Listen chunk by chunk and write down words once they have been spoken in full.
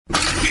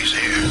He's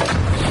here.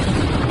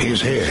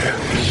 He's here.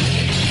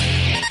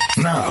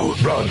 Now,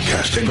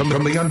 broadcasting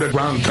from the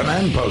underground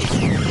command post,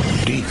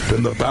 deep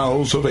in the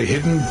bowels of a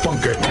hidden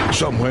bunker,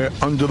 somewhere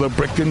under the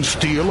brick and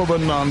steel of a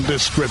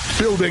nondescript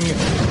building,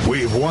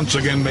 we've once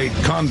again made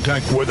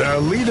contact with our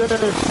leader,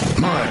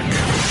 Mark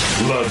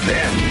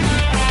Levin.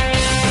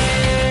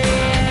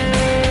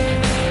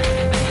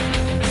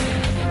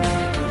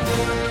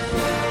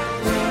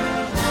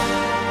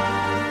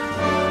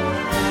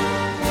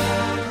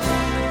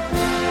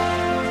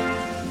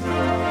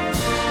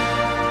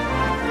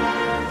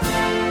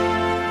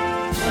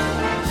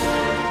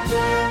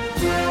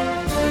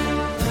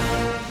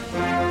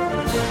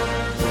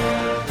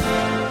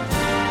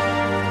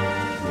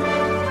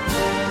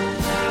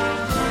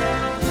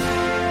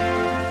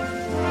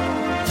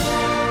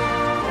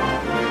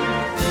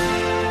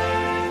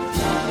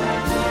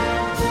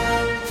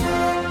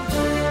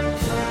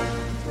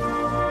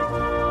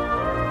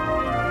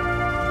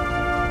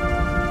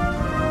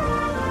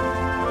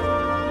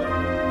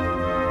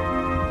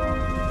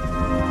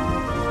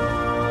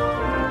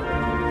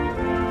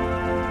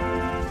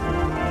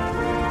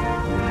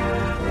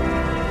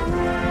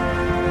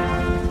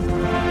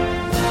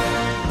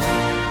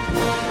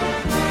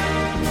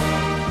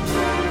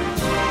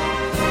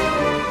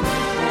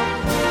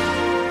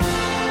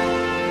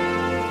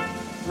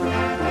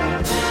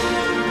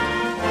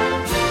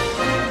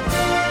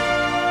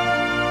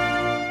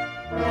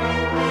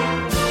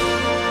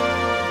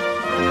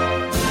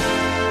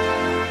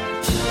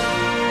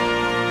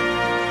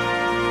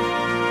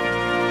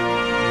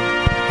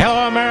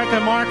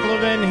 Mark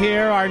Levin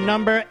here. Our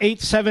number,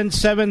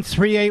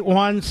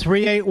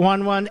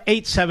 877-381-3811,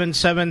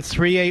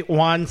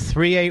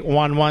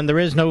 877-381-3811. There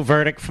is no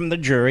verdict from the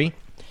jury,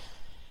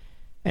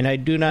 and I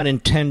do not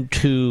intend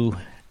to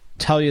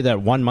tell you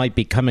that one might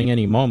be coming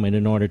any moment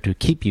in order to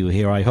keep you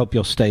here. I hope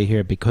you'll stay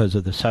here because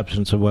of the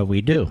substance of what we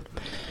do.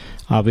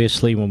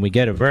 Obviously, when we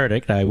get a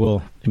verdict, I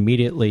will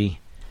immediately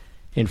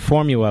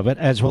inform you of it,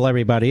 as will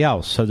everybody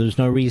else, so there's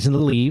no reason to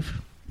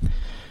leave.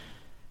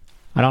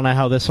 I don't know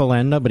how this will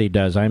end. Nobody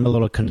does. I'm a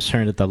little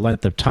concerned at the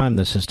length of time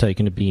this has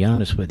taken, to be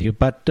honest with you.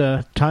 But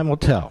time will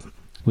tell.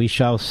 We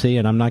shall see,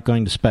 and I'm not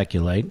going to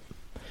speculate.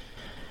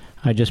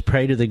 I just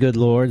pray to the good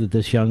Lord that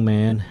this young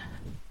man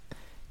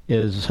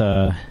is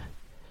not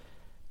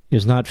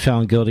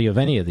found guilty of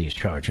any of these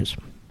charges.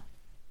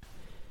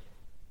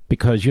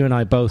 Because you and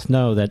I both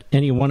know that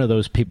any one of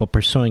those people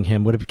pursuing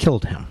him would have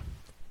killed him.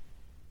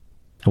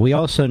 And we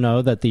also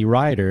know that the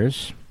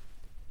rioters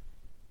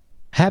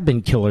have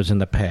been killers in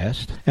the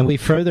past, and we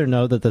further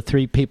know that the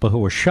three people who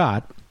were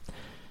shot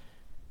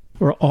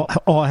were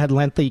all had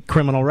lengthy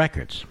criminal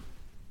records.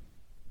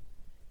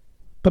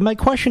 But my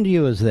question to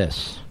you is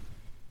this: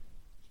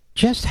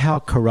 just how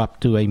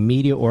corrupt do a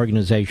media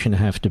organization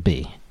have to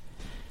be?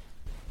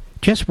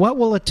 Just what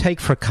will it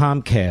take for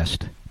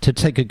Comcast to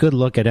take a good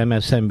look at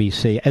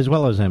MSNBC as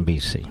well as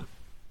NBC?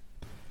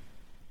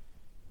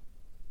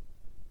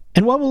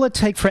 And what will it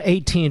take for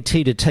AT&T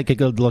to take a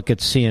good look at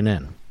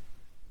CNN?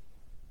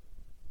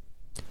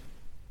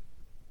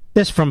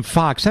 This from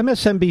Fox.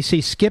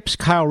 MSNBC skips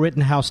Kyle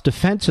Rittenhouse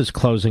defense's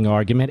closing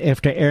argument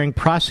after airing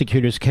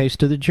prosecutor's case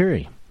to the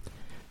jury.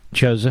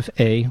 Joseph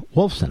A.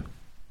 Wolfson.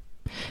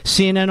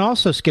 CNN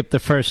also skipped the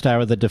first hour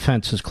of the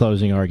defense's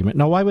closing argument.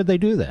 Now, why would they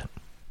do that?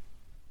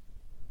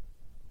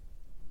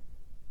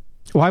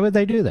 Why would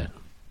they do that?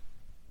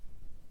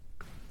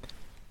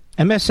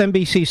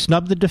 MSNBC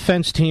snubbed the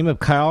defense team of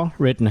Kyle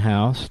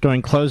Rittenhouse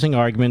during closing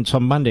arguments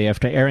on Monday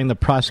after airing the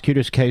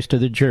prosecutor's case to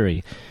the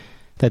jury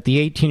that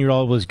the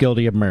 18-year-old was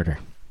guilty of murder.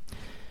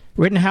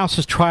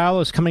 Rittenhouse's trial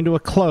is coming to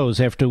a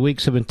close after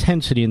weeks of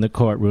intensity in the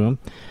courtroom,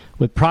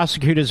 with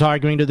prosecutors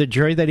arguing to the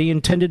jury that he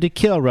intended to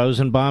kill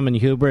Rosenbaum and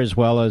Huber as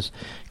well as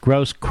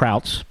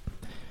Gross-Krautz,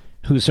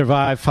 who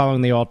survived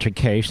following the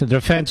altercation. The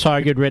defense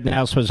argued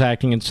Rittenhouse was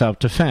acting in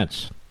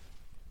self-defense.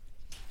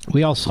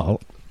 We all saw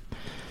it.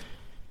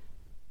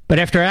 But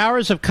after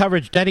hours of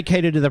coverage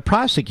dedicated to the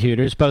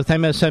prosecutors, both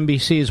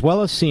MSNBC as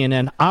well as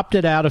CNN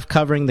opted out of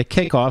covering the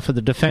kickoff of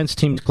the defense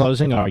team's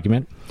closing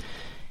argument,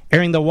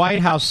 airing the White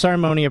House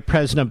ceremony of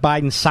President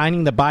Biden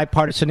signing the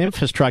bipartisan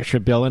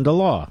infrastructure bill into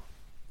law.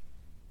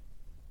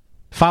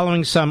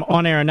 Following some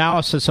on-air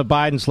analysis of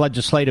Biden's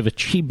legislative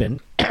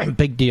achievement,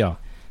 big deal.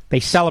 They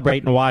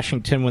celebrate in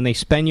Washington when they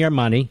spend your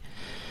money,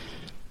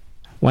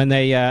 when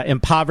they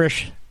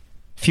impoverish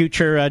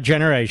future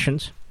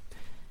generations,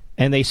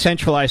 and they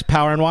centralize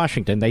power in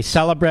Washington. They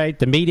celebrate,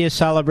 the media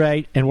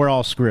celebrate, and we're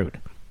all screwed.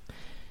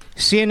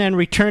 CNN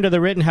returned to the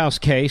Rittenhouse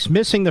case,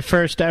 missing the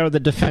first hour of the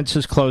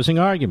defense's closing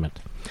argument.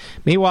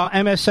 Meanwhile,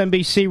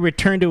 MSNBC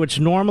returned to its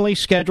normally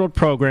scheduled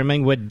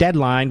programming with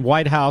Deadline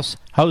White House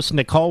host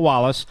Nicole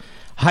Wallace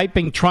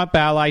hyping Trump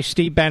ally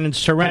Steve Bannon's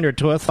surrender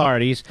to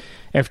authorities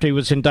after he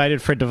was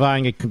indicted for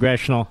defying a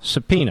congressional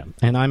subpoena.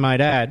 And I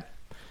might add,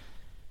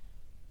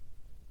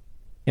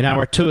 in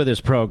hour 2 of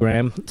this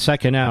program,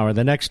 second hour,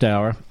 the next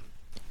hour,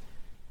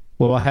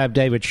 we'll have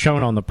David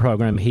Schoen on the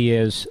program. He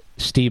is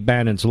Steve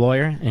Bannon's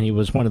lawyer, and he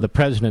was one of the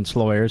president's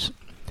lawyers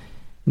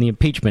in the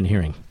impeachment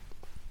hearing.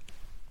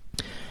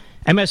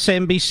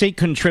 MSNBC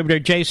contributor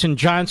Jason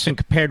Johnson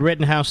compared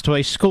Rittenhouse to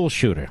a school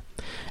shooter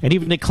and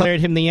even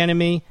declared him the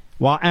enemy,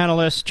 while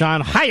analyst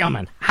John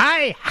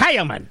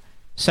Heilemann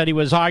said he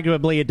was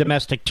arguably a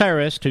domestic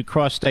terrorist who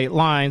crossed state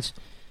lines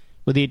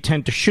with the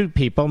intent to shoot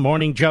people.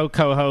 Morning Joe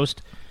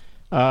co-host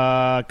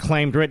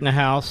claimed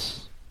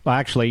Rittenhouse, well,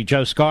 actually,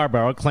 Joe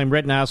Scarborough claimed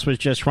Rittenhouse was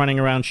just running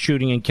around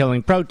shooting and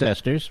killing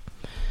protesters.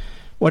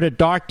 What a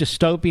dark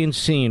dystopian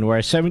scene where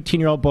a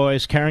 17-year-old boy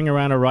is carrying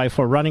around a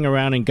rifle, running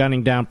around and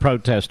gunning down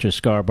protesters,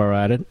 Scarborough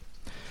added.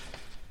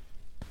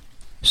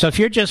 So if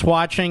you're just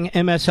watching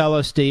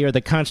MSLSD or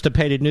the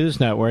Constipated News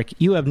Network,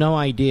 you have no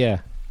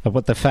idea of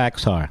what the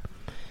facts are.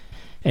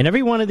 And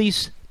every one of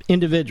these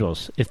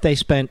individuals, if they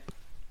spent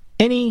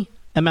any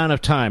amount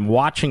of time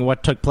watching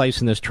what took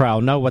place in this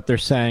trial, know what they're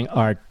saying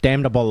are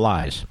damnable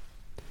lies.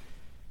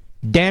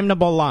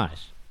 Damnable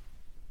lies.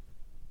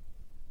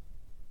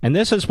 And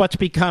this is what's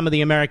become of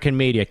the American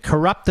media.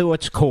 Corrupt to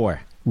its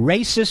core.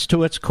 Racist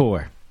to its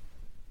core.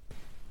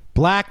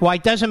 Black,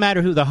 white, doesn't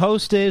matter who the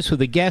host is, who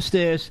the guest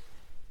is.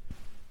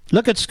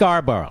 Look at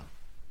Scarborough.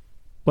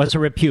 Was a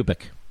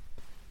Republic.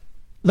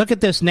 Look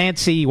at this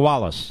Nancy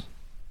Wallace.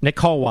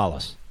 Nicole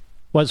Wallace.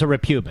 Was a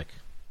Republic.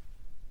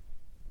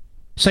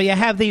 So you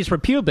have these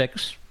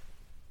Republicans,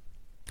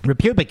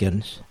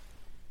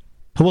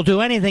 who will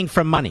do anything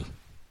for money.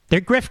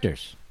 They're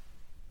grifters.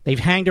 They've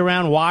hanged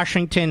around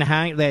Washington,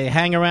 they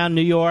hang around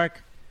New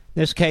York, in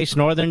this case,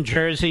 Northern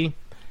Jersey.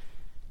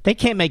 They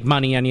can't make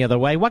money any other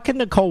way. What can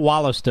Nicole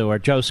Wallace do or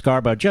Joe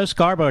Scarborough? Joe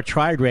Scarborough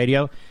tried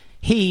radio.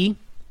 He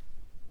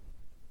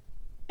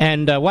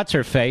and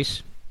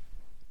what's-her-face?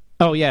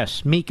 Oh,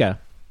 yes, Mika.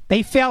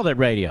 They failed at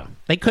radio.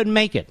 They couldn't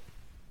make it.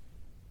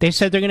 They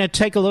said they're going to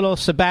take a little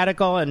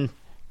sabbatical and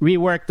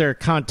rework their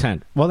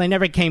content. Well, they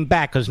never came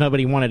back because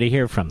nobody wanted to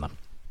hear from them.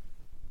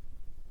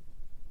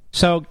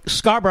 So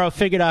Scarborough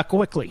figured out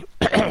quickly.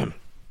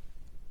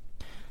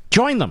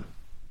 Join them.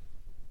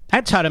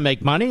 That's how to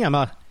make money. I'm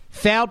a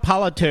failed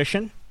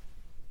politician.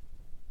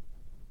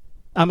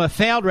 I'm a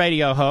failed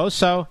radio host,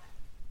 so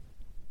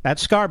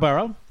that's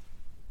Scarborough.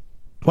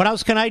 What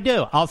else can I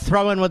do? I'll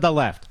throw in with the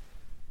left.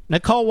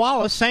 Nicole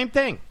Wallace, same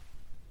thing.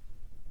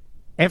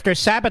 After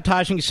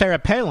sabotaging Sarah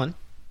Palin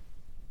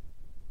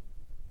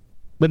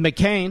with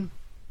McCain,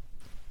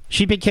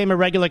 she became a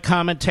regular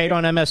commentator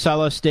on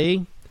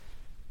MSLSD,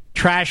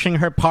 trashing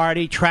her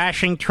party,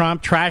 trashing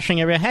Trump, trashing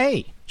everything.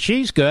 Hey,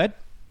 she's good.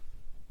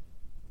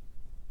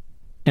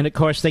 And, of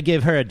course, they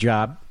give her a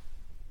job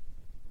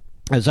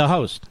as a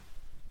host.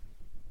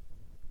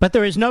 But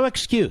there is no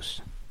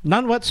excuse,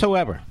 none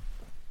whatsoever,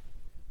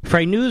 for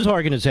a news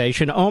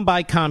organization owned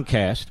by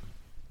Comcast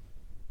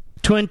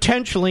to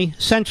intentionally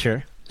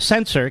censor,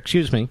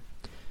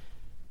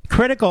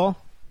 critical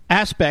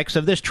aspects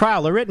of this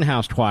trial, the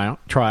Rittenhouse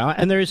trial,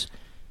 and there's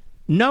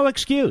no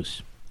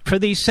excuse for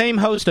these same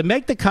hosts to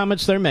make the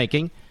comments they're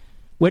making,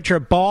 which are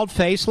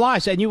bald-faced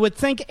lies. And you would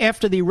think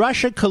after the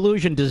Russia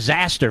collusion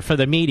disaster for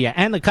the media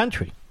and the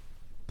country,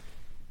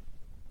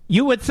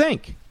 you would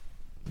think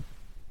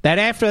that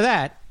after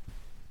that,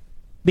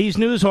 these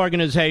news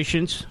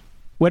organizations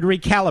would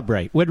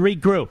recalibrate, would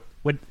regroup,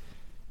 would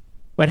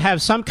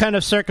have some kind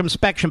of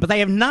circumspection, but they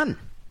have none.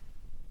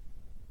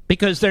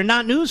 Because they're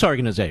not news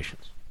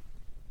organizations.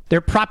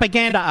 They're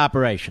propaganda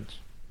operations.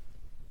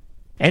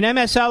 And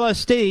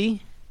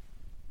MSLSD,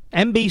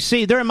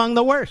 NBC, they're among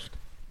the worst.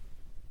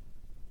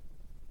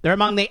 They're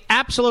among the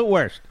absolute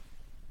worst.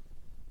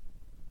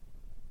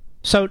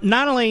 So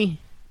not only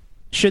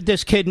should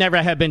this kid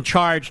never have been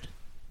charged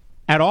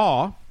at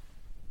all,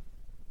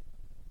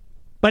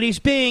 but he's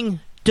being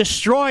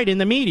destroyed in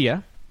the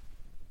media.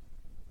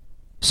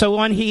 So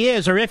when he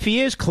is, or if he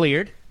is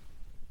cleared,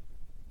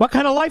 what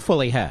kind of life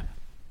will he have?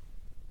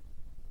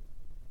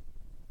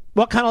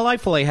 What kind of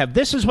life will he have?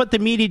 This is what the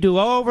media do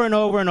over and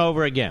over and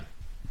over again.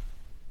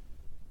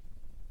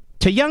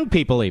 To young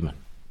people even.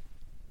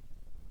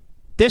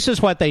 This is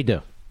what they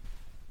do.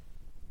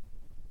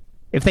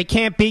 If they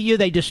can't beat you,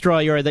 they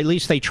destroy you, or at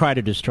least they try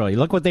to destroy you.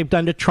 Look what they've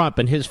done to Trump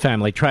and his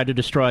family, tried to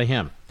destroy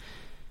him.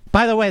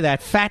 By the way,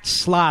 that fat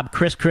slob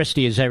Chris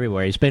Christie is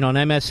everywhere. He's been on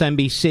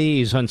MSNBC,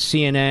 he's on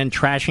CNN,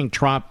 trashing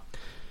Trump.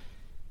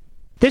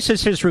 This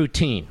is his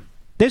routine.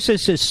 This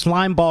is his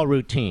slimeball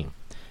routine.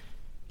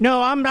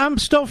 No, I'm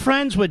still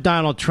friends with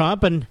Donald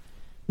Trump, and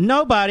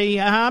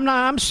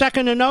I'm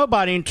second to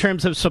nobody in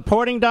terms of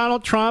supporting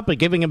Donald Trump and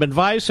giving him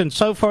advice and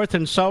so forth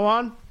and so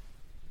on.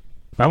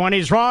 But when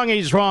he's wrong,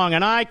 he's wrong.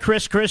 And I,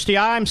 Chris Christie,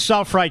 I'm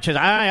self-righteous.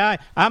 I'm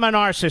a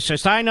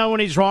narcissist. I know when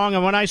he's wrong,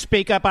 and when I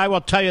speak up, I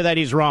will tell you that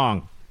he's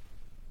wrong.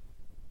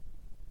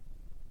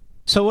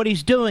 So what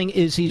he's doing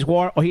is he's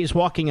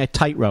walking a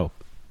tightrope,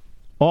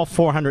 all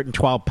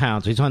 412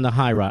 pounds. He's on the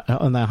high rope,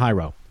 on the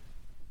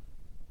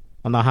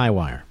high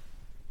wire.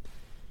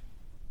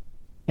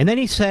 And then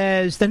he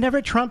says, the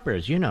never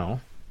Trumpers,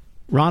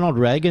 Ronald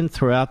Reagan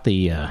throughout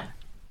the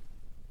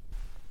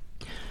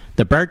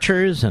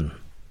Birchers, and,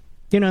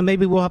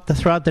 maybe we'll have to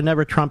throw out the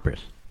never Trumpers.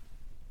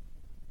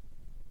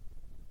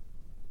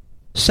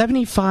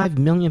 75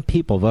 million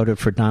people voted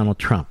for Donald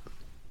Trump.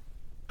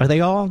 Are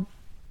they all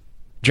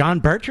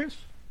John Birchers?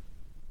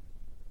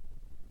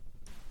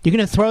 You're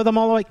going to throw them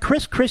all away?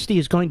 Chris Christie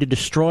is going to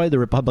destroy the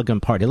Republican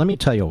Party. Let me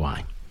tell you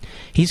why.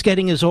 He's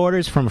getting his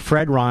orders from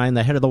Fred Ryan,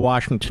 the head of the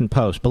Washington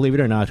Post, believe it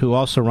or not, who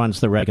also runs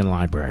the Reagan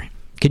Library.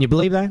 Can you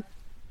believe that?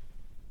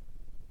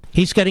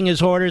 He's getting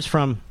his orders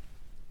from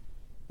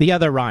the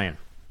other Ryan,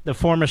 the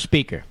former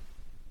speaker.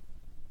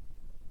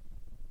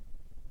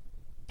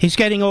 He's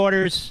getting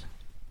orders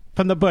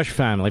from the Bush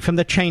family, from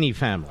the Cheney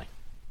family.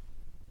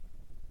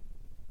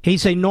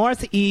 He's a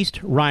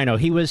Northeast rhino.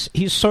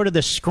 He's sort of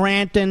the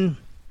Scranton,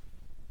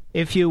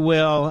 if you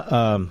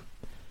will,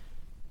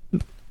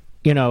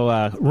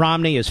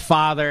 Romney, his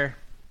father,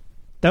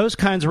 those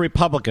kinds of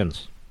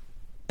Republicans.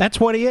 That's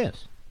what he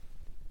is.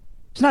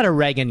 He's not a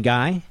Reagan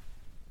guy.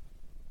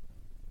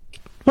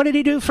 What did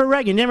he do for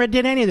Reagan? He never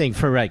did anything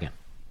for Reagan.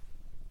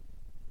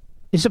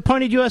 He's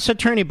appointed U.S.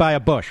 attorney by a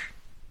Bush.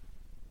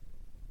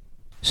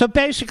 So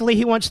basically,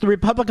 he wants the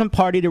Republican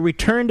Party to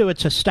return to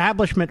its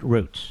establishment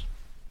roots.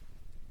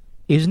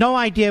 He has no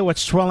idea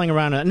what's swirling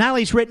around. Now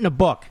he's written a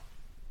book.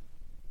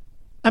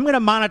 I'm going to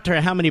monitor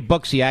how many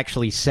books he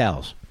actually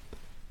sells.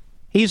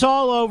 He's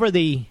all over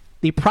the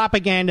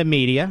propaganda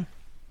media.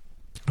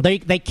 They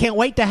can't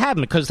wait to have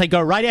him because they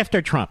go right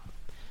after Trump.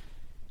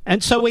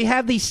 And so we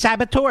have these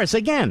saboteurs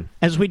again,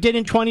 as we did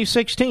in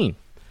 2016.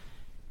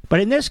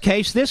 But in this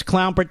case, this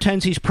clown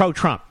pretends he's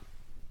pro-Trump.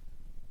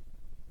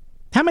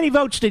 How many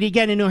votes did he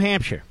get in New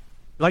Hampshire?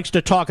 He likes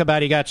to talk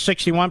about he got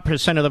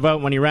 61% of the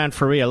vote when he ran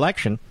for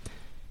re-election.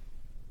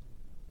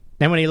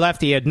 Then when he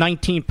left, he had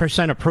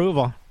 19%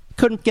 approval.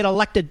 Couldn't get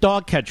elected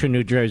dog catcher in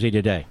New Jersey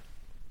today.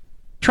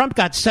 Trump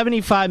got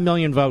 75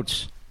 million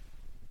votes.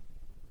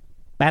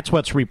 That's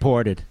what's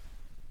reported.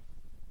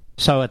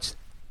 So it's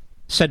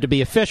said to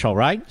be official,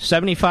 right?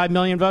 75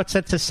 million votes,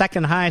 that's the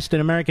second highest in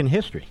American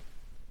history.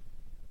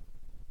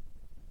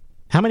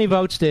 How many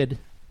votes did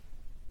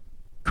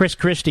Chris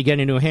Christie get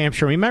in New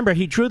Hampshire? Remember,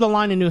 he drew the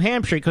line in New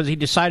Hampshire because he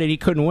decided he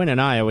couldn't win in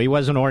Iowa. He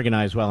wasn't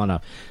organized well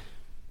enough.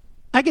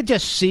 I could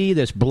just see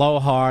this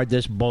blowhard,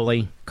 this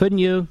bully. Couldn't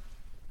you?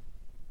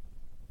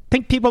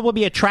 Think people will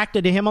be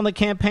attracted to him on the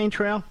campaign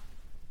trail?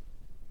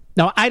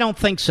 No, I don't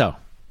think so.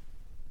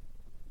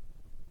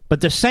 But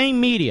the same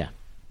media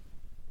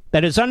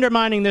that is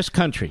undermining this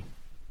country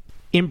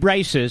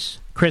embraces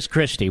Chris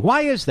Christie.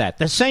 Why is that?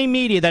 The same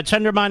media that's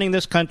undermining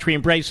this country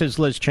embraces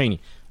Liz Cheney.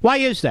 Why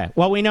is that?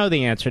 Well, we know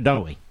the answer,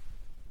 don't we?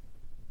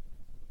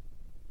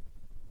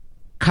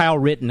 Kyle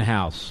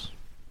Rittenhouse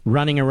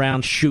running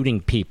around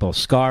shooting people,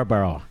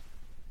 Scarborough.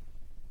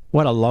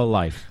 What a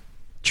lowlife,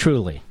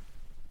 truly.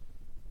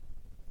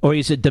 Or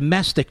he's a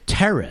domestic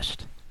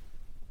terrorist.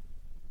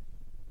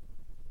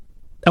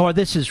 Or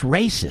this is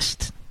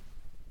racist.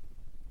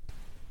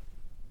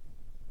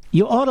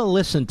 You ought to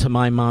listen to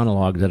my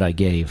monologue that I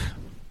gave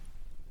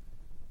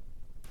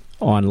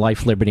on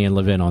Life, Liberty, and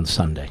Levin on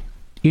Sunday.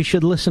 You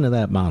should listen to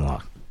that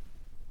monologue.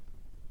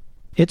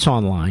 It's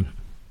online.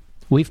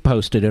 We've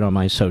posted it on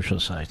my social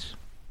sites.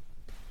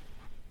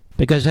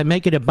 Because I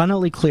make it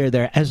abundantly clear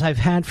there, as I've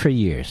had for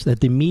years, that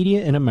the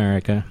media in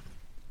America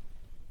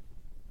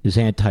is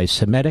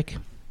anti-Semitic,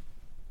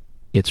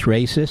 it's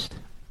racist,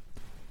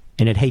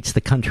 and it hates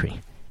the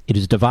country. It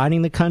is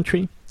dividing the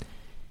country.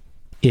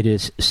 It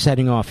is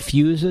setting off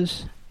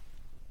fuses.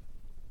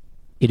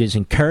 It is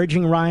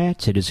encouraging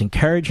riots. It is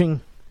encouraging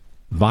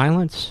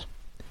violence,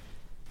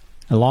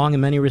 along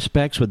in many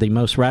respects with the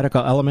most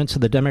radical elements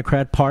of the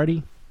Democrat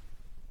Party.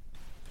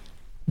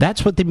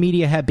 That's what the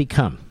media have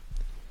become.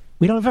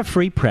 We don't have a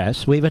free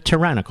press. We have a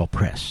tyrannical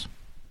press.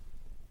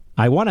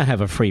 I want to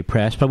have a free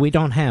press, but we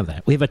don't have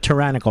that. We have a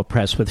tyrannical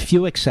press with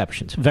few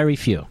exceptions, very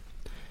few.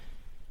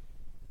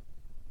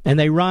 And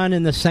they run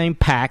in the same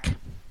pack.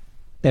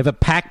 They have a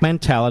pack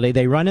mentality.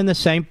 They run in the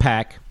same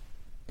pack.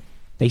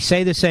 They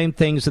say the same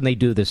things and they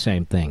do the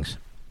same things.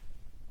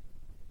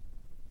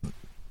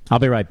 I'll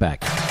be right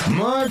back.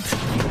 Mark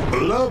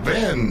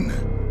Levin.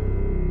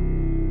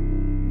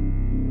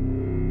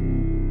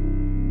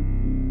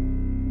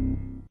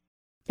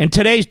 In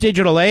today's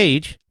digital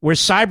age, where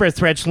cyber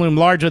threats loom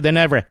larger than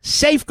ever,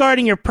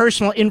 safeguarding your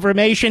personal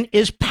information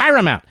is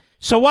paramount.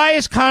 So why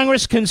is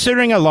Congress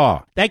considering a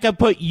law that could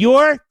put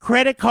your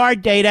credit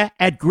card data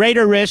at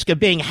greater risk of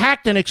being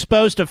hacked and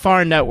exposed to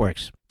foreign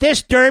networks?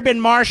 This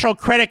Durbin-Marshall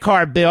credit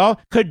card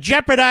bill could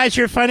jeopardize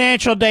your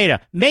financial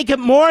data, make it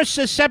more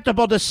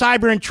susceptible to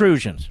cyber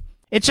intrusions.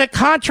 It's a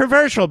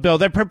controversial bill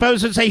that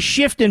proposes a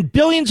shift in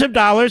billions of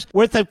dollars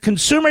worth of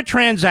consumer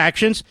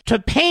transactions to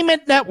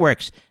payment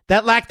networks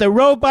that lack the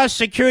robust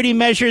security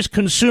measures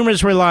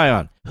consumers rely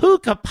on. Who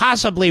could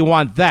possibly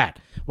want that?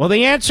 Well,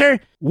 the answer?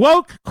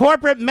 Woke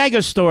corporate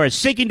megastores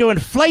seeking to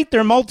inflate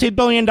their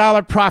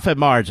multi-billion-dollar profit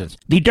margins.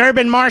 The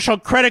Durbin-Marshall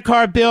credit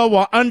card bill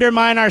will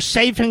undermine our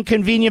safe and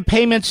convenient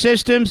payment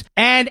systems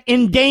and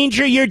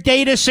endanger your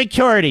data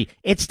security.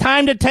 It's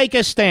time to take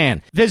a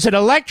stand. Visit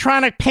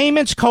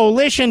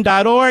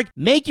electronicpaymentscoalition.org.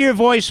 Make your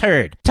voice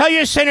heard. Tell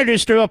your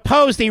senators to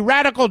oppose the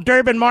radical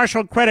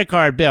Durbin-Marshall credit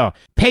card bill,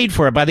 paid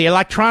for by the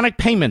Electronic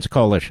Payments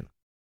Coalition.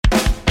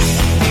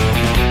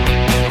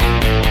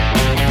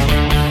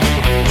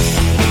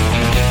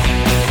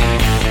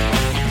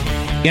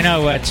 You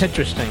know, it's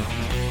interesting.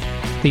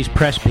 These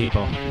press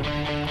people.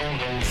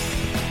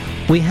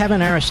 We have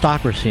an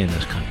aristocracy in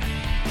this country.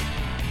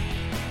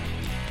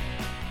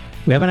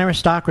 We have an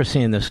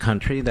aristocracy in this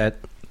country that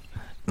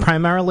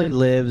primarily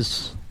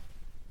lives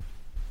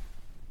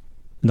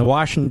in the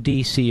Washington,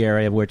 D.C.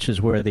 area, which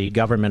is where the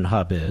government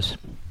hub is.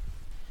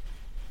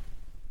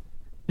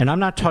 And I'm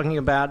not talking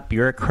about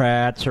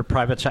bureaucrats or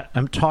private sector.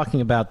 I'm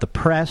talking about the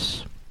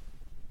press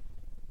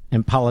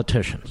and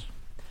politicians.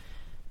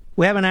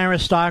 We have an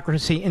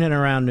aristocracy in and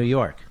around New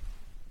York.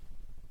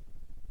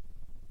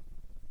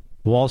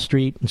 Wall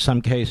Street, in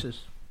some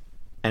cases,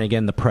 and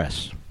again, the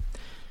press.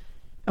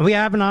 And we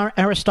have an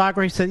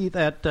aristocracy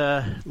that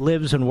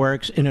lives and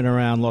works in and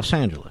around Los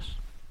Angeles.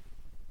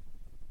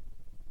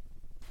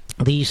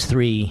 These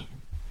three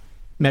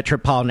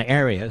metropolitan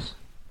areas,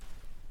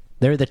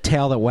 they're the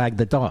tail that wagged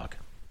the dog.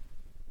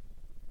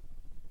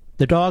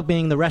 The dog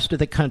being the rest of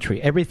the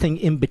country, everything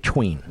in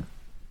between.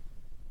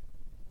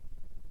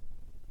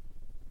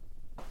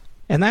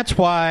 And that's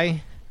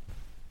why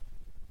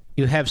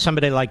you have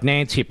somebody like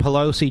Nancy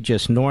Pelosi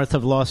just north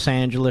of Los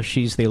Angeles.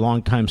 She's the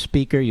longtime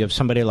speaker. You have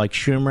somebody like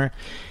Schumer.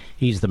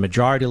 He's the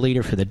majority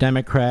leader for the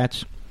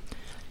Democrats.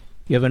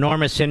 You have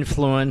enormous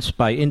influence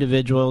by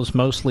individuals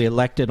mostly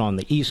elected on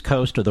the East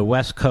Coast or the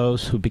West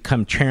Coast who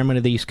become chairman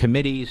of these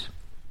committees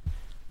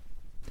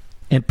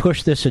and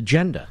push this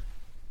agenda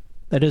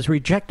that is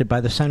rejected by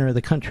the center of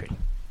the country.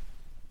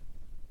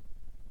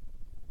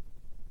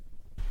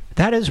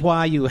 That is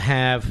why you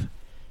have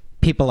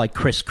people like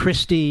Chris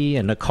Christie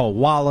and Nicole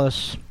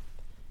Wallace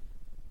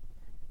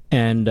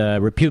and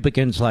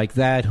Republicans like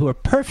that who are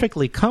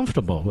perfectly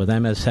comfortable with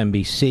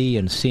MSNBC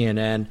and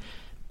CNN,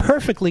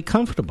 perfectly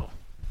comfortable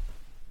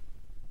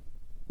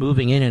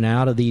moving in and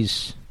out of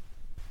these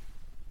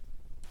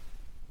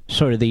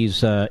sort of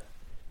these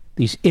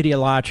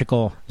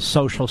ideological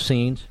social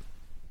scenes.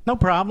 No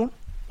problem.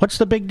 What's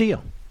the big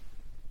deal?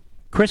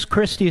 Chris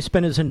Christie has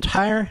spent his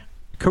entire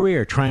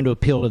career trying to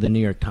appeal to the New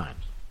York Times.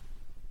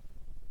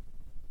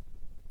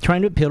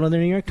 Trying to appeal to the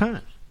New York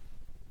Times.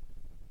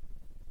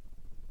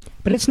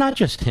 But it's not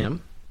just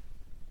him.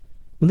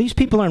 When these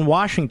people are in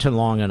Washington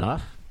long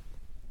enough,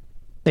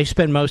 they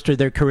spend most of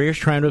their careers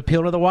trying to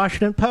appeal to the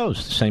Washington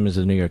Post, the same as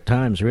the New York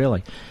Times,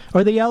 really,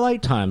 or the LA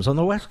Times on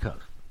the West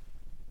Coast.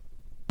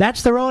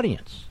 That's their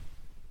audience.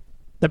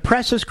 The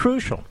press is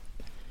crucial.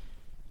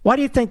 Why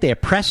do you think they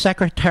have press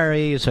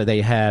secretaries or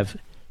they have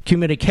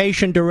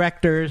communication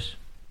directors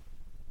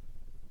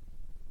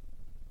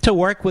to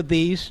work with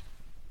these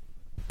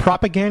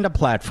propaganda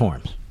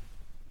platforms?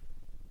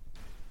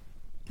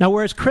 Now,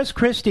 whereas Chris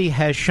Christie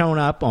has shown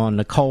up on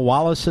Nicole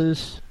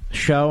Wallace's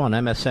show on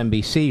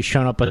MSNBC,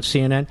 shown up on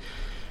CNN,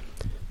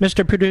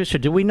 Mr. Producer,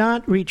 do we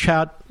not reach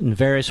out in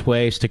various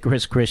ways to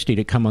Chris Christie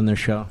to come on their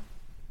show?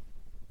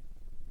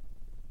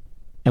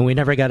 And we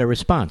never got a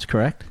response,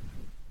 correct?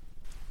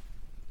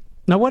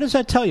 Now, what does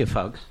that tell you,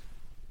 folks?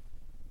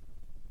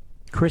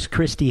 Chris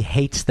Christie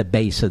hates the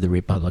base of the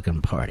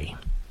Republican Party.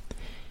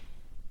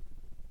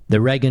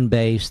 The Reagan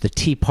base, the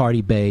Tea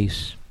Party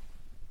base,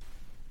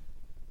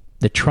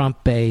 the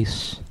Trump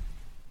base.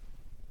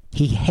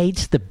 He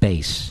hates the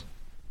base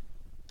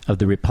of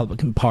the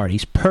Republican Party.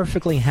 He's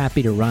perfectly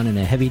happy to run in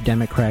a heavy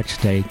Democrat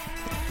state,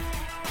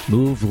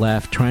 move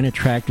left, trying to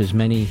attract as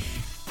many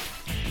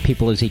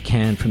people as he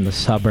can from the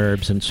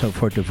suburbs and so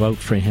forth to vote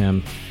for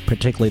him,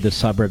 particularly the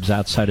suburbs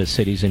outside of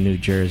cities in New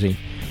Jersey.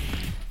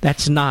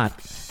 That's not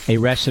a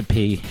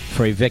recipe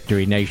for a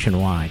victory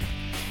nationwide.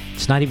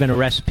 It's not even a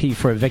recipe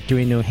for a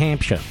victory in New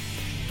Hampshire,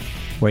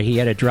 where he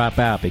had to drop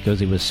out because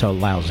he was so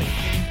lousy.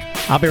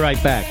 I'll be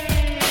right back.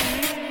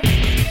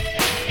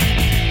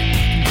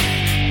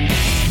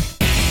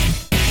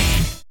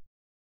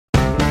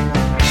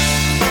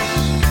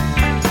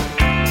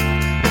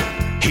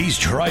 He's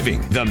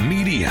driving the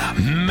media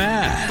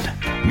mad.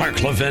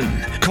 Mark Levin,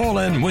 call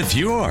in with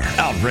your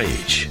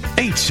outrage.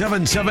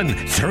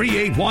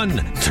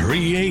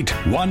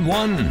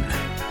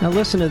 877-381-3811. Now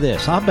listen to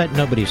this. I'll bet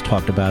nobody's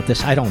talked about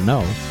this. I don't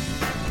know.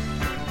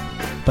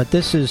 But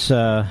this is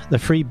the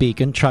Free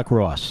Beacon, Chuck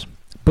Ross.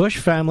 Bush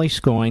family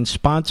scoring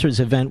sponsors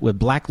event with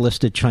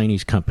blacklisted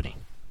Chinese company.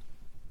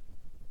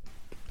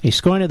 A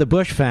scoring of the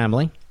Bush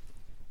family,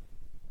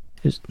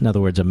 in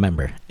other words, a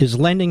member, is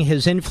lending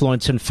his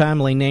influence and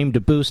family name to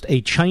boost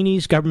a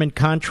Chinese government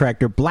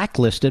contractor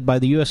blacklisted by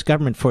the U.S.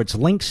 government for its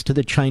links to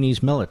the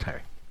Chinese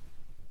military.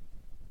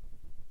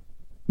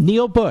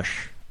 Neil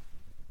Bush,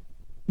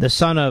 the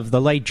son of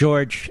the late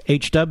George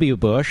H.W.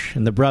 Bush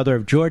and the brother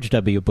of George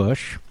W.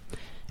 Bush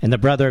and the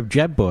brother of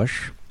Jeb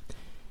Bush,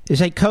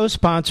 is a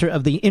co-sponsor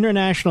of the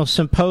International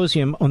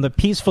Symposium on the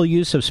Peaceful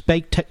Use of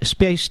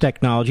Space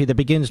Technology that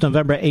begins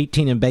November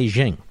 18 in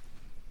Beijing.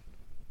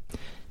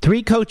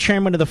 Three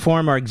co-chairmen of the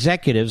forum are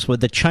executives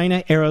with the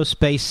China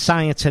Aerospace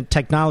Science and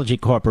Technology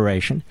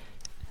Corporation,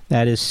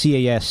 that is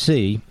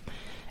CASC,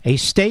 a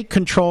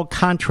state-controlled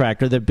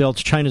contractor that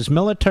builds China's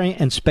military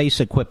and space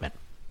equipment.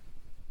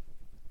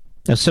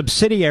 A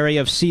subsidiary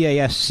of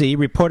CASC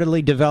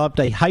reportedly developed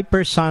a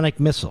hypersonic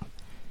missile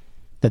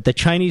that the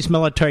Chinese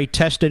military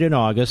tested in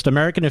August,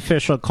 American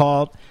official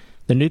called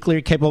the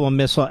nuclear-capable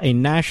missile a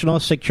national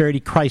security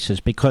crisis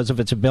because of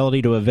its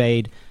ability to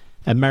evade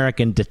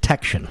American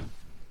detection.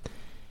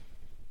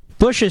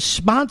 Bush's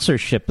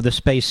sponsorship of the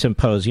Space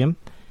Symposium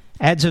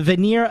adds a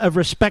veneer of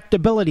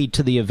respectability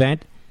to the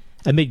event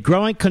amid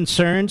growing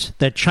concerns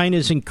that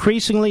China's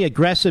increasingly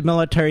aggressive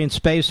military and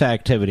space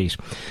activities.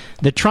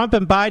 The Trump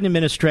and Biden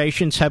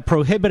administrations have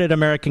prohibited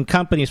American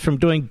companies from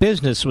doing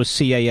business with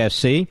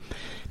CASC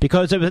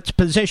because of its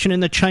position in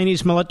the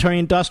Chinese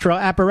military-industrial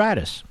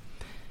apparatus.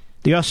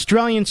 The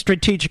Australian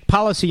Strategic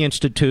Policy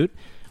Institute,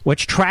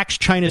 which tracks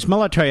China's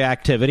military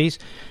activities,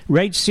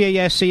 rates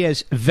CASC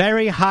as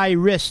very high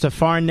risk to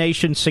foreign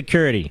nations'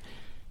 security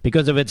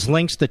because of its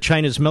links to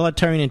China's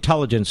military and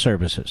intelligence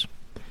services.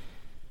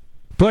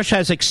 Bush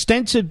has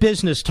extensive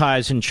business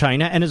ties in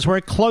China and has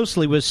worked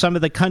closely with some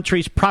of the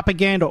country's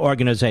propaganda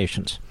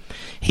organizations.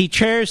 He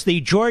chairs the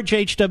George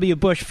H.W.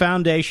 Bush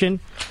Foundation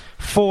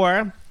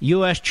for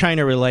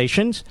U.S.-China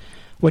Relations,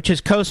 which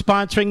is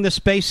co-sponsoring the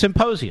Space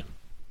Symposium.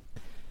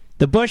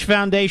 The Bush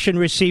Foundation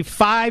received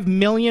 $5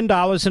 million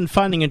in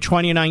funding in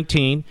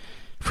 2019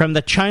 from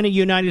the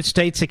China-United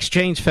States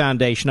Exchange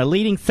Foundation, a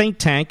leading think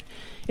tank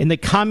in the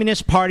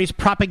Communist Party's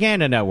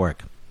propaganda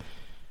network.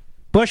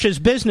 Bush's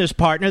business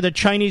partner, the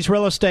Chinese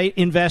real estate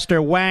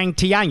investor Wang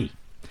Tianyi,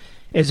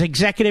 is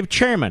executive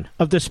chairman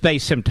of the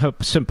Space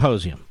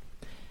Symposium.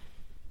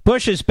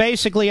 Bush is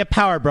basically a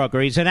power broker.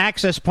 He's an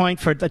access point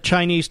for the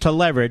Chinese to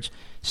leverage,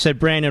 said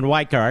Brandon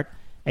Weichert,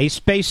 a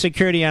space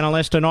security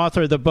analyst and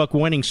author of the book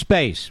Winning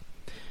Space.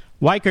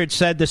 Weichert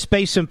said the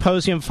Space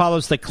Symposium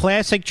follows the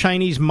classic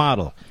Chinese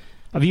model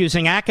of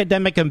using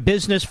academic and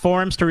business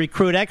forums to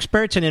recruit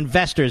experts and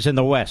investors in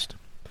the West.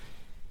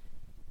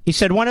 He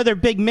said one of their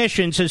big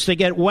missions is to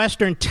get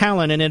Western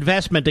talent and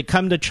investment to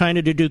come to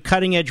China to do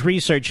cutting-edge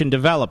research and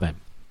development.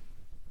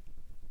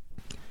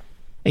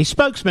 A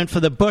spokesman for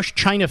the Bush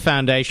China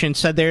Foundation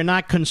said they are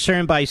not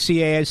concerned by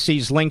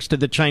CASC's links to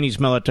the Chinese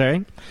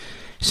military,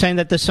 saying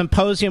that the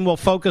symposium will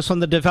focus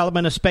on the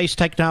development of space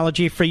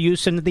technology for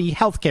use in the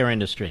healthcare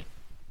industry.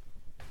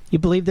 You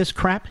believe this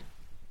crap?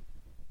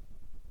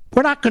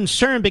 We're not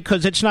concerned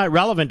because it's not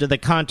relevant to the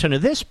content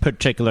of this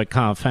particular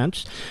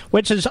conference,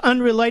 which is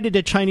unrelated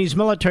to Chinese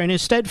military and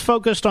instead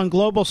focused on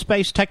global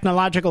space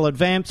technological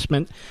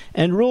advancement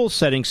and rule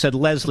setting, said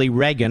Leslie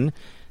Reagan,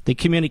 the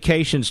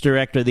communications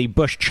director of the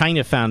Bush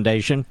China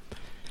Foundation.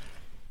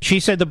 She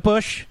said that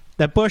Bush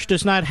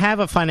does not have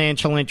a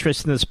financial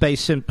interest in the Space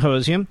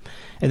Symposium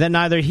and that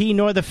neither he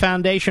nor the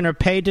foundation are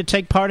paid to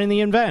take part in the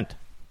event.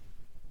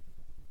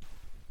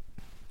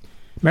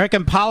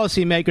 American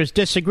policymakers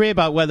disagree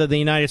about whether the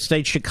United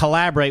States should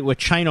collaborate with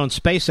China on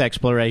space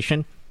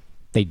exploration.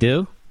 They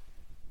do.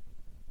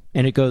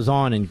 And it goes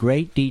on in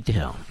great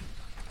detail.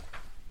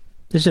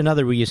 This is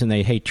another reason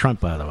they hate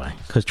Trump, by the way,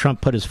 because Trump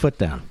put his foot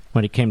down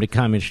when it came to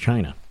communist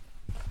China.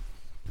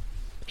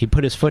 He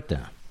put his foot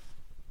down.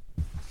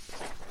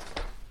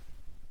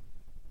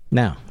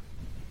 Now,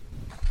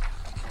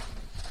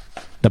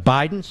 the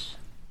Bidens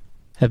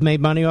have made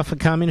money off of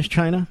communist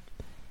China.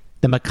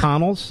 The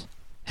McConnells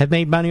have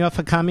made money off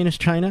of communist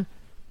China.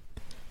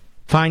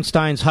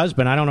 Feinstein's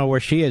husband, I don't know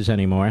where she is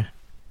anymore.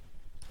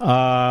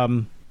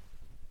 Her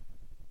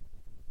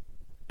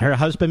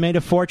husband made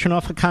a fortune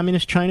off of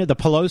communist China. The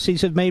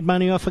Pelosi's have made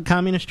money off of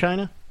communist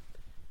China.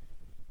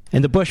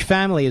 And the Bush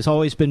family has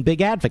always been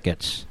big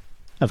advocates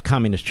of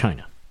communist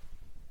China.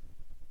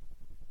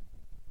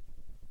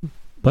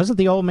 Wasn't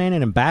the old man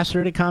an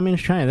ambassador to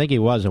communist China? I think he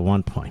was at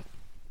one point.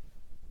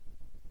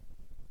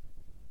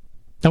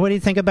 Now, what do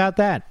you think about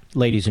that,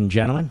 ladies and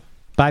gentlemen?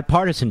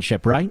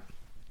 Bipartisanship, right?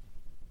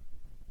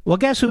 Well,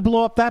 guess who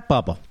blew up that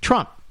bubble?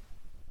 Trump.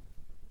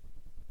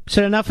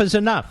 Said enough is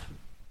enough.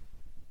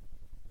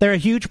 They're a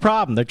huge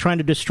problem. They're trying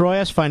to destroy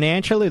us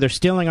financially. They're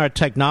stealing our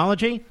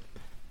technology.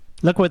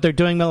 Look what they're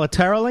doing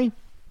militarily.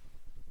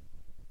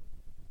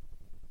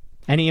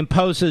 And he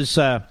imposes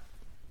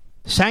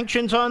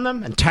sanctions on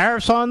them and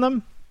tariffs on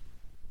them.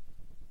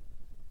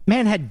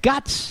 Man had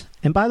guts.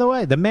 And by the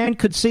way, the man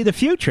could see the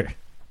future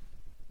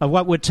of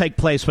what would take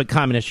place with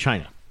communist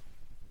China.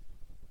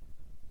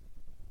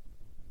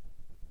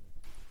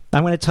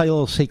 I'm going to tell you a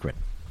little secret.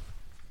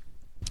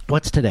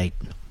 What's today?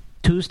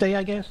 Tuesday,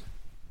 I guess?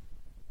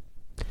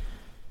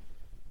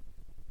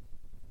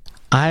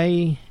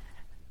 I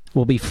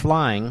will be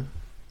flying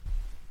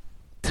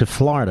to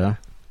Florida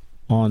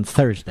on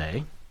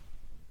Thursday.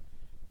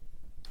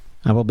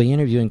 I will be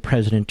interviewing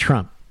President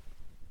Trump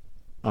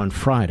on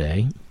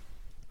Friday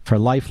for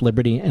Life,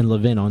 Liberty, and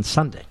Levin on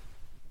Sunday.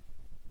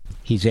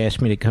 He's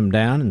asked me to come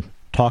down and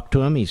talk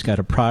to him. He's got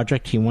a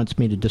project he wants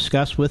me to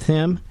discuss with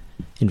him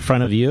in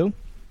front of you.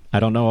 I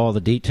don't know all the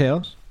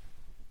details,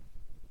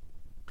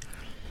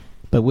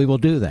 but we will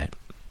do that.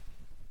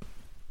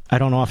 I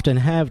don't often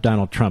have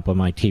Donald Trump on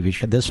my TV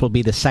show. This will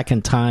be the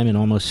second time in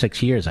almost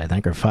 6 years, I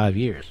think, or 5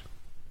 years.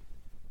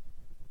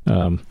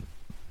 But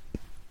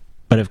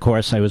of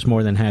course, I was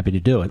more than happy to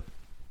do it.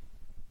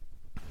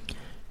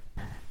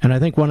 And I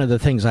think one of the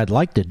things I'd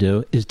like to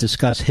do is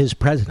discuss his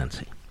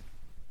presidency.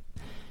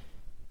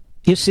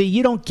 You see,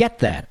 you don't get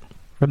that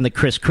from the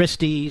Chris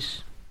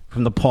Christies,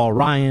 from the Paul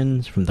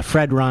Ryans, from the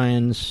Fred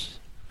Ryans,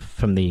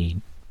 from the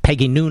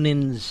Peggy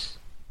Noonans,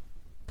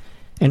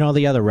 and all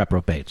the other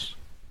reprobates.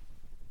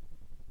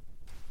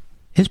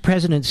 His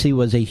presidency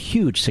was a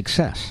huge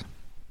success.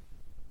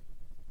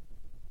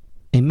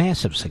 A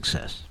massive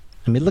success.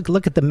 I mean,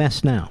 look at the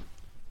mess now.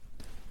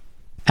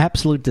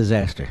 Absolute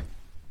disaster.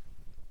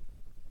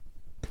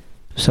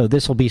 So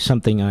this will be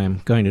something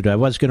I'm going to do. I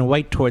was going to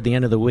wait toward the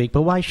end of the week,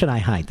 but why should I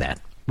hide that?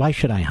 Why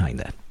should I hide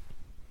that?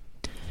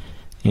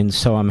 And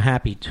so I'm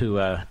happy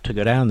to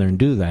go down there and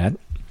do that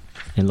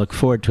and look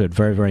forward to it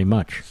very, very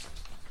much.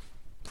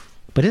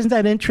 But isn't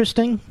that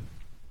interesting?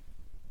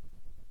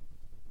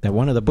 That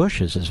one of the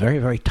Bushes is very,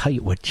 very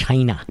tight with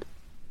China.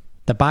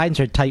 The Bidens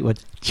are tight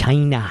with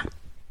China.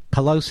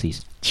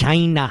 Pelosi's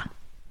China.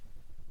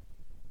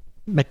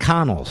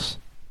 McConnell's.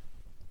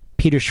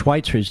 Peter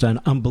Schweitzer has done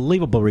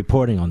unbelievable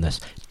reporting on this.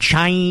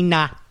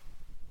 China.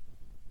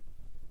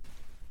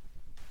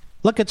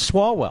 Look at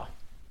Swalwell.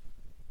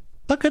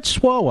 Look at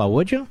Swalwell,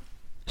 would you?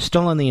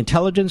 Still on the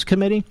Intelligence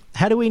Committee?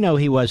 How do we know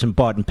he wasn't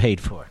bought and paid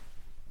for?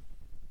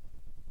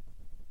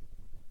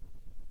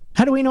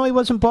 How do we know he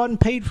wasn't bought and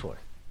paid for?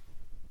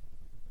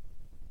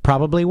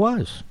 Probably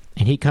was.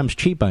 And he comes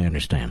cheap, I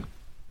understand.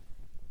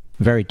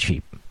 Very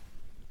cheap.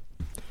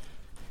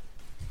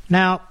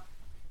 Now,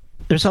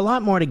 there's a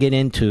lot more to get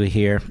into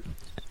here.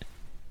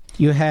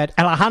 You had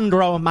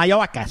Alejandro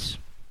Mayorkas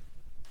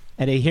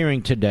at a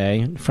hearing today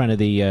in front of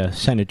the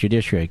Senate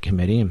Judiciary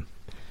Committee.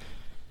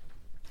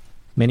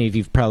 Many of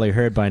you have probably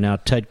heard by now,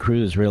 Ted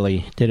Cruz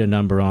really did a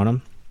number on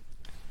him.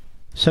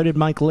 So did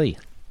Mike Lee.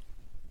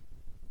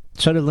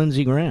 So did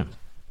Lindsey Graham.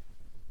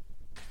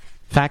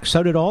 In fact,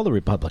 so did all the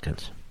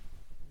Republicans.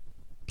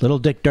 Little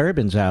Dick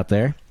Durbin's out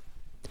there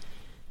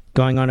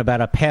going on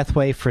about a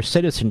pathway for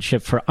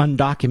citizenship for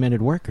undocumented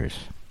workers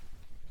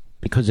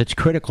because it's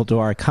critical to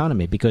our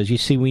economy, because, you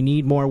see, we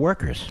need more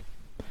workers.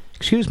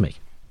 Excuse me.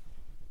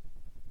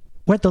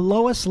 We're at the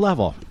lowest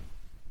level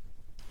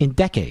in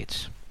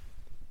decades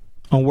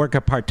on worker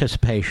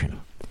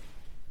participation.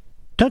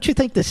 Don't you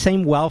think the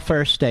same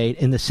welfare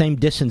state and the same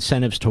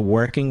disincentives to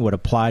working would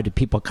apply to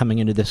people coming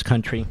into this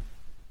country?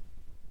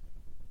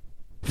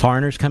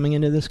 Foreigners coming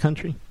into this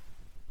country?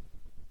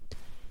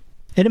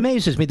 It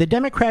amazes me. The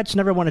Democrats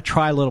never want to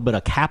try a little bit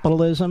of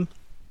capitalism.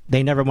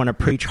 They never want to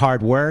preach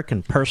hard work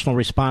and personal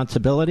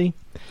responsibility.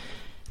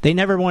 They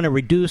never want to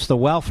reduce the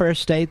welfare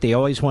state. They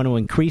always want to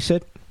increase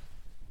it.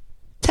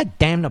 It's a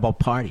damnable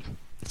party.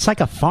 It's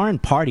like a foreign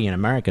party in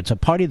America. It's a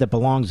party that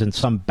belongs in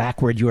some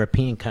backward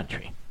European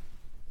country.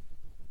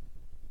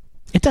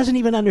 It doesn't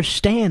even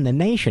understand the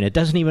nation. It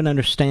doesn't even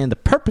understand the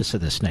purpose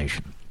of this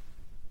nation.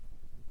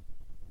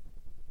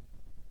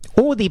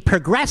 Oh, the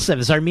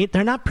progressives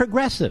they're not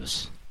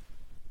progressives.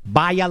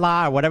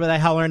 Bayala, or whatever the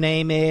hell her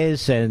name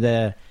is, and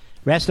the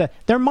rest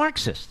they're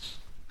Marxists,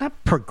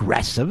 not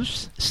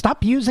progressives.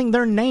 Stop using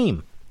their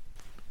name.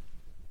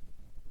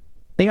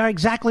 They are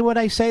exactly what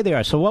I say they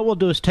are. So what we'll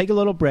do is take a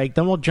little break,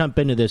 then we'll jump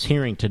into this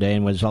hearing today,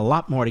 and there's a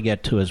lot more to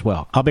get to as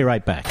well. I'll be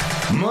right back.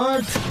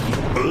 Mark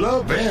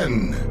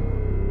Levin.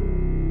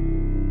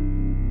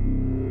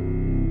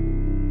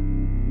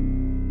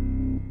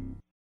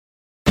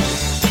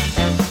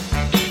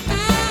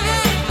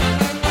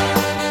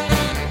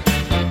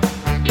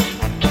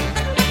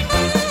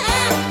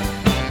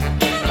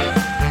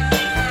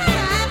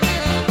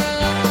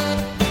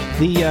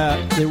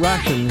 The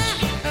Russians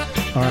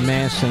are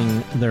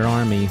amassing their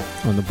army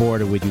on the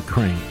border with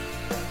Ukraine.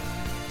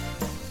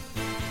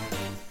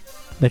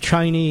 The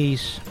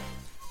Chinese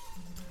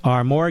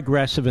are more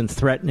aggressive in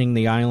threatening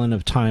the island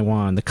of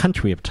Taiwan, the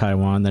country of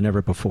Taiwan, than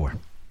ever before.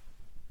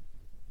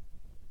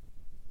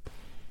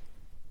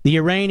 The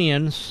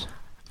Iranians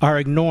are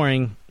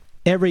ignoring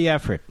every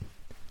effort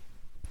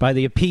by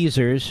the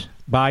appeasers,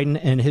 Biden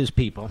and his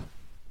people,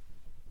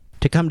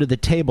 to come to the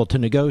table to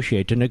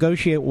negotiate. To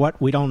negotiate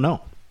what? We don't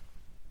know.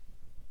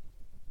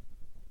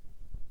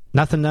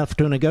 Nothing enough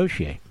to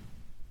negotiate.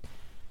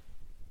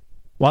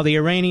 While the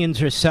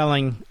Iranians are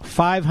selling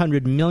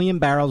 500 million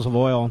barrels of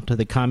oil to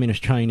the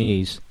Communist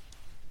Chinese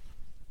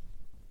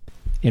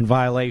in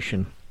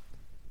violation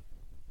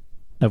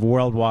of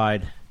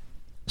worldwide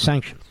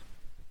sanctions.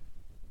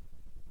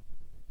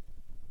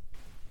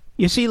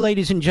 You see,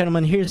 ladies and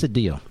gentlemen, here's the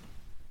deal.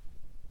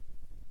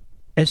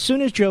 As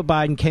soon as Joe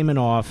Biden came in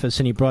office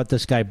and he brought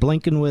this guy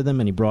Blinken with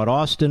him and he brought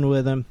Austin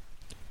with him,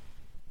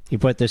 he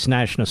put this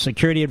national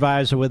security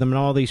advisor with him and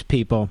all these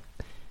people,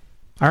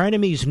 our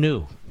enemies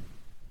knew.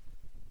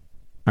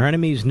 Our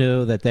enemies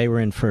knew that they were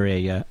in for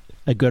a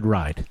good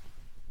ride.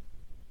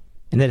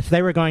 And that if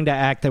they were going to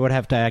act, they would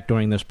have to act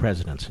during this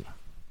presidency.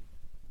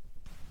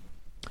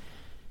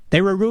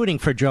 They were rooting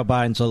for Joe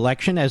Biden's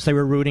election as they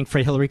were rooting for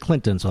Hillary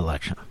Clinton's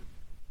election.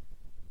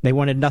 They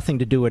wanted nothing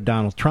to do with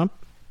Donald Trump,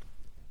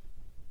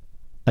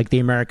 like the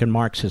American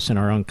Marxists in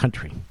our own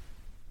country,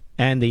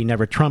 and the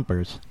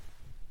never-Trumpers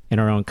in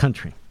our own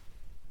country.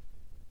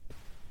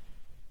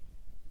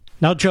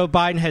 Now, Joe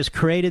Biden has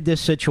created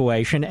this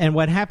situation, and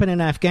what happened in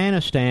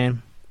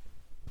Afghanistan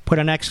put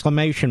an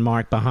exclamation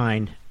mark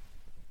behind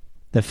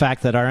the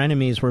fact that our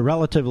enemies were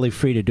relatively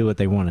free to do what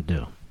they want to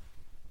do.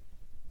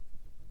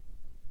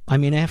 I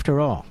mean, after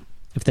all,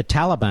 if the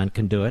Taliban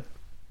can do it,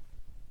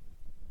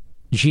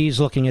 Xi's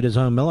looking at his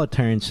own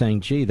military and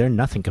saying, gee, they're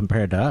nothing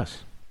compared to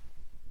us.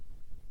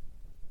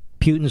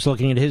 Putin's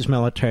looking at his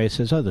military and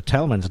says, oh, the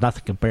Taliban's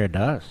nothing compared to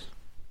us.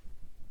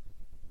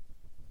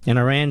 And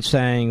Iran's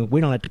saying,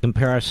 we don't have to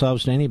compare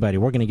ourselves to anybody.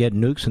 We're going to get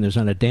nukes, and there's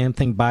not a damn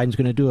thing Biden's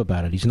going to do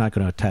about it. He's not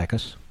going to attack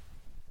us.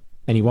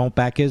 And he won't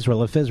back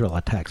Israel if Israel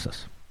attacks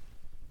us.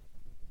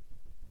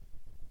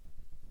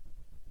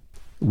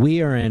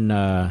 We are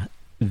in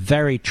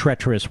very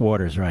treacherous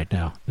waters right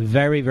now.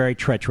 Very, very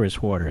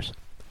treacherous waters.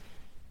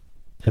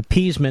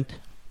 Appeasement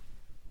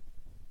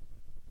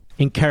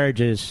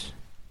encourages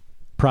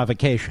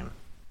provocation.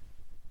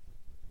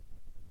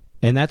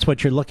 And that's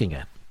what you're looking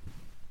at.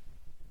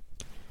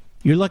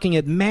 You're looking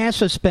at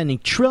massive spending,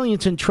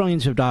 trillions and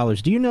trillions of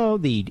dollars. Do you know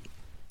the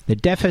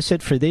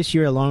deficit for this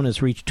year alone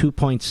has reached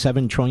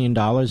 $2.7 trillion,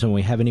 and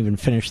we haven't even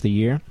finished the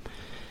year?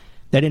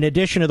 That in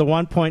addition to the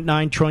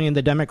 $1.9 trillion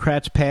the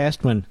Democrats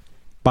passed when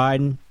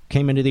Biden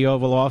came into the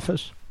Oval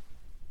Office,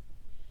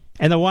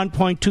 and the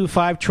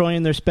 $1.25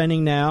 trillion they're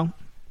spending now,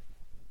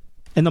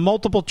 and the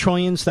multiple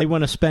trillions they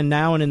want to spend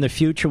now and in the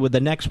future with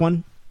the next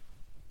one,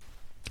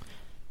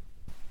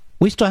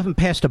 we still haven't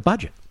passed a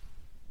budget.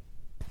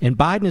 And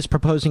Biden is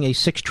proposing a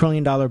 $6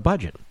 trillion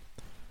budget,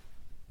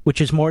 which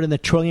is more than $1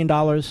 trillion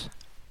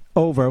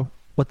over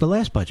what the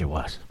last budget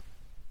was.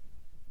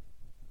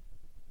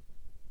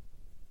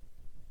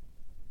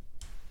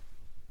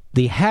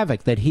 The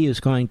havoc that he is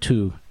going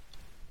to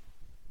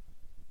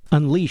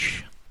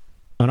unleash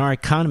on our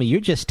economy,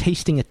 you're just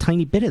tasting a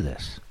tiny bit of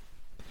this.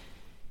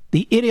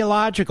 The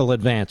ideological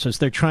advances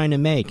they're trying to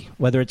make,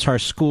 whether it's our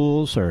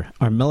schools or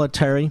our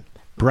military,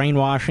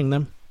 brainwashing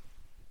them.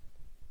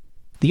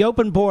 The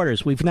open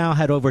borders, we've now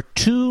had over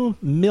 2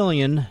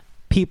 million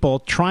people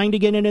trying to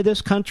get into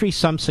this country,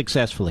 some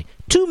successfully.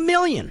 2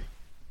 million!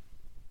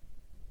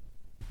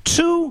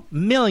 2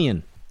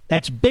 million!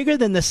 That's bigger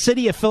than the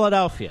city of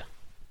Philadelphia.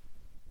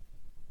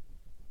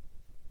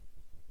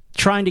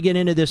 Trying to get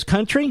into this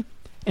country,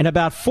 and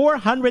about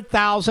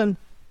 400,000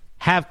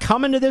 have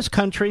come into this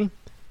country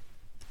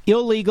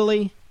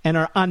illegally and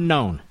are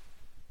unknown,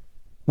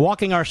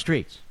 walking our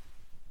streets.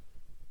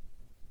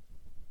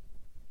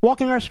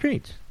 Walking our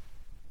streets.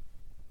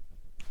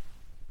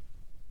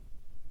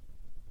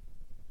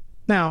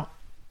 Now,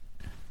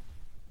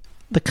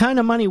 the kind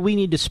of money we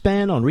need to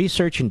spend on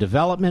research and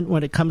development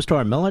when it comes to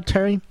our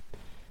military,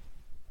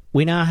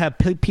 we now have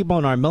people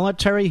in our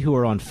military who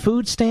are on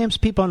food stamps,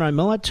 people in our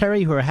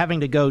military who are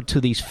having to go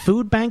to these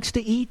food banks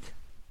to eat.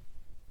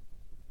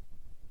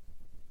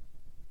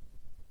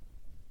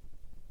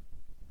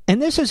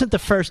 And this isn't the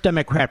first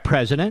Democrat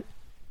president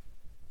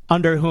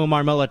under whom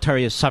our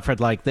military has suffered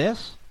like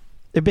this.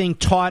 They're being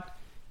taught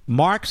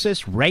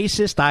Marxist,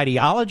 racist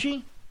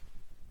ideology.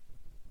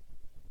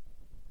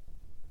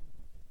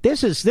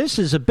 This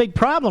is a big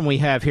problem we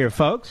have here,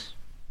 folks.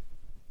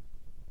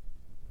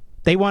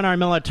 They want our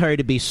military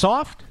to be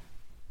soft.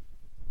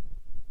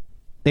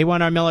 They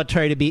want our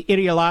military to be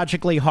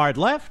ideologically hard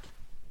left.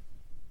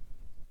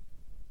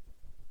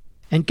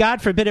 And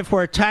God forbid if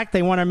we're attacked,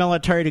 they want our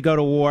military to go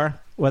to war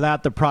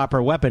without the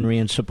proper weaponry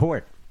and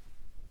support.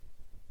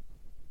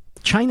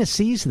 China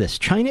sees this.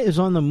 China is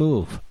on the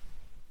move.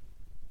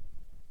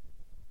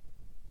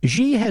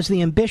 Xi has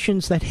the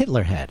ambitions that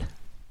Hitler had.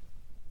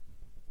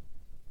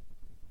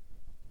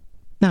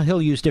 Now,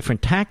 he'll use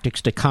different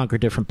tactics to conquer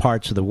different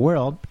parts of the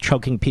world,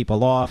 choking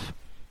people off,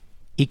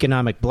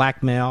 economic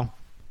blackmail.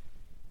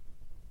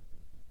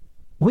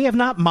 We have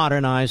not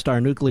modernized our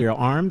nuclear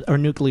arms or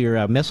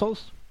nuclear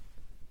missiles.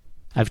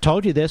 I've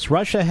told you this.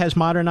 Russia has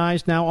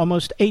modernized now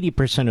almost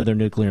 80% of their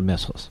nuclear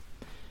missiles.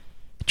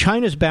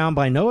 China's bound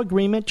by no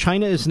agreement.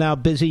 China is now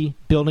busy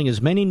building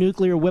as many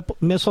nuclear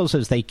missiles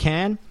as they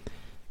can.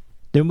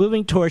 They're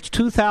moving towards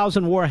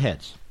 2,000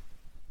 warheads.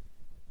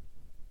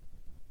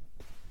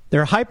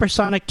 Their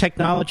hypersonic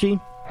technology,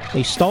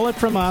 they stole it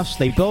from us,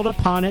 they built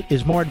upon it,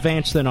 is more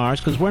advanced than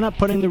ours because we're not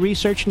putting the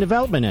research and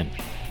development in.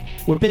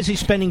 We're busy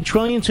spending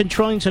trillions and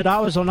trillions of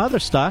dollars on other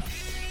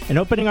stuff and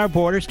opening our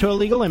borders to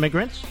illegal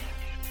immigrants.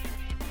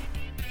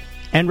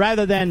 And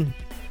rather than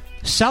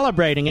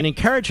celebrating and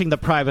encouraging the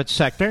private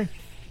sector,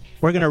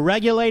 we're going to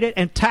regulate it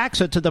and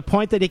tax it to the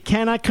point that it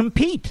cannot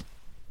compete.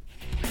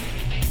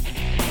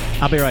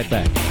 I'll be right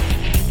back.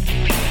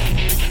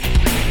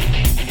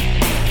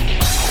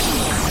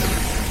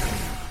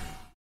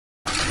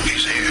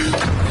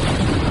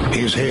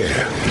 He's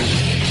here.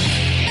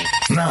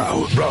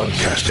 Now,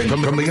 broadcasting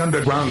from the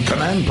underground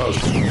command post,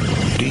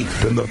 deep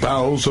in the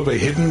bowels of a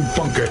hidden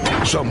bunker,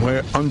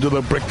 somewhere under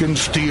the brick and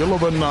steel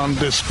of a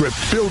nondescript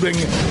building,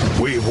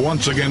 we've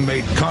once again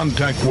made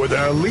contact with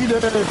our leader,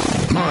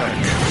 Mark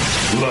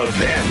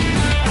Levin.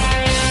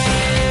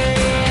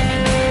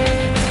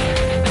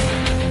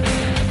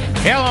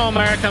 Hello,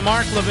 America.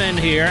 Mark Levin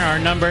here. Our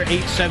number,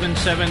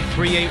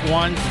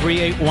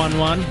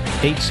 877-381-3811.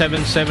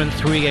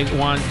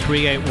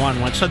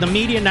 877-381-3811. So the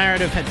media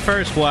narrative at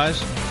first was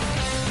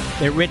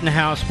that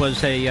Rittenhouse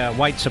was a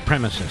white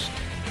supremacist.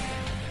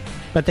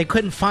 But they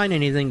couldn't find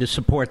anything to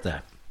support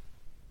that.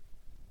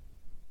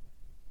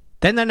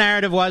 Then the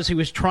narrative was he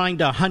was trying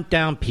to hunt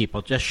down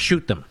people, just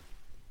shoot them.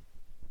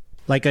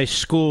 Like a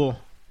school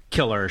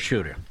killer or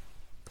shooter.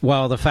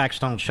 Well, the facts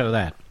don't show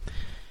that.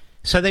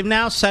 So they've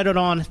now settled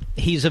on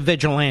he's a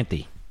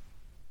vigilante.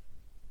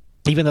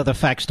 Even though the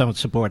facts don't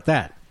support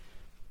that.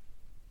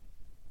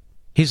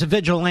 He's a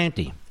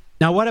vigilante.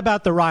 Now, what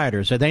about the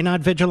rioters? Are they not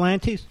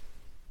vigilantes?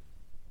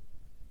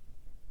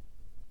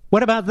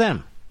 What about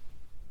them?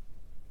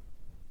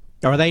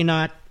 Are they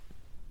not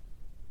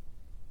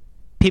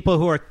people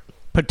who are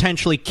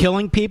potentially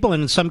killing people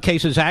and in some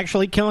cases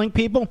actually killing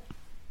people?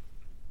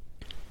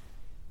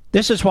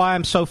 This is why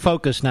I'm so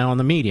focused now on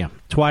the media.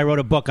 It's why I wrote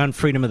a book on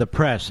freedom of the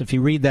press. If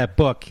you read that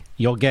book,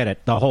 you'll get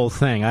it, the whole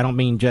thing. I don't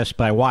mean just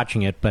by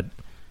watching it, but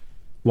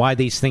why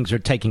these things are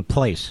taking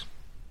place.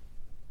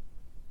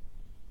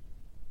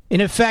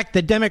 In effect,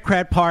 the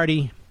Democrat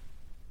Party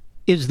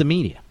is the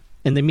media,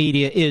 and the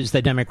media is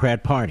the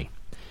Democrat Party.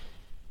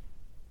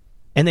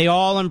 And they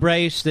all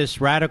embrace this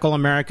radical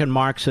American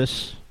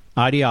Marxist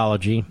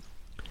ideology.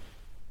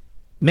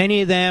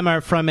 Many of them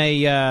are from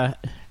a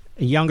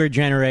younger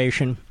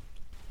generation,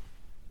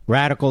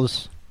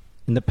 radicals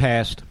in the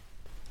past.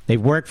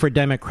 They've worked for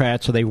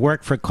Democrats, or they've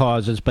worked for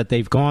causes, but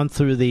they've gone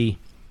through the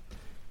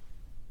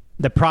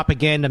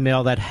propaganda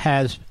mill that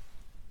has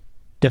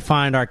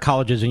defined our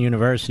colleges and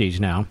universities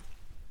now.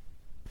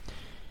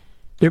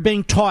 They're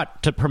being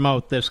taught to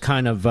promote this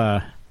kind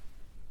of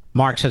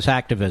Marxist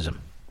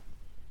activism.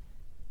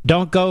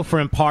 Don't go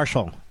for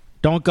impartial.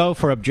 Don't go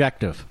for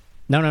objective.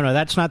 No,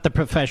 that's not the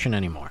profession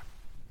anymore.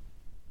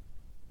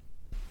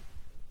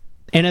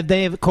 And if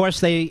they, of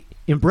course, they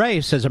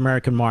embrace as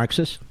American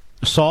Marxists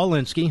Saul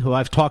Alinsky, who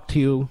I've talked to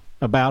you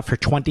about for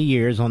 20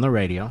 years on the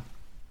radio,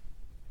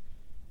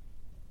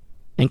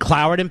 and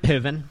Cloward and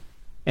Piven,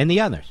 and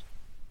the others.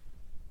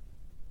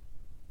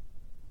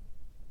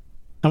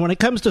 And when it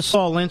comes to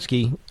Saul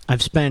Alinsky,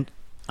 I've spent,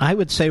 I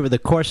would say, over the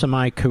course of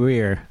my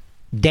career,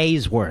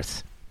 days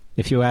worth,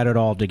 if you add it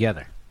all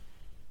together.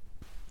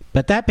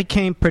 But that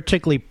became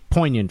particularly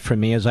poignant for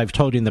me, as I've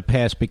told you in the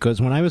past,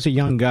 because when I was a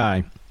young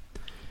guy,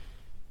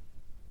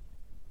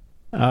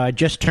 I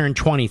just turned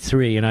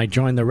 23, and I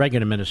joined the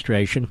Reagan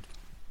administration.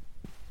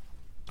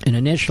 And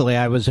initially,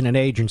 I was in an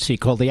agency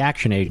called the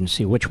Action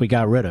Agency, which we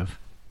got rid of.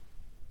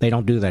 They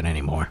don't do that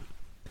anymore.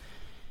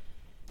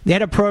 They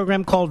had a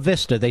program called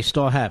Vista. They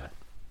still have it.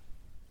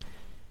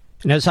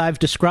 And as I've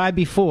described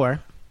before,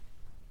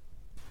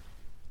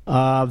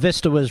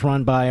 Vista was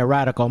run by a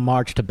radical,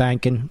 Marge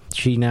Tabankin.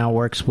 She now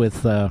works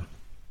with other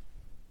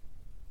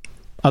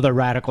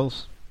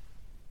radicals.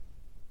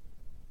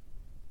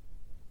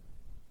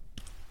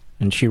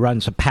 And she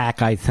runs a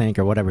PAC, I think,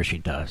 or whatever she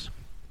does.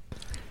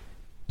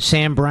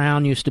 Sam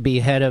Brown used to be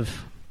head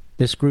of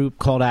this group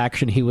called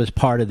Action. He was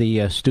part of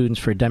the Students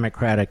for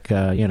Democratic,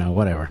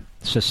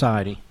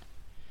 Society.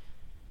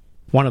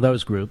 One of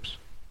those groups.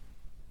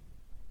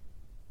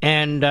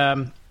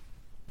 And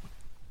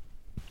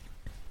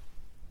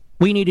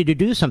we needed to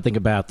do something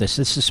about this.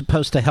 This is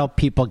supposed to help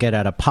people get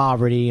out of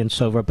poverty and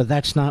so forth, but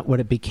that's not what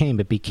it became.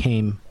 It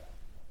became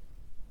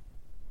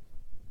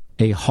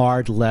a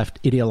hard left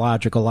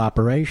ideological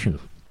operation.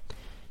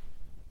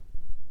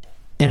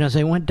 And as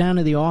I went down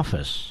to the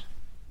office,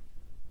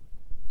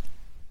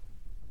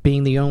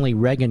 being the only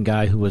Reagan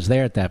guy who was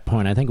there at that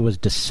point, I think it was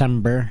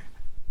December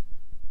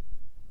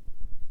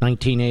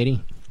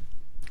 1980,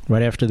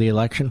 right after the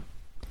election,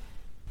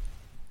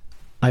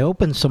 I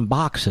opened some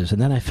boxes,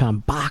 and then I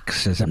found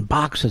boxes and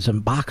boxes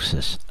and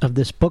boxes of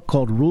this book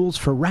called Rules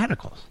for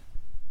Radicals.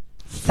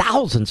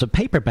 Thousands of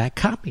paperback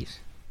copies.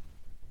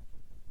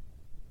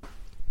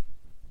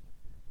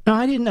 Now,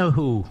 I didn't know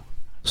who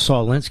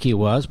Saul Alinsky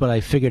was, but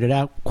I figured it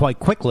out quite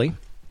quickly,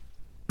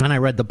 and I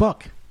read the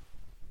book.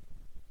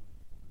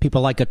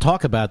 People like to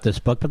talk about this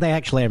book, but they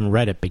actually haven't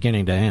read it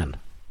beginning to end.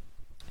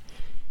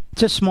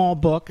 It's a small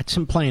book. It's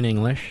in plain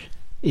English.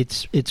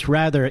 It's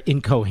rather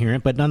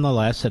incoherent, but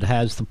nonetheless, it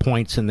has the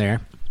points in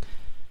there.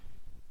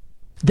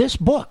 This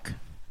book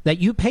that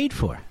you paid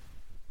for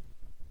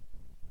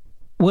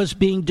was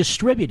being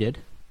distributed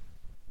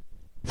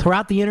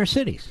throughout the inner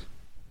cities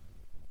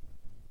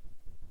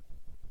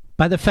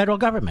by the federal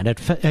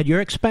government at your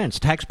expense,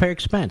 taxpayer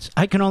expense.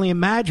 I can only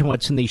imagine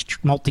what's in these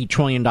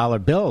multi-trillion-dollar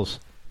bills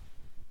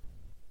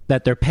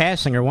that they're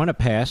passing or want to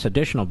pass,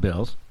 additional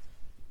bills.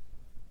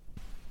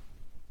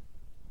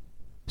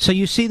 So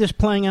you see this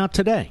playing out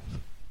today.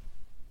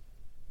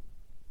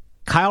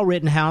 Kyle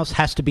Rittenhouse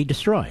has to be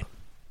destroyed.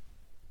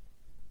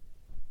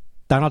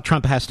 Donald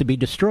Trump has to be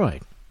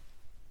destroyed.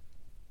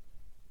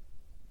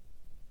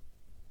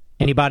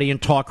 Anybody in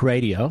talk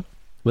radio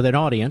with an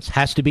audience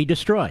has to be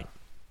destroyed.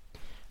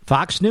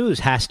 Fox News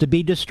has to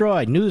be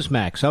destroyed.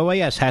 Newsmax,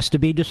 OAS has to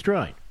be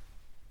destroyed.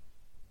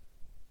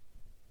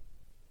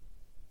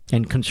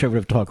 And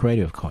conservative talk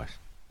radio, of course.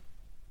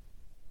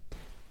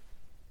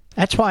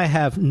 That's why I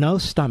have no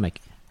stomach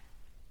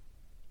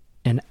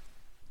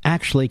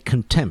actually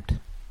contempt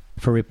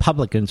for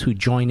Republicans who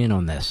join in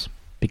on this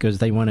because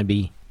they want to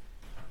be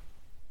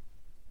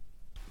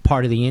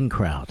part of the in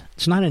crowd.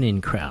 It's not an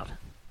in crowd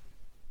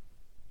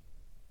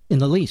in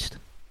the least.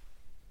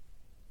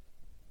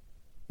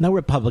 No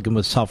Republican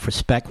with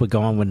self-respect would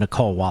go on with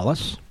Nicole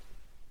Wallace.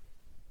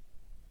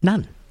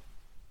 None.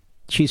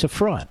 She's a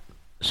fraud.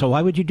 So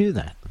why would you do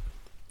that?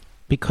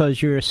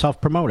 Because you're a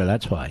self-promoter,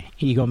 that's why.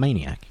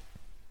 Egomaniac.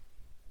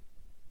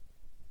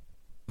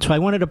 So I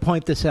wanted to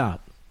point this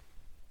out.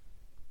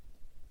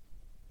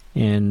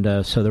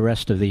 And so the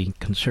rest of the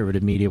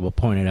conservative media will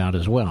point it out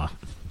as well.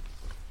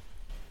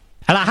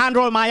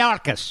 Alejandro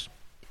Mayorkas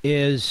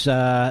is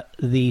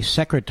the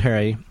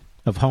Secretary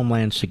of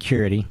Homeland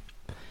Security.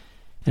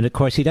 And, of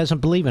course, he doesn't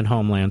believe in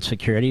Homeland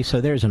Security, so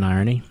there's an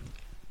irony.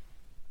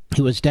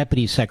 He was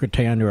Deputy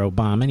Secretary under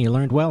Obama, and he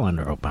learned well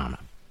under Obama.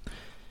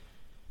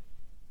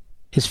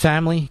 His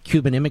family,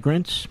 Cuban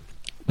immigrants,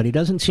 but he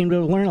doesn't seem to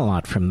learn a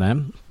lot from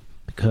them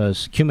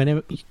because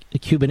Cuban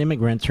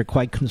immigrants are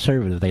quite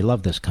conservative. They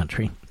love this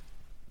country.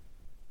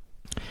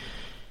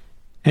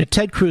 And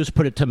Ted Cruz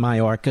put it to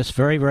Mayorkas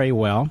very, very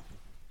well,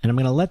 and I'm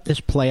going to let this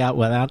play out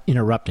without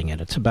interrupting it.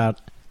 It's about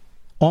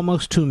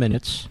almost 2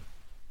 minutes.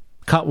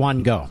 Cut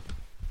one, go.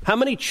 How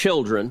many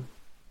children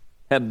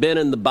have been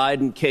in the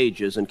Biden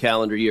cages in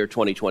calendar year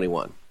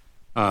 2021?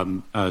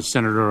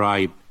 Senator,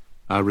 I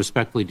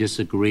respectfully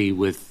disagree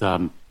with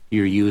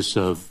your use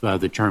of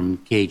the term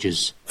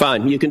cages.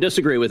 Fine, you can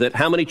disagree with it.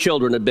 How many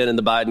children have been in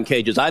the Biden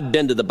cages? I've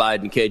been to the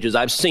Biden cages.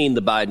 I've seen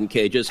the Biden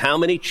cages. How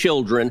many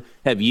children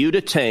have you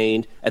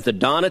detained at the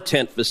Donna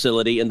Tent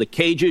facility in the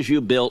cages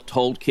you built to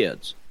hold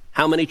kids?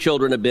 How many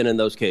children have been in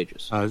those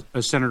cages?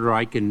 Senator,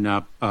 I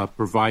can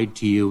provide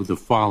to you the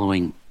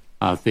following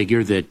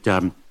figure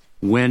that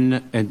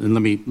when, and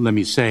let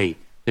me say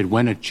that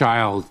when a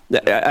child...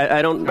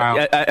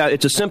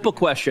 it's a simple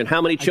question.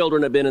 How many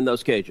children have been in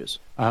those cages?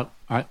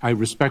 I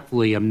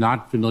respectfully am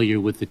not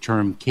familiar with the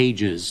term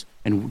cages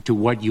and to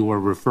what you are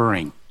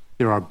referring.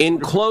 There are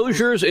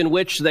enclosures in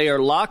which they are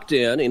locked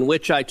in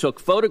which I took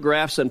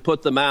photographs and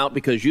put them out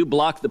because you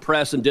blocked the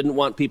press and didn't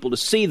want people to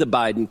see the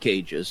Biden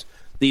cages.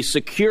 The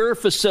secure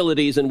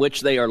facilities in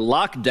which they are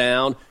locked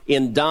down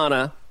in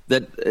Donna,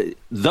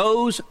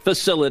 those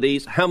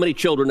facilities, how many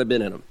children have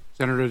been in them?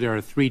 Senator, there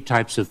are three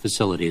types of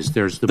facilities.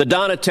 There's the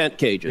Donna Tent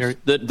cages,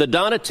 the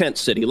Donna Tent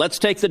City. Let's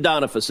take the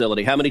Donna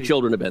facility. How many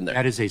children have been there?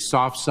 That is a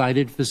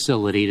soft-sided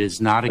facility. It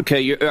is not a...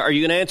 Okay, are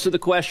you going to answer the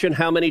question,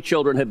 how many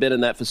children have been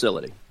in that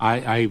facility?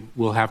 I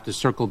will have to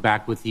circle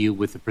back with you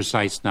with the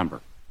precise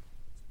number.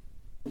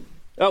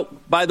 Oh,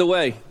 by the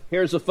way,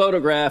 here's a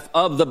photograph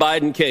of the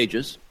Biden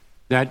cages.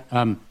 That,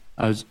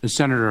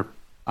 Senator,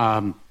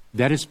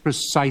 that is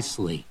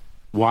precisely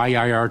why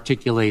I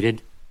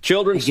articulated...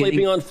 Children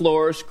sleeping on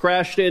floors,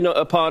 crashed in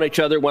upon each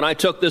other. When I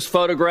took this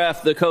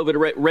photograph, the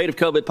rate of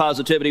COVID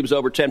positivity was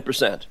over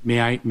 10%.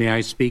 May I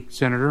speak,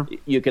 Senator?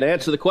 You can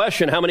answer the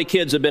question. How many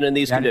kids have been in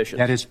these conditions?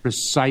 That is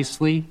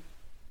precisely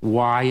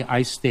why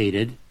I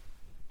stated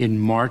in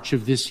March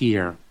of this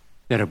year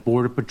that a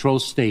Border Patrol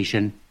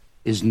station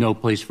is no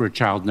place for a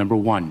child, number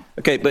one.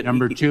 Okay, but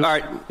number two, all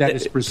right, that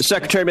is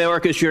Secretary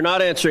Mayorkas, you're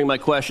not answering my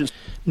questions.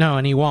 No,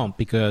 and he won't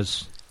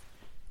because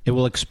it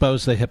will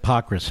expose the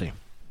hypocrisy.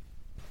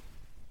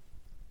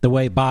 The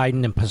way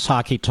Biden and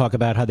Psaki talk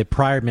about how the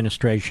prior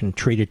administration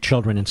treated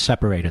children and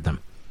separated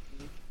them.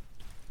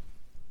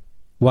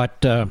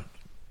 What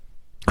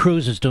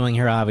Cruz is doing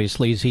here,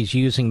 obviously, is he's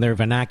using their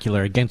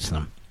vernacular against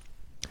them.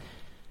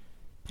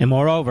 And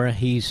moreover,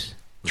 he's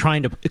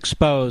trying to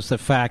expose the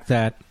fact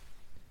that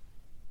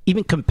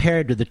even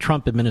compared to the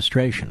Trump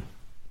administration,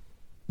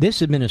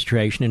 this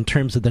administration, in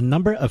terms of the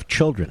number of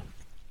children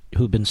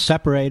who've been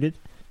separated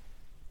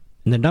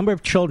and the number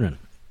of children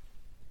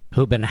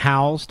who've been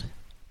housed,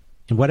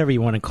 and whatever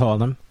you want to call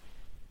them,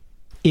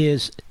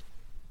 is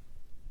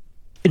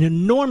an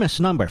enormous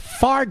number,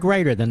 far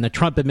greater than the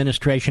Trump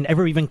administration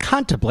ever even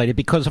contemplated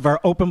because of our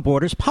open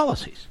borders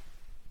policies.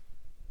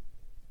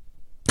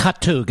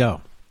 Cut two, go.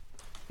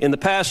 In the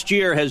past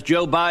year, has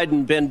Joe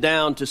Biden been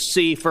down to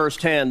see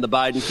firsthand the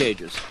Biden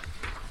cages?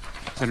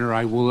 Senator,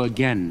 I will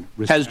again...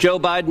 Has Joe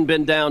Biden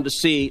been down to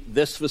see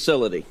this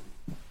facility?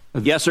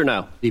 Yes or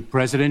no? The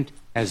president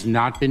has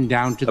not been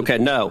down to the... Okay,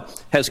 no.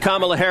 Has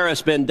Kamala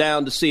Harris been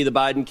down to see the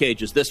Biden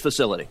cages, this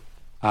facility?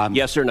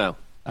 Yes or no?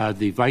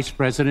 The vice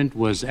president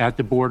was at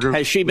the border.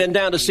 Has she been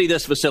down to see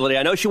this facility?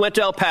 I know she went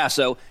to El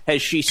Paso.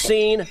 Has she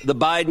seen the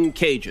Biden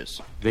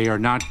cages? They are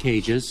not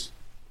cages.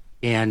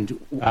 And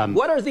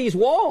what are these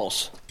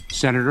walls?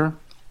 Senator,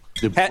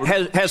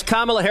 has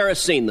Kamala Harris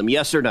seen them?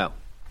 Yes or no?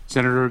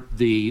 Senator,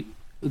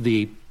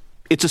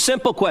 it's a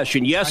simple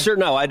question. Yes or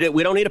no?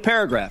 We don't need a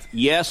paragraph.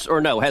 Yes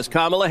or no? Has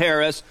Kamala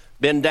Harris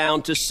been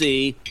down to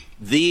see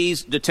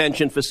these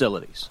detention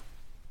facilities?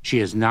 She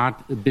has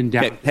not been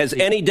down. Okay. Has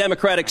any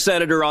Democratic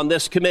senator on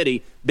this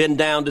committee been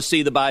down to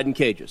see the Biden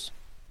cages?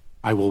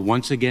 I will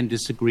once again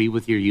disagree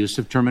with your use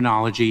of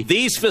terminology.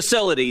 These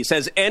facilities,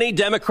 has any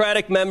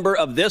Democratic member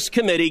of this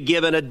committee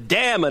given a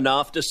damn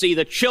enough to see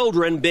the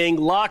children being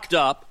locked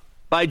up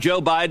by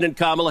Joe Biden and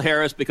Kamala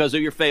Harris because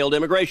of your failed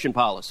immigration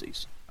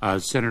policies.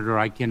 Senator,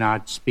 I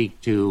cannot speak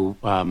to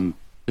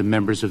the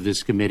members of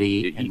this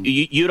committee.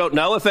 You don't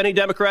know if any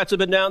Democrats have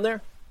been down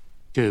there?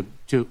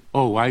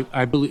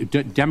 I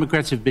believe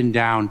Democrats have been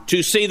down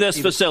to see this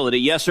facility,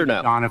 yes or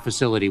no? On a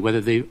facility.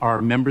 Whether they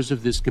are members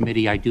of this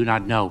committee, I do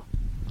not know.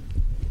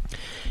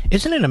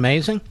 Isn't it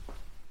amazing?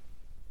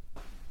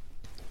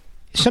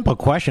 Simple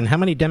question. How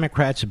many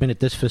Democrats have been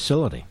at this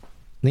facility?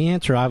 The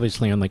answer,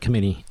 obviously, on the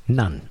committee,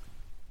 none.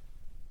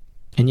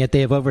 And yet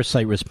they have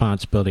oversight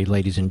responsibility,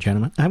 ladies and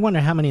gentlemen. I wonder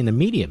how many in the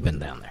media have been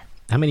down there.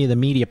 How many of the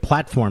media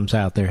platforms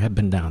out there have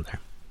been down there?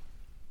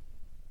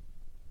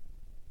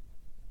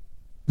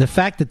 The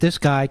fact that this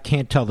guy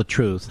can't tell the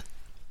truth,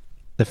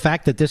 the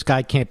fact that this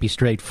guy can't be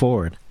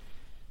straightforward,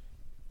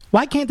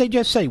 why can't they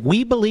just say,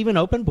 we believe in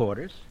open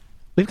borders?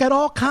 We've got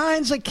all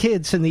kinds of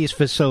kids in these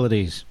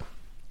facilities.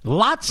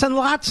 Lots and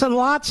lots and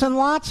lots and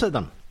lots of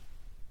them.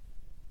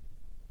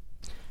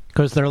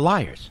 Because they're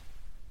liars.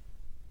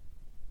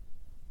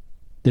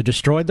 They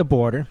destroyed the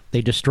border.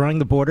 They're destroying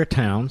the border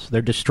towns.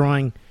 They're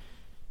destroying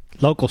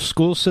local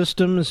school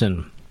systems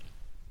and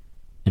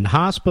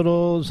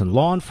hospitals and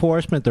law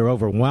enforcement. They're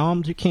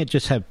overwhelmed. You can't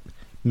just have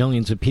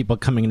millions of people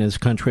coming into this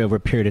country over a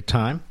period of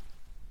time.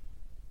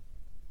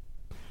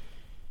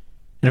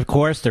 And, of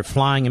course, they're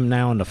flying them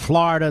now into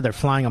Florida. They're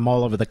flying them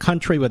all over the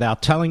country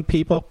without telling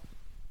people.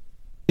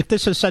 If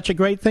this is such a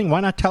great thing, why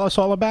not tell us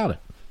all about it?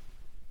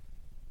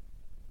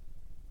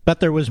 But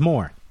there was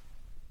more.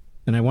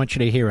 And I want you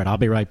to hear it. I'll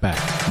be right back.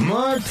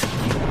 Mark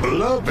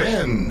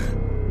Levin.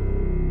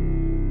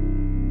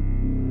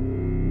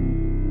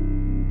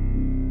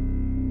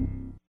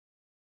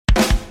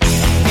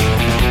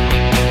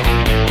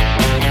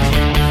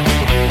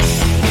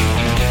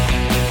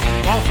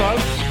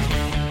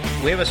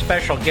 We have a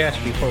special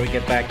guest before we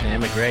get back to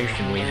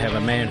immigration. We have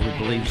a man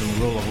who believes in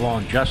the rule of law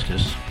and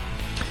justice.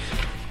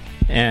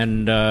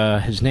 And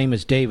his name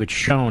is David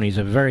Schoen. He's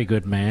a very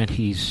good man.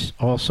 He's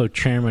also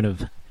chairman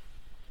of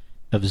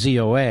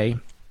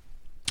ZOA.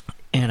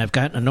 And I've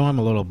gotten to know him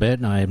a little bit,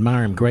 and I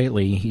admire him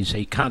greatly. He's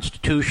a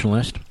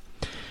constitutionalist.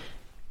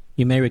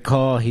 You may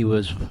recall he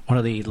was one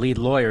of the lead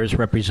lawyers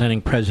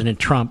representing President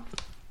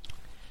Trump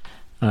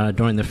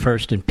during the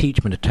first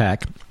impeachment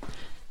attack.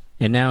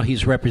 And now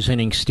he's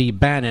representing Steve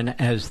Bannon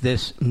as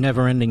this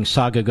never-ending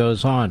saga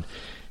goes on.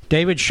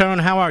 David Schoen,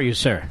 how are you,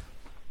 sir?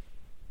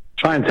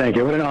 Fine, thank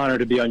you. What an honor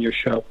to be on your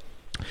show.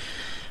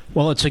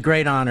 Well, it's a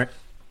great honor.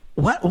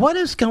 What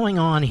is going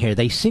on here?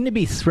 They seem to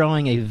be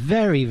throwing a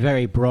very,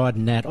 very broad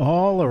net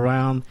all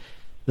around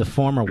the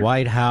former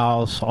White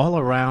House, all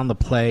around the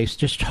place,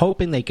 just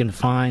hoping they can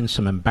find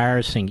some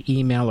embarrassing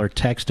email or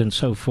text and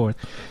so forth.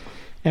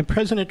 And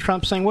President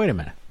Trump saying, wait a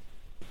minute.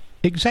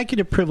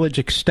 Executive privilege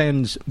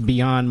extends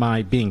beyond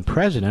my being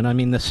president. I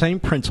mean, the same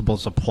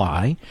principles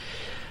apply.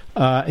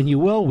 And you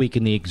will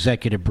weaken the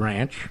executive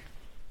branch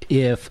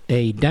if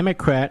a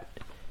Democrat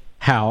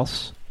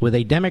House with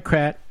a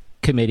Democrat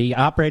committee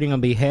operating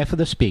on behalf of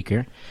the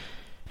Speaker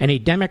and a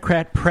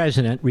Democrat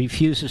president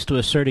refuses to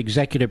assert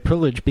executive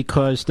privilege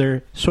because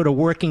they're sort of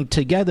working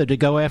together to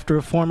go after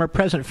a former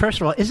president.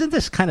 First of all, isn't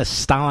this kind of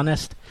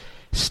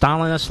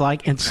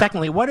Stalinist-like? And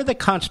secondly, what are the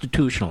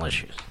constitutional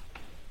issues?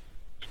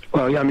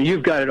 Well, I mean,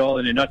 you've got it all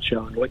in a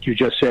nutshell in what you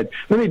just said.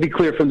 Let me be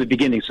clear from the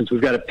beginning, since we've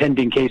got a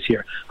pending case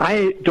here.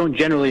 I don't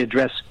generally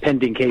address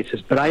pending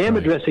cases, but I am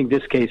addressing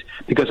this case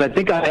because I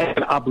think I have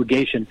an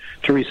obligation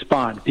to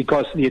respond,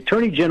 because the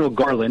Attorney General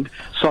Garland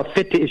saw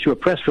fit to issue a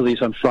press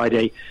release on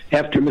Friday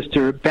after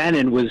Mr.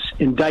 Bannon was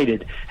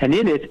indicted. And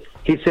in it,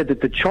 he said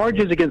that the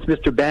charges against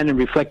Mr. Bannon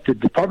reflect the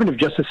Department of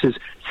Justice's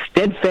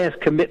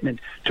steadfast commitment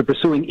to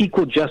pursuing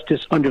equal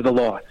justice under the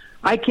law.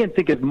 I can't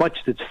think of much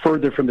that's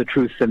further from the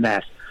truth than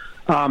that.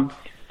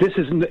 This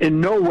is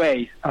in no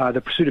way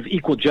the pursuit of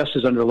equal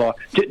justice under the law.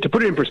 To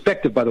put it in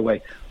perspective, by the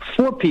way,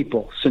 4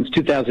 people since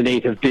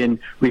 2008 have been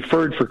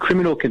referred for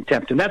criminal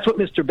contempt, and that's what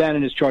Mr.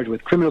 Bannon is charged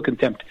with, criminal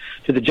contempt,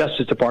 to the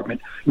Justice Department.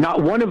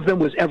 Not one of them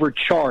was ever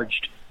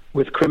charged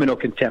with criminal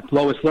contempt.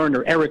 Lois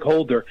Lerner, Eric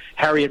Holder,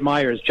 Harriet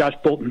Miers, Josh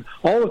Bolton,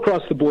 all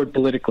across the board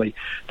politically.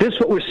 This,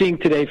 what we're seeing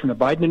today from the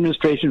Biden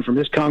administration, from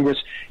this Congress,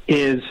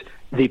 is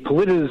the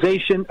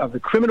politicization of the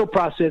criminal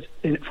process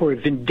for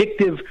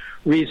vindictive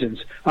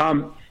reasons.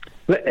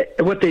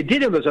 What they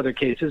did in those other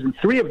cases, in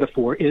 3 of the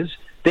 4, is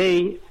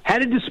they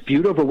had a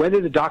dispute over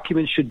whether the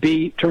documents should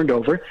be turned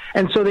over,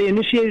 and so they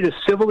initiated a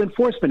civil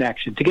enforcement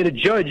action to get a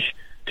judge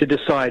to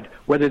decide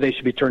whether they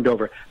should be turned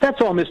over.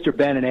 That's all Mr.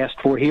 Bannon asked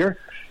for here.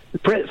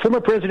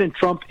 Former President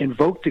Trump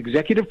invoked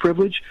executive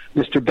privilege.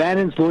 Mr.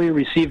 Bannon's lawyer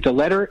received a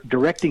letter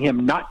directing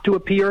him not to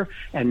appear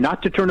and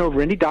not to turn over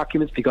any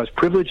documents because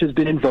privilege has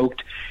been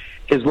invoked.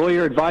 His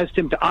lawyer advised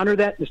him to honor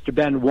that. Mr.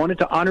 Bannon wanted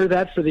to honor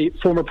that for the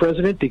former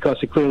president because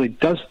it clearly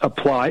does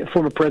apply.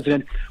 Former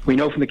president, we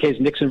know from the case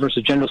Nixon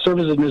versus General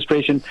Services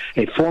Administration,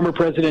 a former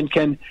president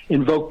can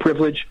invoke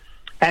privilege,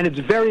 and it's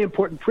very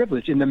important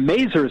privilege. In the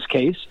Mazars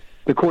case,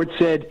 the court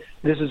said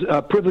this is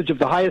a privilege of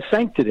the highest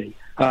sanctity,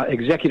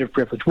 executive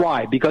privilege.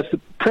 Why? Because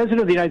the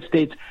president of the United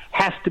States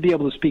has to be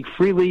able to speak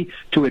freely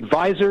to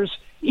advisors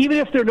even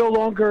if they're no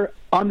longer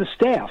on the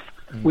staff.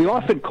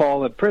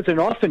 The president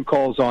often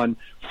calls on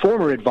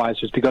former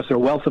advisors because they're a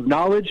wealth of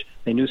knowledge.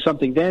 They knew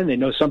something then, they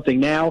know something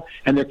now,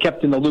 and they're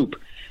kept in the loop.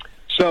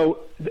 So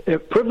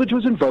privilege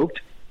was invoked.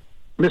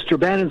 Mr.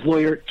 Bannon's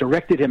lawyer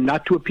directed him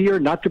not to appear,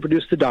 not to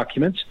produce the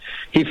documents.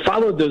 He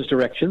followed those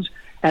directions,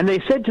 and they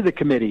said to the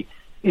committee,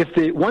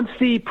 once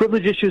the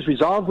privilege issue is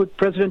resolved with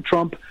President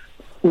Trump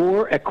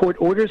or a court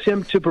orders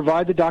him to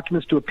provide the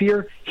documents to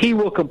appear, he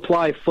will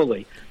comply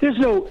fully. There's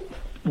no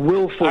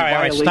willful violation.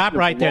 All right, stop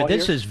right there.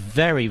 This is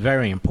very,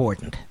 very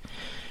important.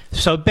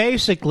 So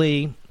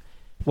basically,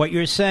 what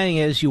you're saying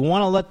is you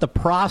want to let the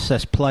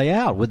process play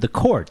out with the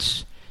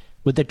courts,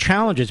 with the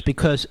challenges,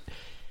 because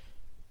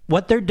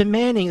what they're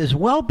demanding is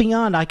well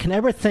beyond I can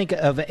ever think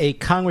of a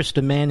Congress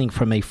demanding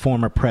from a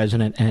former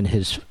president and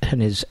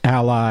his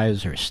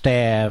allies or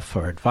staff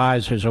or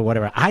advisors or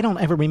whatever. I don't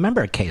ever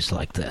remember a case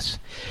like this,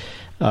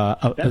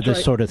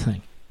 this sort of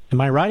thing.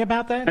 Am I right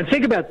about that? And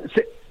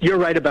you're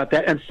right about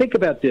that. And think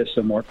about this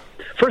some more.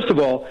 First of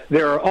all,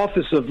 there are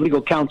Office of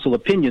Legal Counsel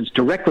opinions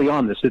directly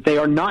on this, that they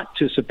are not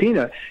to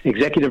subpoena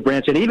executive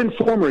branch and even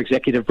former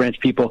executive branch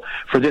people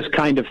for this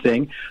kind of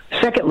thing.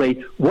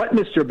 Secondly, what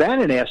Mr.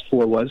 Bannon asked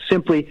for was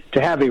simply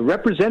to have a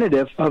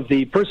representative of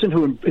the person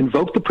who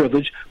invoked the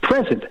privilege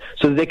present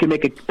so that they can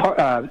make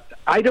a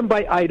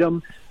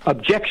item-by-item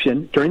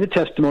objection during the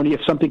testimony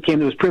if something came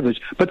that was privileged.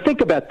 But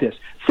think about this.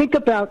 Think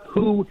about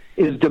who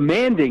is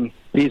demanding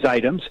these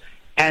items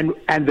and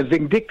the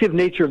vindictive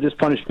nature of this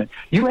punishment.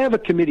 You have a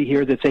committee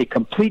here that's a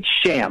complete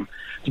sham.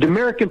 The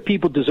American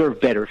people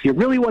deserve better. If you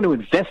really want to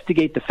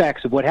investigate the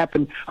facts of what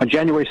happened on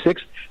January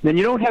 6th, then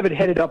you don't have it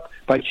headed up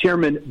by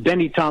Chairman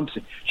Benny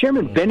Thompson.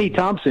 Chairman Benny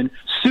Thompson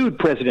sued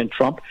President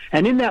Trump,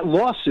 and in that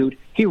lawsuit,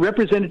 he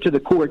represented to the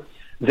court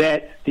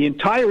that the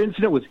entire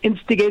incident was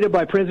instigated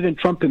by President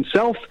Trump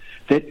himself,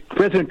 that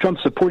President Trump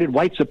supported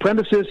white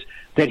supremacists,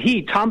 that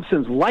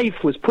Thompson's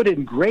life was put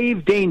in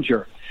grave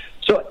danger.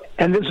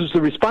 And this is the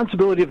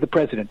responsibility of the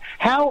president.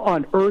 How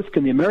on earth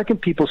can the American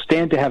people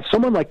stand to have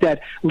someone like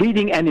that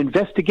leading an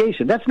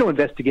investigation? That's no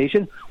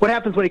investigation. What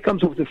happens when he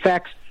comes up with the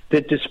facts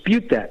that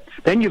dispute that?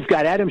 Then you've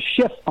got Adam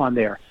Schiff on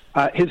there.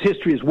 His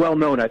history is well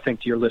known, I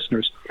think, to your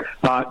listeners.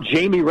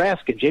 Jamie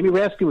Raskin. Jamie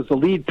Raskin was the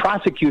lead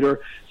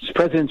prosecutor of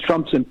President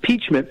Trump's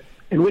impeachment,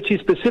 in which he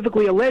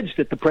specifically alleged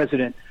that the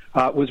president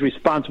was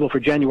responsible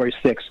for January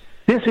 6th.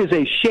 This is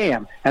a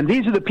sham, and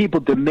these are the people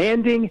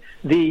demanding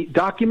the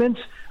documents.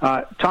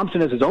 Thompson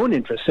has his own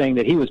interest, saying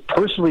that he was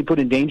personally put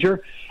in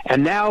danger,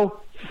 and now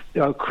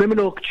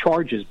criminal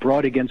charges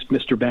brought against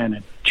Mr.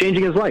 Bannon,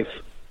 changing his life.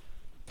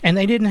 And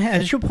they didn't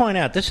have, as you point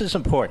out, this is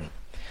important.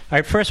 All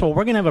right, first of all,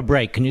 we're going to have a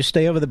break. Can you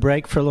stay over the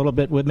break for a little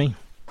bit with me?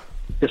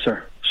 Yes,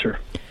 sir. Sure.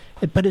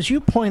 But as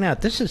you point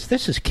out, this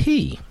is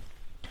key.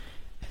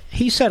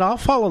 He said, I'll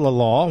follow the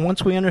law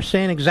once we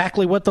understand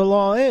exactly what the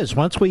law is.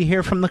 Once we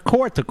hear from the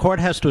court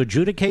has to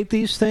adjudicate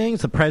these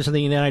things. The President of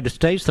the United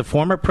States, the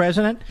former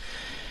president,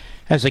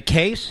 has a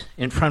case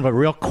in front of a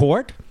real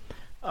court.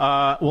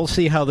 We'll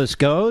see how this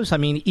goes. I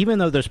mean, even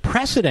though there's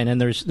precedent,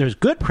 and there's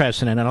good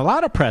precedent and a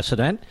lot of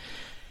precedent,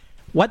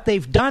 what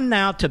they've done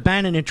now to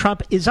Bannon and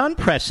Trump is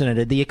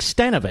unprecedented, the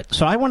extent of it.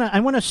 So I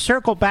want to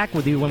circle back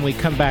with you when we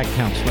come back,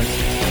 Counselor.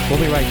 We'll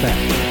be right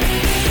back.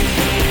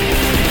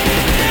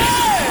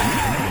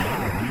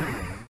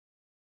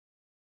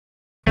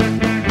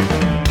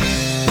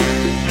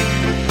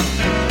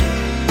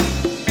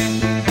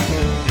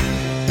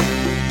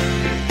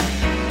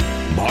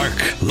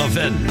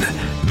 Levin,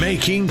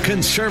 making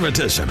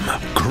conservatism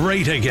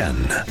great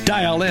again.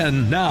 Dial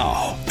in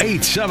now,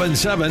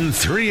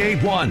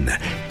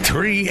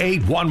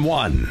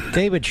 877-381-3811.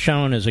 David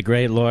Schoen is a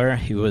great lawyer.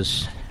 He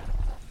was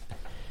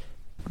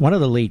one of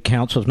the lead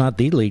counsel, if not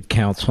the lead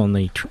counsel, in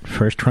the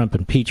first Trump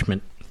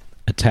impeachment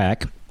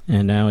attack,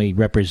 and now he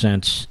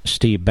represents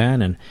Steve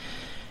Bannon.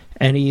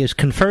 And he has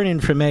conferred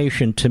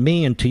information to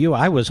me and to you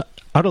I was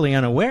utterly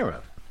unaware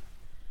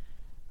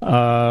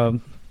of.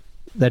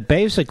 That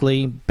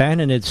basically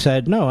Bannon had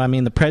said, no, I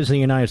mean, the President of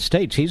the United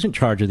States, he's in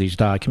charge of these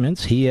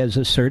documents. He has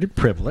asserted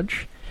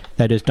privilege.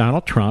 That is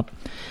Donald Trump.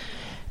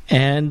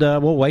 And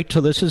we'll wait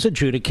till this is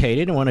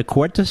adjudicated. And when a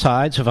court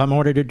decides if I'm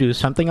ordered to do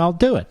something, I'll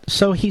do it.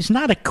 So he's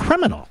not a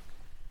criminal.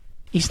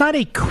 He's not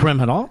a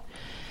criminal.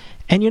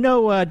 And you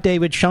know,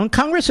 David Schoen,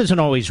 Congress isn't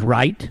always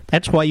right.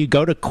 That's why you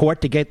go to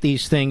court to get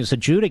these things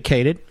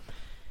adjudicated.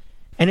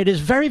 And it is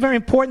very, very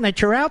important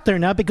that you're out there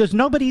now because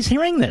nobody's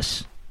hearing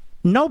this.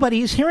 Nobody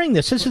is hearing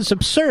this. This is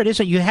absurd,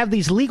 isn't it? You have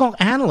these legal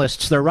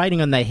analysts, they're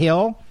writing on the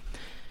Hill.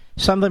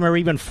 Some of them are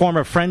even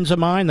former friends of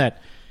mine,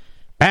 that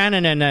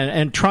Bannon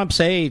and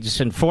Trump's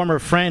aides and former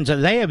friends,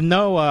 and they have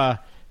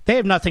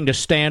nothing to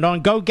stand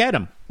on. Go get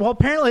them. Well,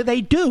 apparently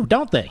they do,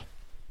 don't they?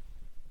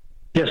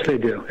 Yes, they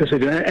do. Yes, they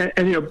do.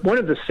 And you know, one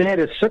of the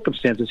saddest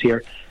circumstances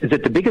here is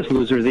that the biggest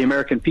loser are the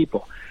American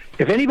people.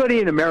 If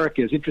anybody in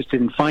America is interested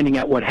in finding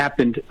out what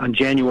happened on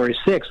January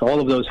 6th, all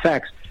of those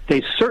facts,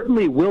 they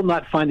certainly will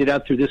not find it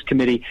out through this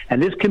committee,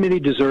 and this committee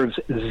deserves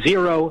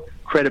zero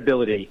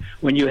credibility.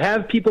 When you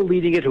have people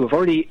leading it who have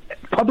already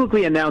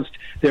publicly announced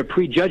their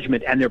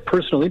prejudgment and their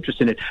personal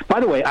interest in it. By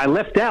the way, I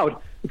left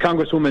out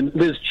Congresswoman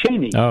Liz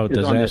Cheney. Oh,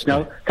 is on this.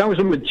 Now,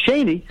 Congresswoman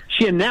Cheney,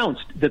 she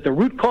announced that the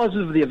root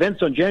causes of the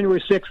events on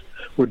January 6th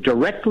were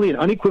directly and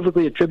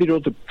unequivocally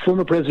attributable to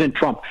former President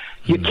Trump.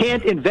 You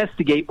can't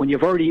investigate when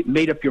you've already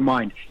made up your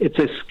mind. It's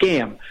a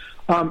scam.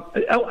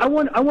 I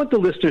want the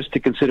listeners to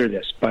consider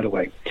this, by the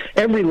way.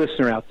 Every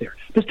listener out there.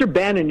 Mr.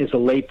 Bannon is a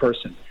lay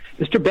person.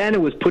 Mr.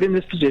 Bannon was put in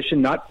this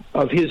position not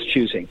of his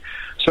choosing.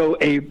 So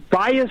a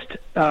biased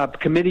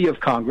committee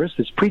of Congress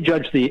that's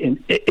prejudged the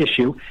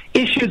issue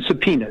issued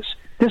subpoenas.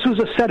 This was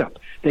a setup.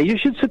 They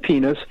issued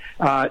subpoenas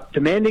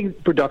demanding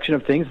production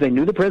of things. They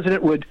knew the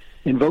president would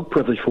invoke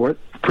privilege for it.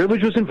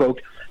 Privilege was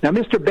invoked. Now,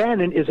 Mr.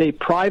 Bannon is a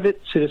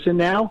private citizen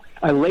now,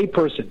 a lay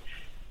person.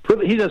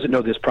 He doesn't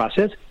know this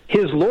process.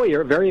 His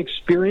lawyer, very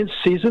experienced,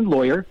 seasoned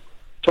lawyer,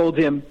 told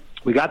him,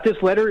 we got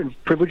this letter and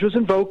privilege was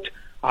invoked.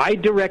 I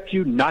direct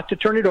you not to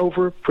turn it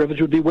over.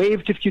 Privilege would be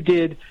waived if you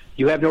did.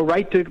 You have no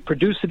right to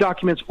produce the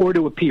documents or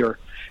to appear.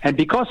 And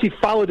because he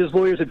followed his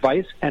lawyer's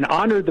advice and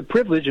honored the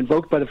privilege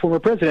invoked by the former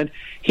president,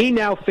 he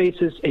now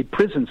faces a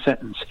prison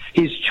sentence.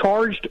 He's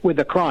charged with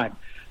a crime.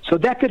 So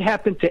that could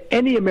happen to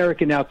any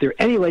American out there,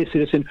 any lay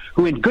citizen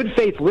who in good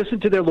faith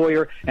listened to their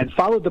lawyer and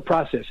followed the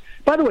process.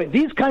 By the way,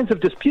 these kinds of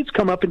disputes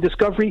come up in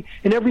discovery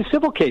in every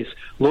civil case.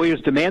 Lawyers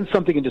demand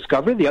something in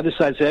discovery. The other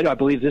side said, I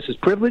believe this is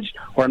privileged,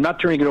 or I'm not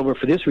turning it over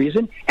for this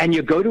reason. And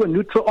you go to a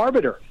neutral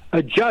arbiter,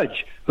 a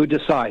judge who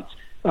decides.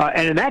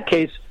 And in that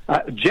case,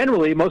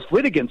 generally, most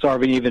litigants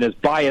aren't even as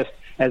biased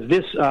as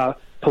this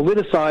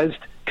politicized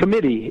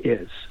committee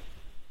is.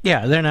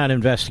 Yeah, they're not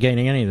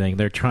investigating anything.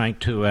 They're trying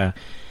to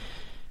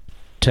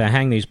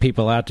hang these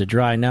people out to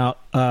dry. Now,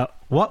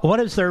 what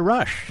is their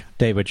rush,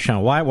 David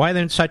Schoen? Why are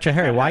they in such a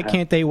hurry? Why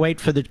can't they wait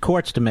for the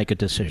courts to make a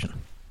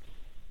decision?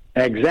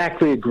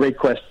 Exactly, a great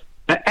question.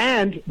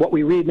 And what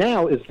we read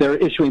now is they're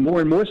issuing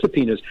more and more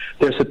subpoenas.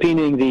 They're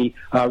subpoenaing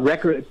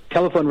the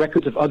telephone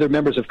records of other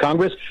members of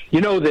Congress.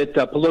 You know that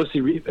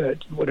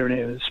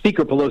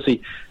Speaker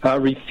Pelosi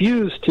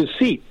refused to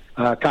seat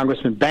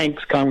Congressman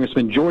Banks,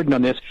 Congressman Jordan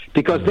on this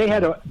because they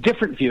had a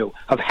different view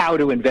of how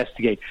to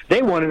investigate.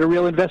 They wanted a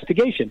real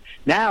investigation.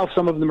 Now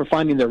some of them are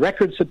finding their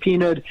records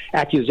subpoenaed,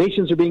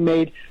 accusations are being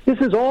made. This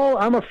is all,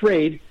 I'm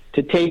afraid,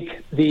 to take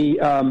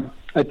the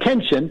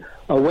attention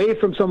away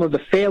from some of the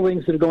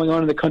failings that are going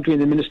on in the country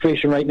and the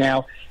administration right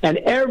now. And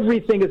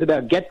everything is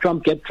about get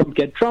Trump, get Trump,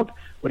 get Trump.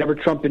 Whatever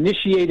Trump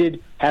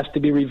initiated has to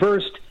be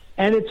reversed.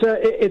 And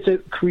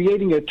it's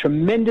creating a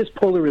tremendous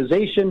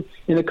polarization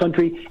in the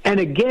country, and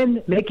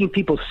again, making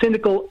people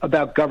cynical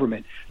about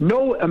government.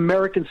 No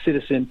American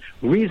citizen,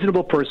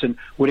 reasonable person,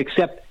 would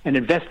accept an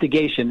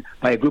investigation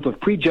by a group of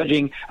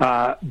prejudging,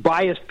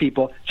 biased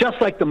people, just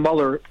like the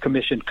Mueller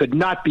Commission could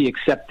not be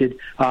accepted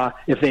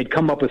if they'd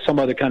come up with some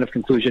other kind of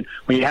conclusion.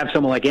 When you have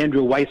someone like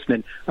Andrew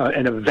Weissman,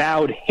 an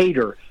avowed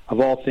hater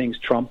of all things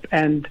Trump,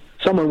 and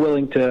someone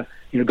willing to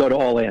go to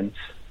all ends.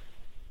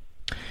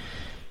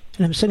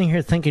 And I'm sitting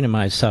here thinking to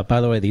myself,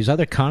 by the way, these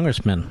other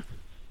congressmen,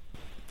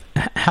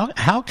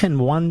 how can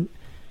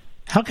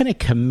a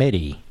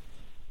committee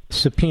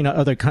subpoena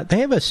other they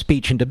have a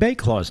speech and debate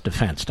clause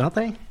defense, don't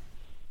they?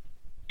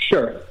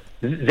 Sure.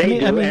 They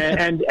do.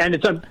 And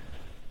it's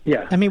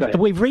yeah. I mean,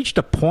 we've reached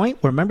a point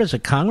where members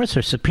of Congress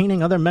are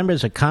subpoenaing other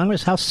members of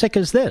Congress. How sick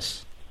is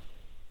this?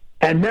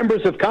 And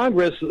members of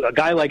Congress, a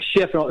guy like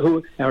Schiff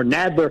or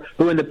Nadler,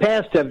 who in the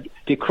past have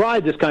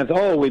decried this kind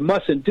of, we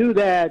mustn't do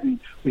that, and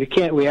we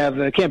can't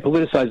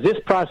politicize this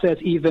process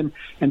even,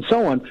 and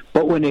so on.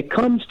 But when it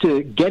comes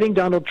to getting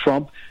Donald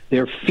Trump,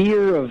 their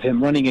fear of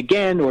him running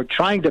again or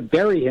trying to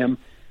bury him,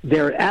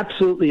 there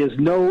absolutely is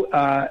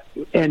no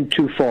end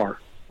too far.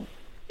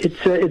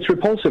 It's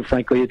repulsive,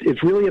 frankly.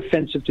 It's really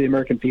offensive to the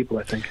American people,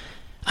 I think.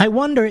 I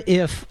wonder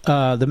if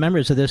the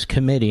members of this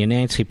committee and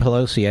Nancy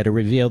Pelosi had to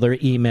reveal their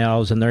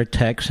emails and their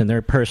texts and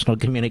their personal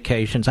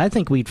communications. I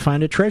think we'd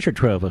find a treasure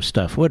trove of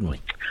stuff, wouldn't we?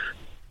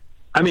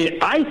 I mean,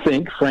 I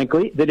think,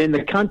 frankly, that in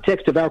the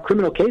context of our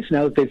criminal case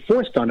now that they've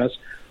forced on us,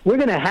 we're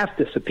going to have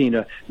to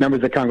subpoena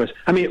members of Congress.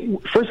 I mean,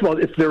 first of all,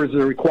 if there is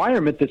a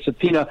requirement that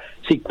subpoena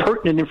seek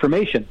pertinent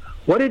information,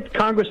 what did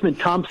Congressman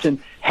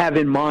Thompson have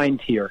in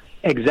mind here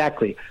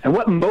exactly? And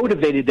what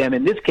motivated them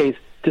in this case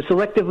to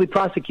selectively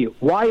prosecute?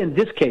 Why in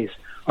this case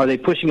are they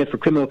pushing it for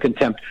criminal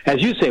contempt?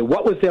 As you say,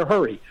 what was their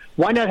hurry?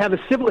 Why not have a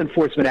civil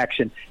enforcement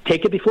action?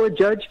 Take it before a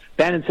judge?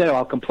 Bannon said,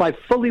 I'll comply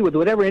fully with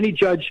whatever any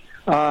judge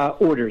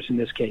orders in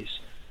this case.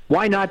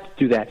 Why not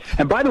do that?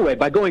 And by the way,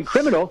 by going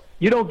criminal,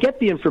 you don't get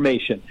the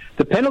information.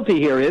 The penalty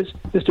here is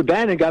Mr.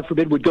 Bannon, God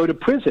forbid, would go to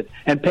prison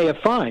and pay a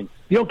fine.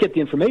 You don't get the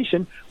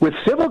information. With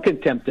civil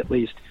contempt, at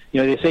least,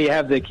 they say you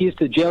have the keys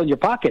to the jail in your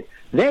pocket.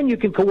 Then you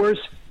can coerce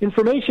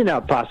information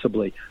out,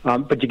 possibly.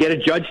 But you get a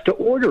judge to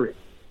order it.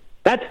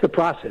 That's the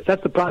process.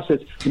 That's the process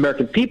the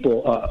American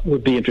people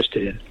would be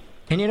interested in.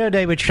 And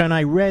David Schoen,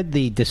 I read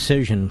the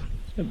decision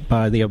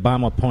by the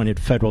Obama-appointed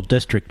federal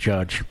district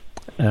judge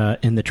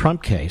in the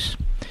Trump case.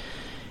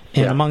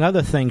 And among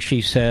other things,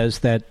 she says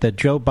that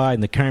Joe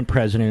Biden, the current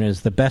president,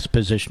 is the best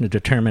position to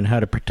determine how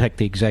to protect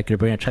the executive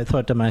branch. I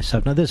thought to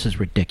myself, now this is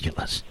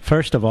ridiculous.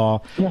 First of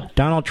all,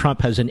 Donald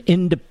Trump has an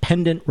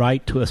independent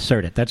right to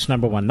assert it. That's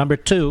number one. Number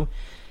two,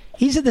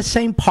 he's in the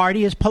same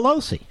party as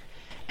Pelosi.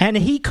 And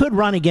he could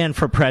run again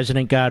for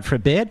president, God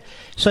forbid.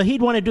 So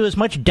he'd want to do as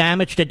much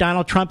damage to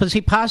Donald Trump as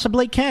he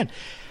possibly can.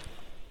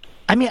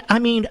 I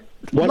mean,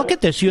 look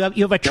at this. You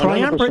have a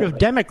triumvirate of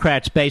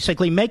Democrats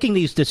basically making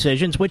these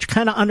decisions, which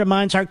kind of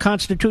undermines our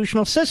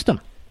constitutional system.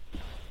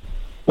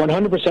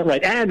 100%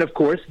 right. And, of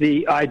course,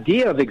 the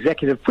idea of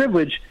executive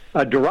privilege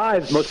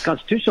derives, most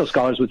constitutional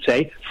scholars would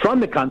say, from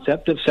the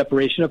concept of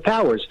separation of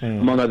powers,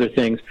 among other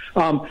things.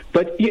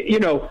 But,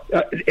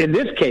 in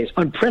this case,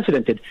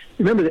 unprecedented.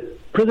 Remember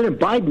that President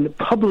Biden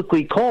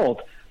publicly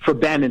called for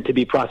Bannon to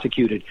be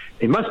prosecuted.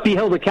 They must be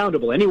held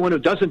accountable. Anyone who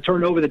doesn't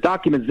turn over the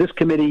documents this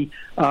committee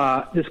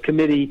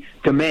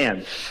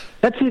demands.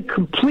 That's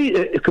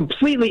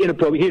completely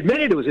inappropriate. He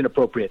admitted it was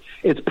inappropriate.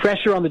 It's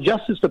pressure on the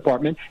Justice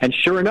Department, and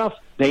sure enough,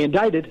 they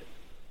indicted.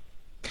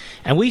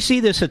 And we see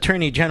this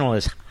attorney general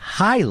as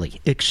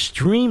highly,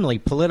 extremely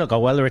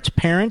political, whether it's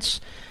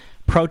parents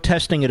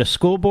protesting at a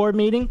school board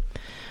meeting,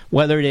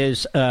 whether it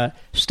is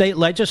state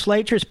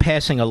legislatures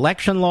passing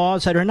election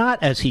laws that are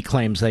not as he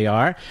claims they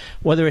are,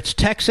 whether it's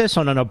Texas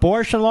on an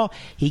abortion law.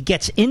 He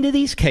gets into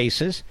these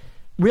cases,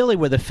 really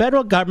where the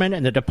federal government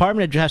and the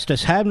Department of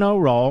Justice have no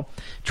role,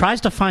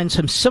 tries to find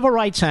some civil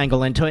rights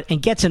angle into it,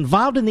 and gets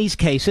involved in these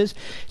cases.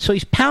 So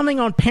he's pounding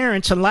on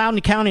parents in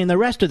Loudoun County and the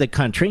rest of the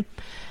country.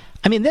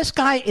 I mean, this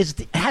guy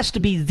has to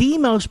be the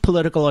most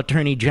political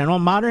attorney general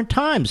in modern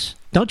times,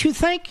 don't you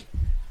think?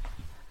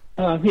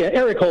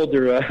 Eric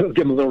Holder,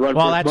 give him a little run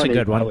for his money, that's a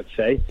good one. I would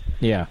say.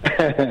 Yeah.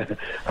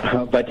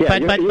 but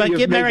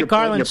give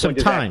Garland some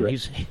time.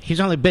 He's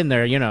only been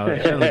there, He's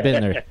only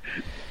been there.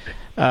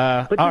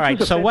 All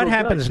right, so what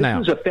happens now?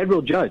 This is a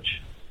federal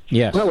judge.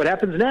 Yes. Well, what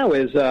happens now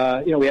is,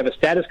 we have a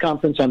status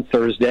conference on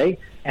Thursday,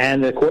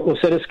 and the court will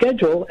set a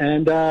schedule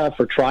and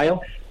for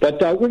trial. But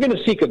we're going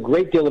to seek a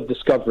great deal of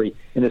discovery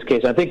in this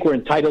case. I think we're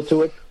entitled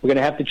to it. We're going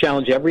to have to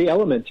challenge every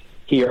element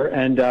here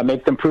and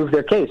make them prove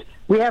their case.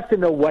 We have to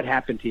know what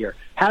happened here.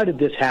 How did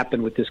this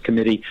happen with this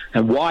committee,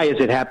 and why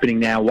is it happening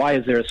now? Why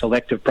is there a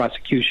selective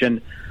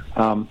prosecution?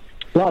 A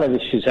lot of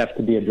issues have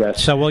to be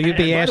addressed. So will you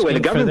be asking the for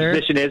government's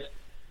position is?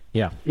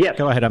 Yeah. Yes.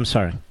 Go ahead. I'm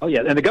sorry. Oh,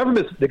 yeah. And the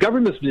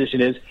government's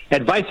position is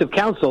advice of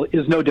counsel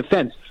is no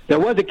defense. There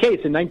was a case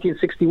in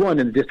 1961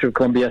 in the District of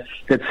Columbia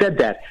that said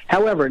that.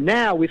 However,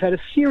 now we've had a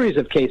series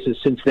of cases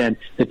since then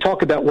that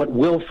talk about what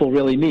willful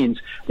really means.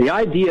 The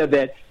idea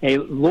that a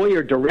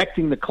lawyer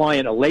directing the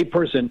client, a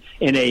layperson,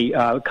 in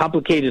a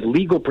complicated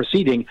legal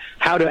proceeding,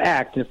 how to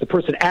act, and if the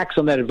person acts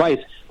on that advice,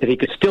 that he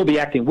could still be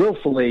acting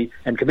willfully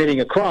and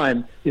committing a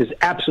crime is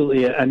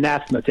absolutely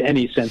anathema to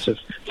any sense of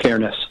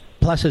fairness.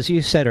 Plus, as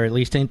you said, or at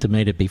least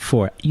intimated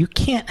before, you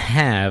can't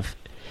have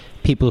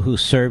people who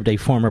served a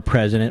former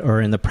president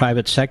or in the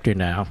private sector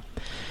now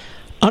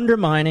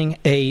undermining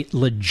a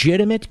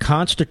legitimate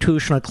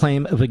constitutional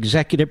claim of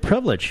executive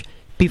privilege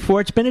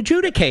before it's been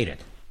adjudicated.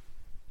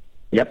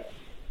 Yep.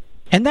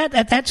 And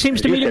that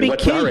seems to me to be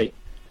key. Hurry?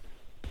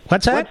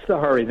 What's that? What's the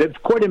hurry? The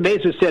court in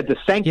Mazur said the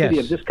sanctity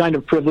of this kind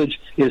of privilege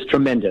is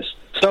tremendous.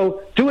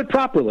 So do it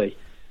properly.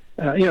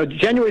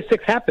 January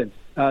 6th happened.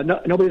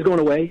 Nobody's going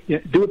away.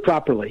 Do it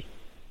properly.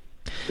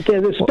 Okay,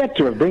 the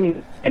specter of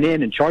bringing an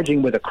in and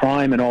charging with a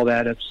crime and all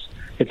that,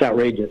 it's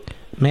outrageous.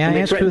 May I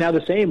ask you? Now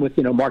the same with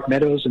Mark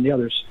Meadows and the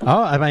others.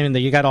 Oh, I mean,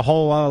 you got a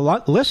whole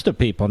list of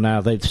people now.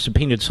 They've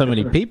subpoenaed so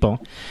many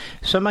people.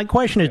 So my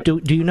question is,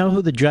 do you know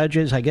who the judge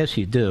is? I guess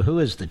you do. Who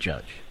is the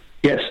judge?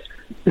 Yes,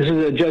 this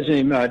is a judge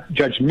named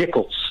Judge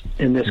Nichols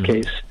in this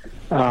case,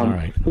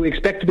 right. who we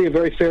expect to be a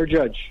very fair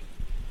judge.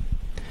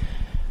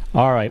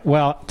 All right.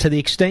 Well, to the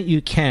extent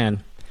you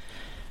can,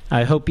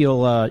 I hope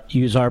you'll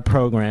use our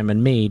program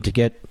and me to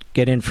get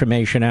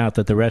information out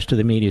that the rest of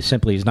the media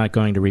simply is not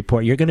going to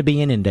report. You're going to be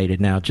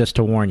inundated now, just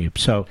to warn you.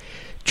 So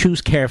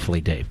choose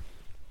carefully, Dave.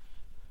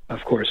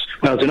 Of course.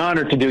 Well, it's an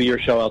honor to do your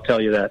show, I'll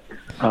tell you that.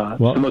 It's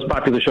the most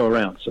popular show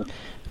around. So.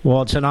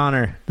 Well, it's an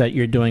honor that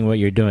you're doing what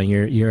you're doing.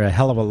 You're a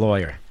hell of a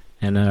lawyer.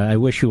 And I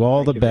wish you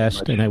all the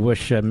best, and I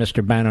wish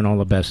Mr. Bannon all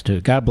the best,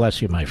 too. God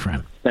bless you, my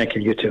friend. Thank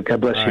you. You too.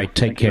 God bless you. All right,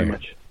 take care. You very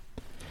much.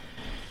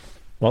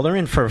 Well, they're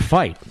in for a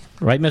fight,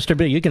 right, Mr.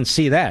 B? You can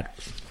see that.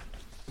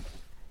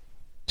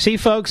 See,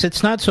 folks,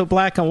 it's not so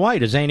black and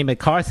white as Andy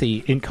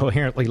McCarthy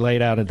incoherently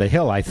laid out at The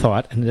Hill, I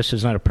thought. And this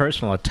is not a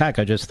personal attack.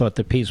 I just thought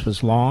the piece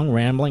was long,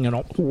 rambling,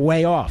 and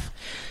way off.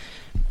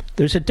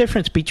 There's a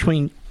difference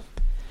between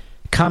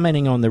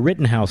commenting on the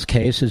Rittenhouse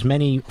case, as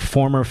many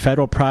former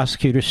federal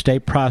prosecutors,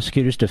 state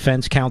prosecutors,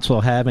 defense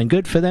counsel have, and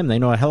good for them. They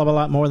know a hell of a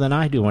lot more than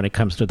I do when it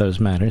comes to those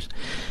matters.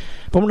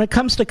 But when it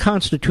comes to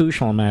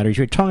constitutional matters,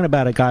 you're talking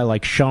about a guy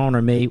like Sean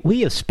or me.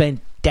 We have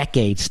spent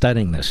decades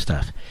studying this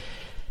stuff.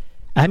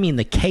 I mean,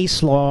 the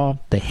case law,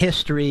 the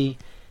history,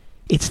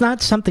 it's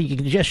not something you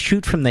can just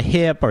shoot from the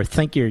hip or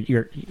think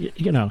you're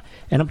and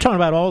I'm talking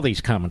about all these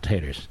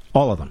commentators,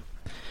 all of them.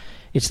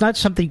 It's not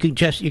something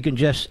you can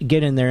just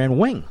get in there and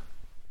wing.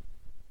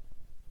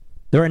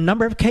 There are a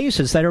number of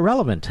cases that are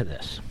relevant to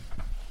this.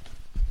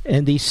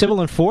 And the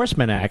civil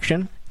enforcement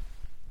action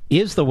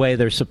is the way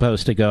they're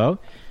supposed to go.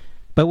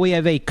 But we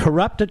have a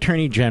corrupt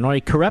Attorney General,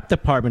 a corrupt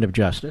Department of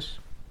Justice.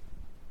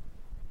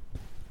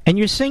 And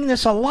you're seeing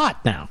this a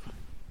lot now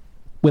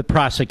with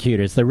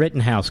prosecutors, the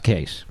Rittenhouse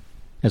case,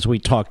 as we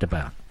talked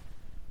about.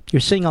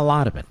 You're seeing a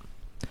lot of it.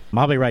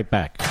 I'll be right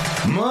back.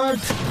 Mark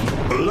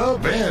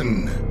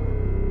Levin.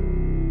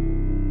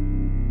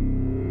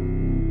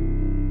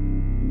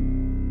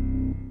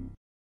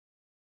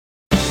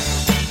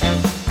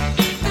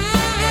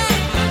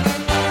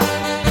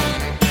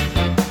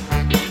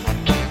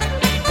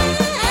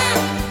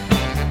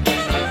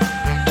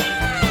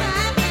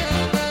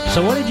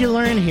 So what did you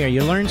learn here?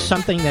 You learned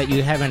something that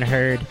you haven't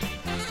heard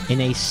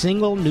in a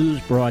single news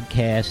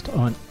broadcast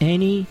on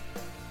any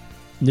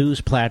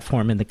news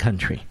platform in the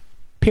country.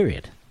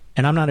 Period.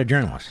 And I'm not a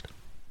journalist.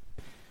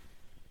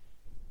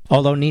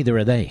 Although neither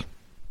are they.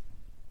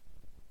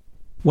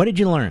 What did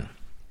you learn?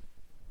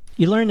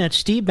 You learned that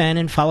Steve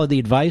Bannon followed the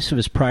advice of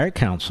his prior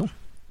counsel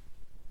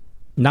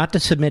not to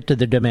submit to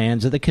the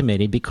demands of the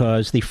committee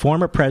because the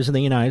former president of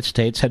the United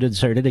States had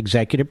exerted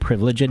executive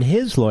privilege and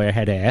his lawyer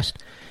had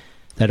asked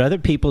that other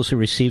peoples who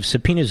received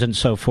subpoenas and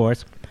so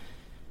forth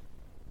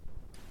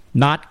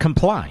not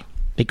comply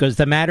because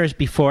the matter is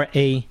before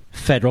a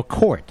federal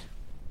court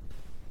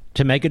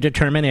to make a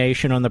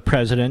determination on the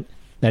president,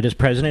 that is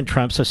President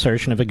Trump's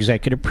assertion of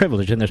executive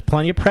privilege. And there's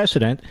plenty of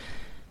precedent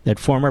that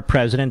former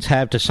presidents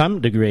have to some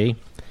degree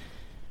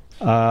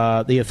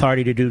the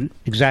authority to do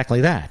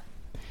exactly that.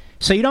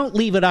 So you don't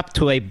leave it up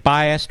to a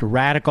biased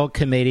radical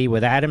committee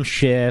with Adam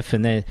Schiff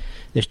and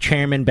this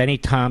chairman Benny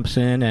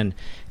Thompson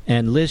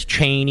and Liz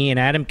Cheney and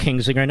Adam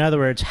Kinzinger. In other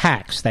words,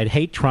 hacks that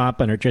hate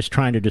Trump and are just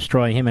trying to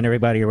destroy him and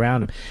everybody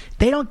around him.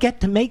 They don't get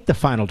to make the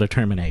final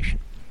determination.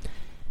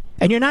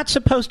 And you're not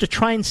supposed to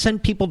try and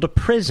send people to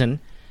prison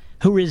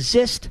who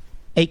resist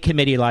a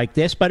committee like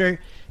this, but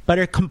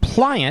are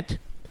compliant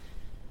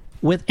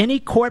with any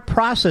court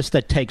process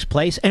that takes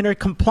place and are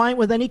compliant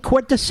with any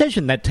court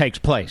decision that takes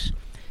place.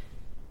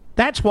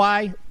 That's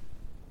why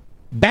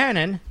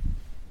Bannon,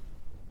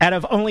 out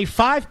of only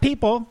five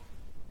people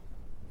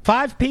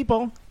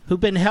who've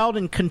been held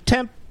in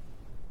contempt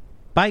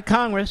by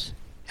Congress,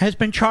 has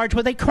been charged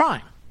with a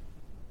crime.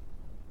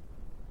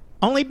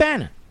 Only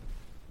Bannon.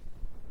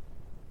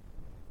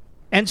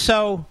 And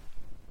so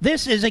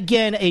this is,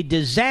 again, a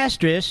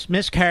disastrous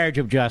miscarriage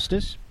of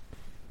justice.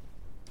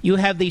 You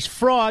have these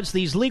frauds,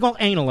 these legal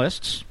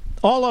analysts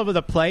all over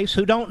the place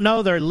who don't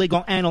know they're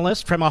legal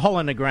analysts from a hole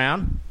in the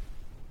ground,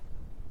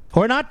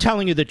 who are not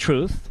telling you the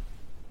truth,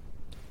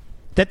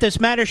 that this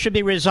matter should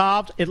be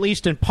resolved, at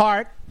least in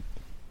part,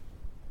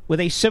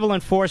 with a civil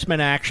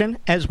enforcement action,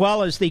 as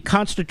well as the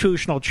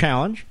constitutional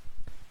challenge.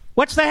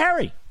 What's the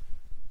hurry?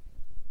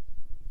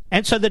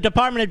 And so the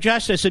Department of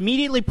Justice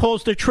immediately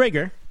pulls the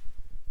trigger.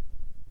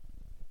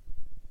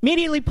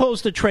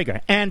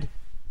 And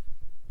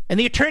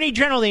the Attorney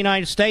General of the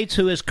United States,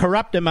 who is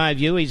corrupt in my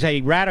view, he's a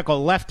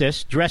radical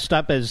leftist dressed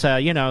up as,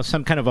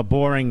 some kind of a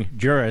boring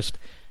jurist,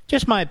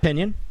 just my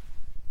opinion,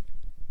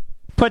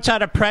 puts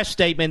out a press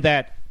statement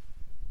that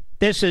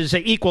this is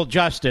equal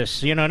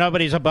justice,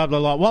 nobody's above the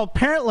law. Well,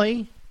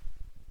 apparently,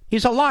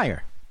 he's a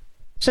liar.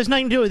 This has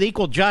nothing to do with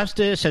equal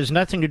justice, has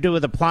nothing to do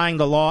with applying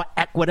the law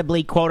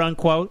equitably, quote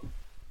unquote.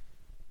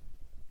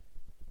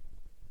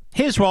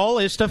 His role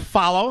is to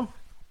follow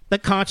the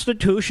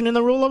Constitution and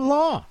the rule of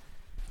law.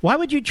 Why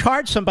would you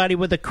charge somebody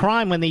with a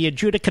crime when the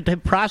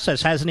adjudicative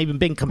process hasn't even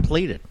been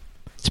completed?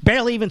 It's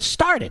barely even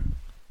started.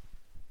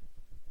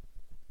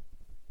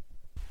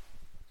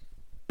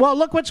 Well,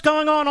 look what's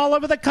going on all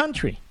over the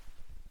country.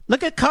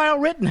 Look at Kyle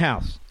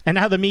Rittenhouse and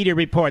how the media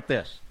report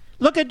this.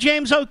 Look at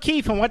James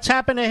O'Keefe and what's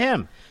happened to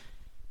him.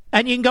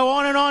 And you can go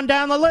on and on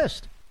down the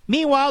list.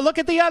 Meanwhile, look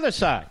at the other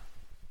side.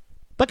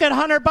 Look at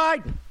Hunter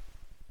Biden.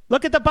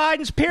 Look at the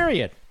Bidens,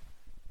 period.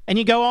 And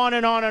you go on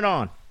and on and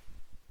on.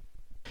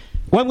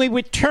 When we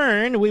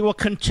return, we will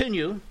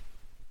continue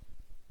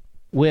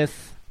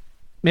with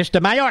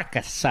Mr.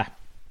 Mayorkas,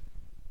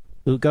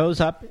 who goes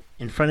up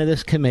in front of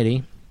this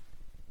committee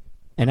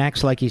and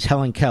acts like he's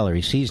Helen Keller.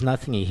 He sees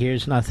nothing, he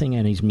hears nothing,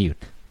 and he's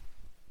mute.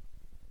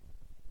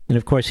 And,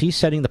 of course, he's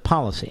setting the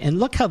policy. And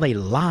look how they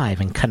lie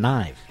and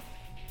connive.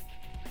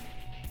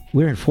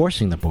 We're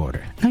enforcing the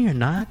border. No, you're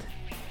not.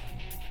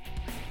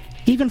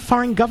 Even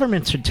foreign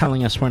governments are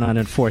telling us we're not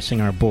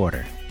enforcing our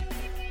border.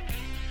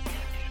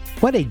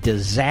 What a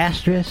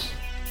disastrous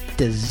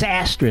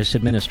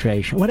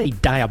administration. What a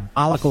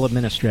diabolical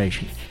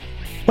administration.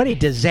 What a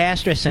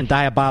disastrous and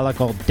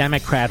diabolical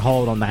Democrat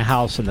hold on the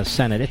House and the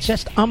Senate. It's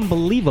just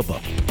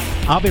unbelievable.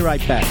 I'll be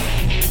right back.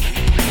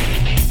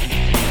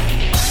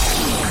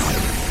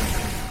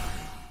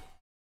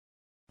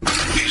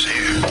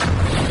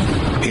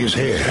 He's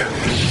here.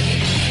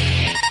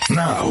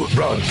 Now,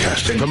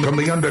 broadcasting from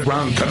the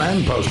underground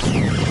command post,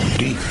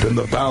 deep in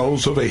the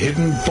bowels of a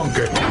hidden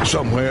bunker,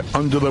 somewhere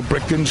under the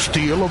brick and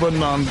steel of a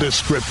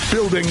nondescript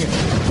building,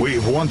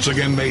 we've once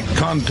again made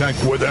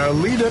contact with our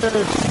leader,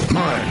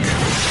 Mark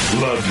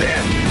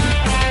Levin.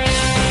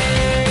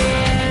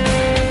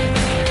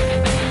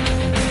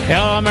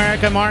 Hello,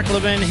 America. Mark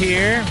Levin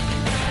here.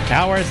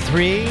 Hour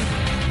 3,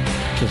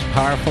 as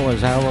powerful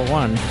as Hour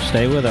 1.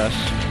 Stay with us.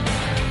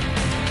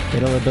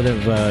 Get a little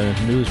bit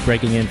of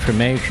news-breaking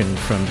information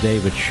from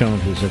David Schoen,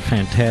 who's a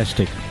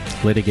fantastic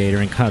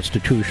litigator and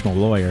constitutional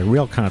lawyer,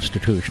 real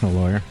constitutional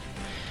lawyer,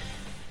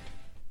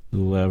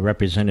 who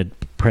represented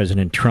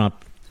President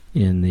Trump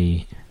in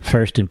the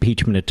first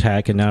impeachment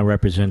attack and now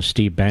represents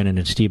Steve Bannon.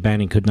 And Steve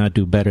Bannon could not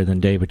do better than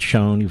David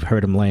Schoen. You've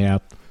heard him lay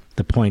out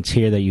the points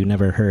here that you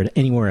never heard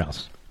anywhere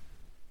else.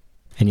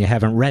 And you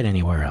haven't read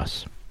anywhere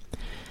else.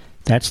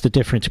 That's the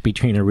difference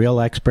between a real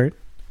expert,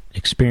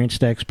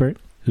 experienced expert,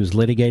 who's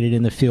litigated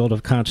in the field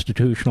of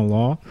constitutional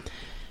law,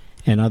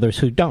 and others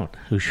who don't,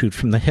 who shoot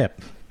from the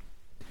hip.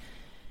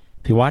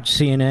 If you watch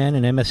CNN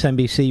and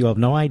MSNBC, you'll have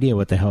no idea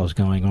what the hell is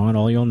going on.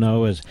 All you'll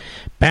know is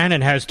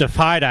Bannon has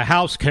defied a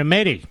House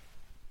committee.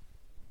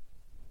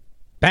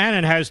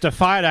 Bannon has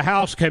defied a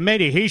House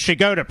committee. He should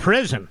go to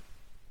prison.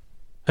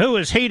 Who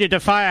is he to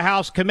defy a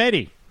House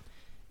committee?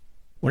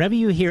 Whenever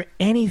you hear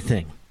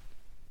anything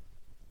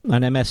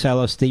on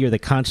MSLSD or the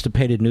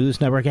Constipated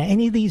News Network,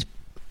 any of these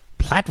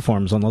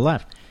platforms on the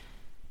left,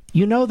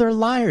 you know they're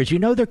liars. You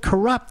know they're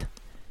corrupt.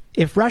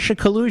 If Russia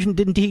collusion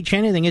didn't teach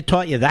anything, it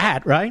taught you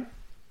that, right?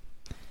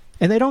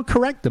 And they don't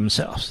correct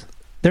themselves.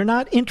 They're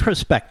not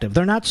introspective.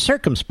 They're not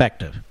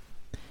circumspective.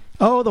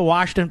 Oh, the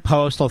Washington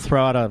Post will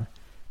throw out a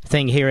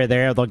thing here or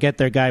there. They'll get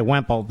their guy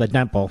Wemple, the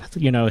Demple.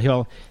 You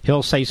know,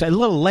 he'll say, a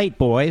little late,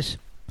 boys.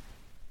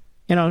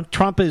 You know,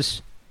 Trump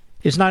is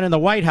not in the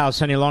White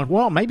House any longer.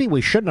 Well, maybe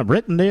we shouldn't have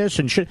written this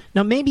and should.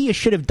 No, maybe you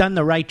should have done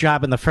the right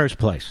job in the first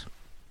place.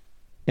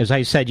 As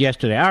I said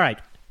yesterday. All right,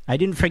 I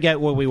didn't forget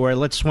where we were.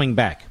 Let's swing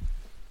back.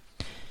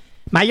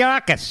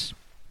 Mayorkas.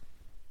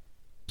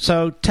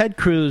 So Ted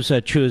Cruz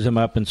chews him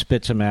up and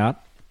spits him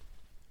out.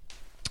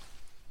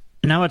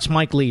 Now it's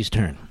Mike Lee's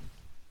turn.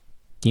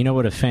 You know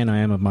what a fan I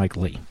am of Mike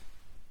Lee.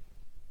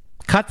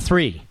 Cut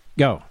 3.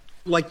 Go.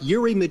 Like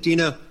Yuri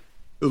Medina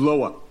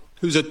Ulloa,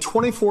 who's a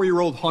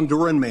 24-year-old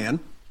Honduran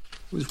man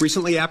who was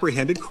recently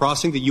apprehended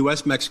crossing the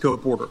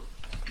U.S.-Mexico border,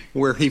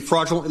 where he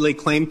fraudulently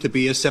claimed to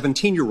be a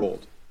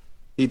 17-year-old.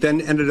 He then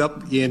ended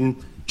up in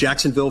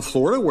Jacksonville,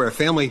 Florida, where a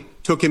family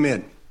took him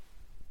in.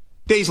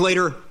 Days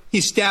later,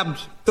 he stabbed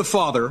the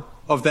father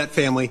of that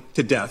family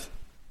to death.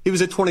 He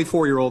was a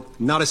 24-year-old,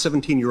 not a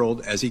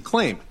 17-year-old, as he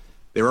claimed.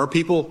 There are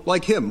people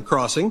like him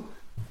crossing,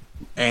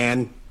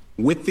 and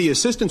with the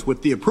assistance,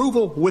 with the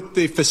approval, with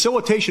the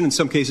facilitation in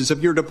some cases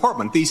of your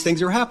department, these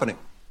things are happening.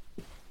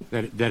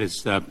 That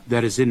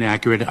is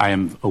inaccurate. I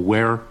am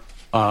aware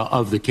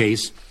of the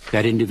case.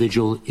 That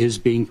individual is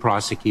being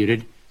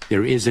prosecuted.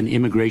 There is an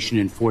immigration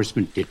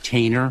enforcement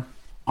detainer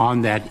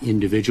on that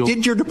individual.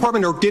 Did your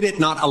department or did it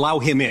not allow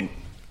him in?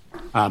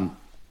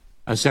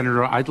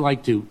 Senator, I'd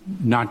like to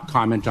not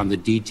comment on the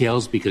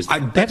details because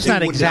that's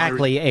not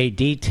exactly a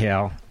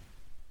detail.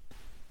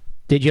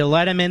 Did you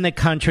let him in the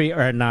country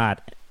or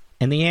not?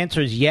 And the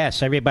answer is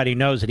yes. Everybody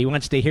knows it. He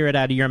wants to hear it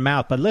out of your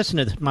mouth. But listen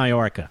to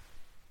Mayorkas.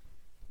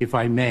 If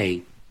I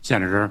may,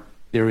 Senator,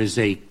 there is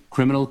a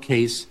criminal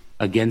case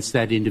against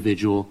that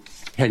individual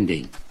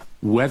pending.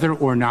 Whether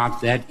or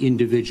not that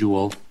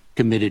individual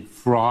committed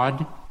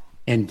fraud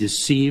and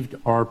deceived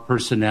our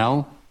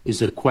personnel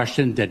is a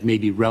question that may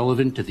be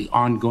relevant to the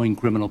ongoing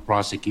criminal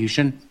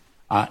prosecution.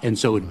 And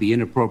so it would be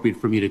inappropriate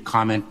for me to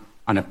comment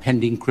on a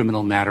pending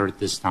criminal matter at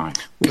this time.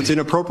 What's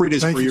inappropriate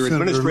is for your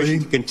administration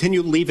to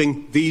continue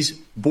leaving these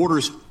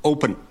borders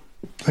open.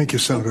 Thank you,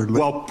 Senator Lee.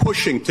 While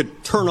pushing to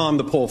turn on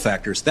the pull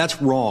factors.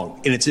 That's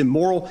wrong, and it's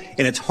immoral,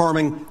 and it's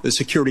harming the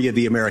security of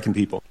the American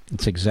people.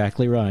 That's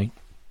exactly right.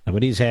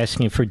 Nobody's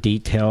asking for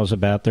details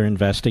about their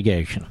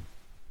investigation.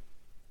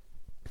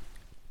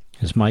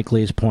 As Mike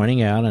Lee is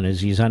pointing out, and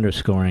as he's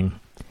underscoring,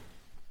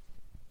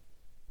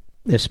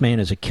 this man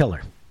is a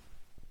killer.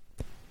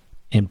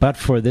 And but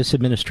for this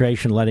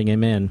administration letting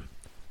him in,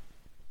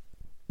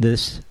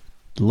 this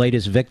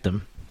latest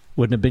victim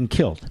wouldn't have been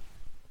killed.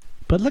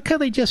 But look how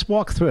they just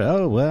walk through it.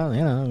 Oh, well,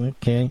 you know,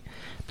 okay.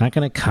 Not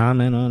going to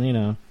comment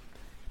on,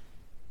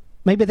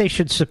 Maybe they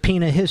should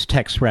subpoena his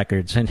text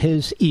records and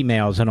his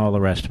emails and all the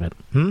rest of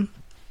it.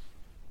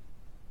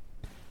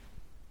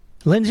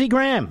 Lindsey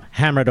Graham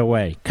hammered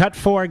away. Cut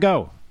 4,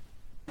 go.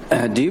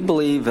 Do you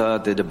believe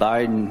that the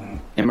Biden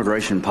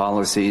immigration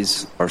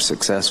policies are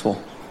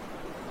successful?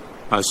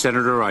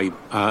 Senator,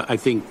 I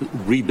think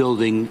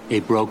rebuilding a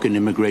broken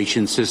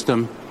immigration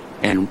system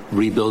and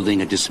rebuilding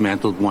a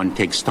dismantled one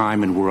takes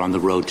time, and we're on the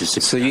road to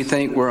success. So you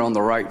think we're on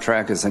the right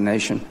track as a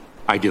nation?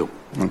 I do.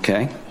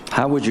 Okay.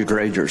 How would you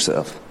grade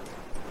yourself?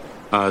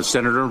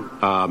 Senator,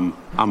 I'm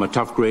a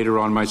tough grader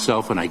on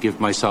myself, and I give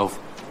myself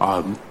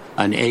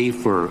an A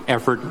for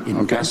effort,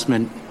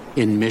 investment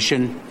in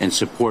mission, and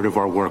support of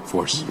our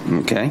workforce.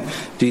 Okay.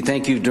 Do you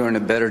think you're doing a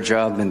better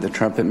job than the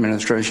Trump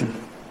administration?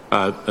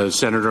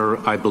 Senator,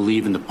 I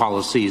believe in the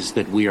policies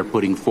that we are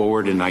putting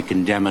forward, and I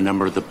condemn a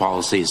number of the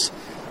policies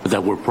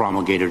that were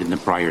promulgated in the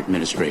prior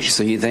administration.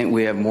 So you think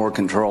we have more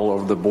control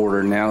over the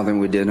border now than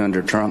we did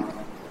under Trump?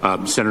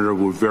 Senator,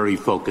 we're very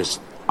focused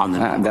on the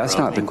number. That's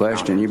not the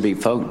question.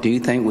 Do you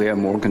think we have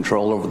more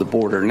control over the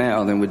border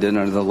now than we did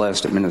under the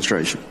last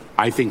administration?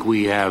 I think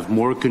we have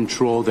more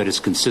control that is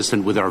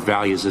consistent with our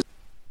values.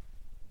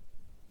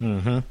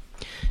 Mm-hmm.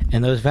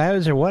 And those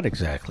values are what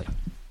exactly?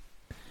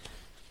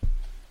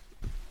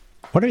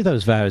 What are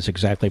those values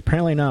exactly?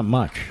 Apparently not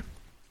much.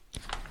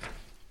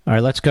 All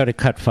right, let's go to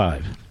cut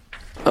 5.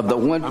 Of the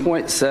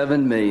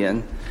 1.7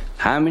 million,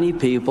 how many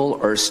people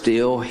are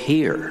still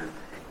here?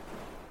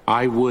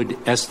 I would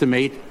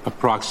estimate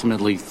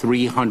approximately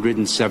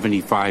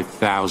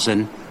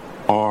 375,000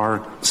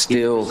 are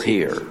still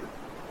here.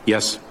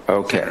 Yes.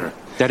 Okay. Senator.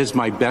 That is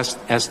my best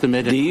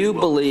estimate. Do you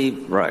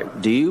believe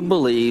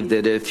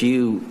that if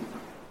you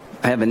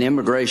have an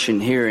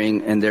immigration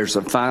hearing and there's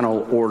a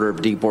final order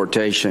of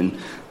deportation,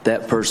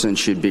 that person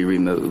should be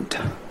removed?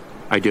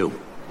 I do.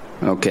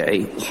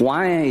 Okay.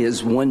 Why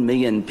is 1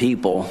 million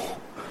people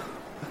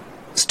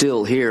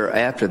still here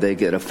after they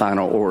get a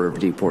final order of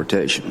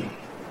deportation?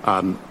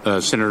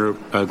 Senator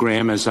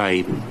Graham, as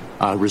I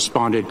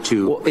responded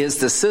to... Well, is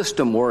the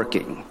system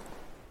working?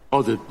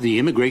 Oh, the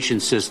immigration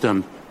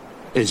system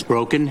is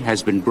broken,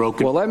 has been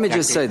broken. Well, let me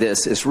just say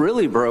this. It's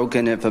really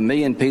broken if 1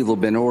 million people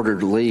have been ordered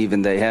to leave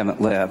and they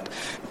haven't left.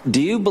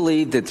 Do you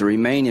believe that the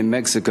Remain in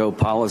Mexico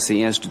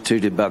policy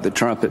instituted by the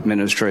Trump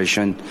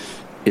administration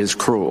is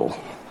cruel?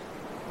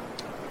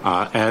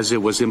 As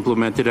it was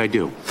implemented, I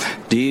do.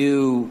 Do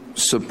you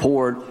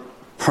support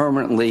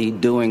permanently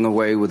doing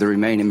away with the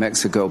Remain in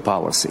Mexico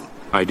policy?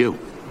 I do.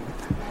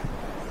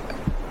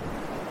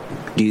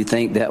 Do you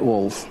think that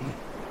will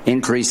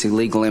increase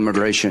illegal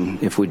immigration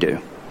if we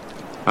do?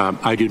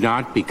 I do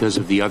not, because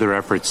of the other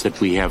efforts that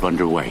we have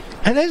underway.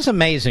 And it is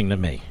amazing to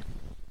me,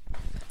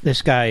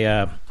 this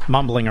guy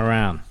mumbling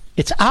around.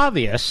 It's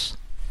obvious,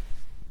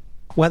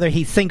 whether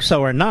he thinks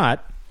so or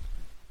not,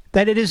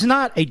 that it is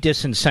not a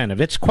disincentive.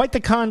 It's quite the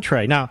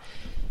contrary. Now,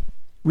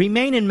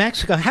 remain in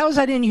Mexico. How is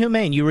that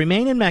inhumane? You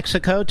remain in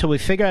Mexico till we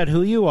figure out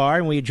who you are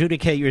and we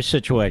adjudicate your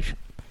situation.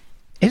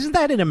 Isn't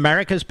that in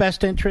America's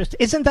best interest?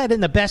 Isn't that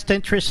in the best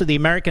interest of the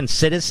American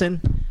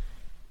citizen?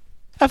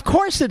 Of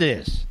course it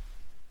is.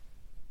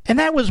 And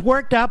that was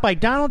worked out by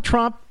Donald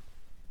Trump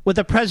with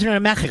the president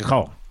of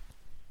Mexico.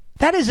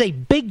 That is a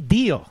big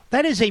deal.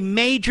 That is a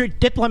major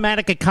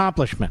diplomatic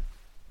accomplishment.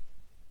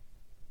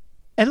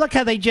 And look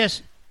how they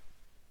just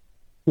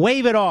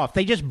wave it off.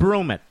 They just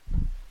broom it.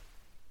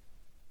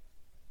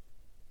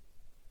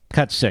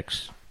 Cut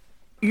 6.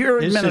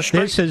 Your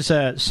administration. This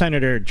is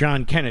Senator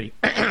John Kennedy.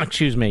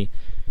 Excuse me.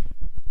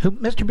 Who,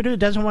 Mr. Perdue,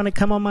 doesn't want to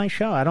come on my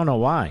show. I don't know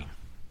why.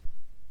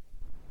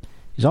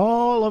 He's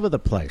all over the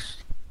place.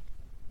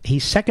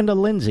 He's second to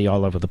Lindsay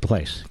all over the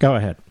place. Go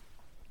ahead.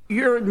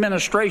 Your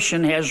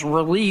administration has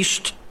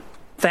released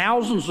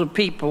thousands of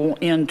people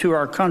into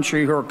our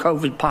country who are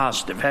COVID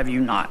positive, have you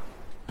not?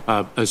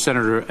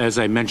 Senator, as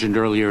I mentioned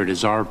earlier, it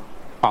is our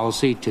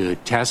policy to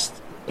test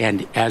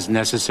and, as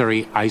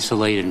necessary,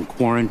 isolate and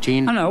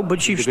quarantine. I know,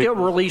 but you've still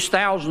released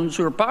thousands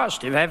who are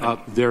positive, haven't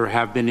you? There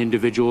have been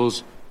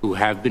individuals who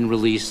have been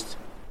released.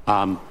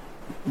 And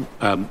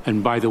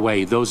by the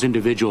way, those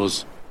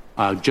individuals,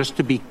 just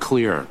to be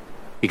clear,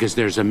 because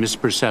there's a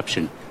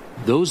misperception,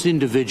 those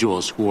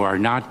individuals who are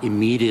not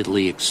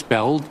immediately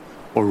expelled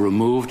or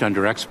removed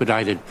under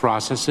expedited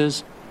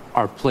processes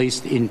are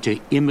placed into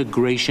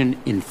immigration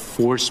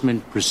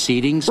enforcement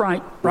proceedings.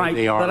 Right.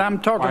 But I'm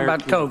talking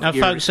about COVID. Now,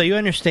 folks, so you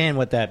understand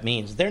what that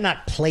means. They're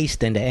not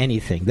placed into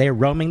anything. They're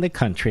roaming the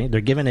country.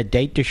 They're given a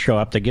date to show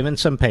up. They're given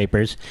some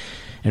papers,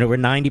 and over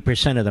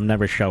 90% of them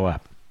never show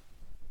up.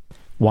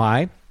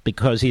 Why?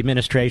 Because the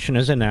administration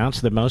has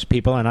announced that most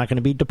people are not going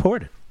to be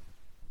deported.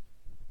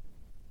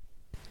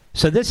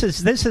 So this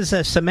is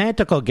a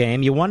semantical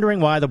game. You're wondering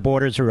why the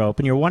borders are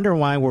open. You're wondering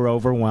why we're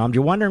overwhelmed.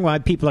 You're wondering why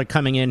people are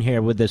coming in here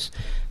with this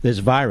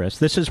virus.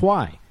 This is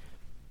why.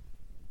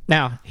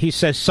 Now, he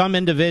says some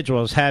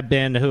individuals have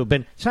been,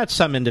 it's not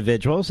some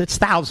individuals, it's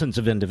thousands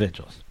of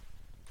individuals.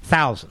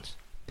 Thousands.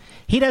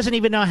 He doesn't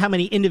even know how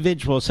many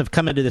individuals have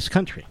come into this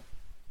country.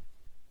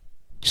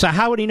 So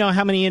how would he know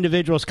how many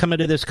individuals come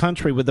into this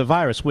country with the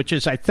virus, which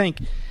is, I think,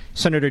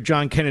 Senator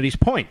John Kennedy's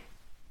point.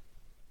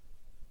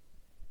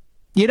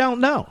 You don't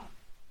know.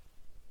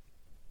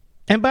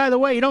 And by the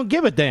way, you don't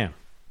give a damn.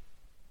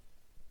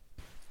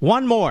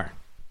 One more.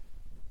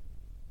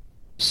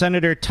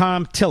 Senator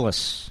Thom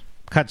Tillis.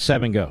 Cut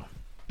 7, go.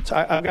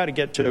 I've got to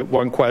get to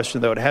one question,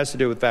 though. It has to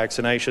do with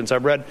vaccinations.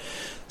 I've read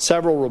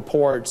several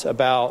reports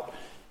about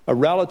a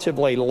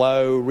relatively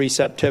low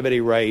receptivity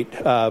rate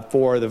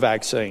for the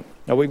vaccine.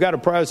 Now, we've got a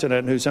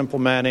president who's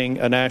implementing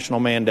a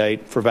national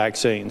mandate for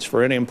vaccines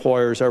for any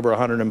employers over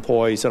 100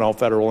 employees and all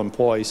federal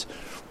employees.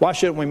 Why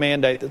shouldn't we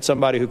mandate that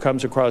somebody who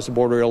comes across the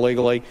border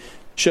illegally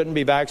shouldn't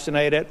be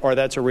vaccinated, or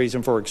that's a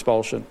reason for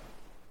expulsion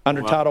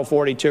under Title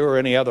 42 or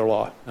any other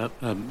law?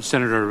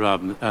 Senator,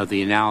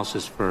 the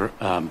analysis for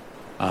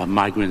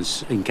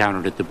migrants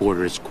encountered at the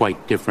border is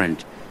quite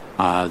different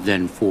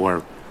than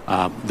for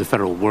the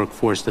federal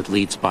workforce that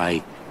leads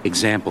by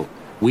example.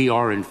 We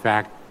are, in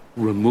fact,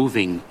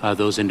 removing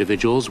those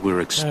individuals.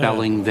 We're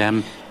expelling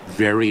them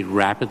very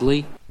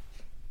rapidly.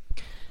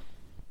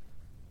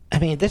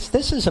 mean, this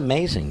is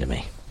amazing to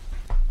me.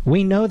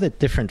 We know that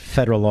different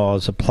federal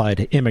laws apply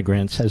to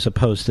immigrants as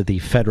opposed to the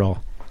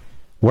federal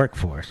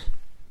workforce,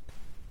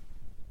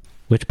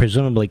 which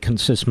presumably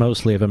consists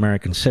mostly of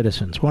American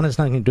citizens. One has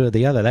nothing to do with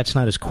the other. That's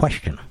not his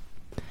question.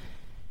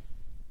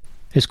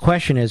 His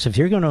question is, if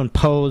you're going to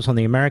impose on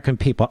the American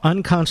people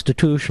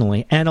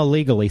unconstitutionally and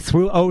illegally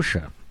through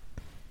OSHA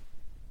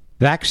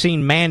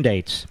vaccine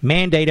mandates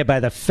mandated by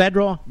the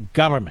federal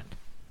government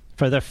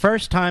for the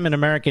first time in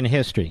American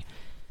history,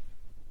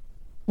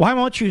 why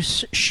won't you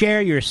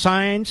share your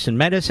science and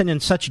medicine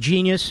and such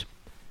genius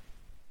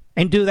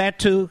and do that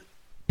to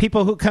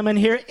people who come in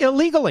here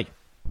illegally?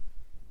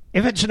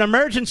 If it's an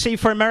emergency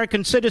for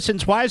American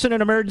citizens, why is it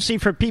an emergency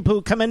for people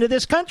who come into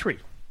this country?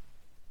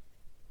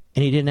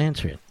 And he didn't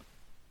answer it.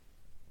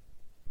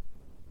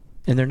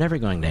 And they're never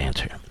going to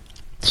answer it.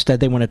 Instead,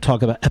 they want to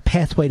talk about a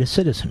pathway to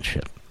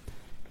citizenship.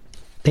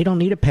 They don't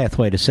need a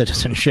pathway to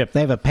citizenship.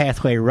 They have a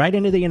pathway right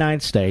into the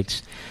United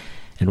States.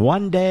 And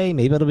one day,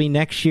 maybe it'll be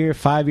next year,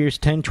 5 years,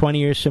 10, 20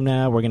 years from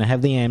now, we're going to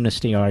have the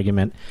amnesty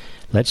argument.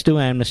 Let's do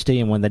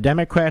amnesty. And when the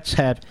Democrats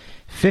have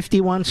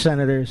 51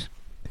 senators,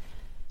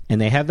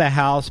 and they have the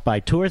House by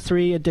 2 or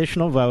 3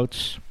 additional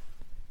votes,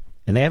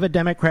 and they have a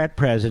Democrat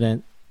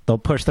president, they'll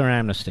push their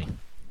amnesty.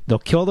 They'll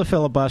kill the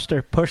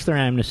filibuster, push their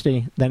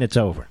amnesty, then it's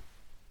over.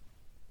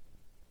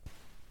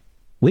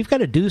 We've got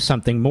to do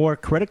something more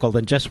critical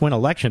than just win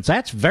elections.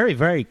 That's very,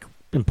 very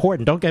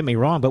important, don't get me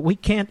wrong, but we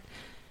can't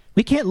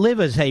live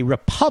as a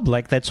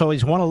republic that's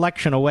always one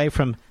election away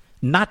from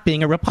not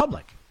being a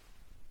republic.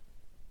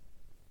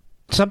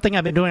 Something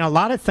I've been doing a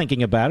lot of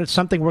thinking about. It's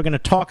something we're going to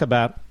talk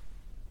about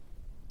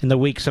in the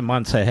weeks and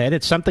months ahead.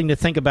 It's something to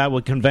think about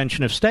with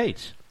Convention of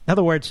States. In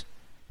other words,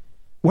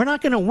 we're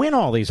not going to win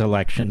all these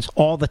elections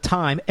all the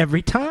time,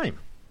 every time.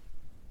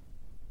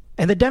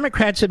 And the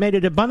Democrats have made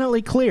it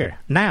abundantly clear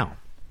now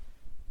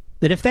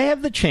that if they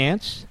have the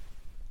chance,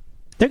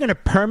 they're going to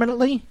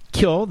permanently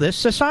kill this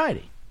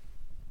society.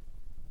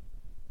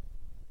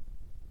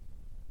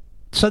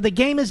 So the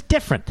game is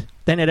different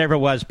than it ever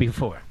was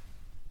before.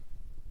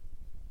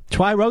 That's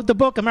why I wrote the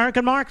book,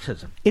 American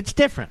Marxism. It's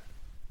different.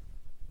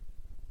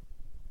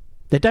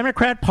 The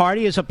Democrat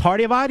Party is a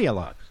party of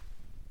ideologues.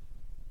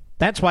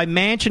 That's why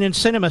Manchin and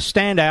Sinema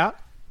stand out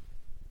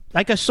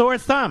like a sore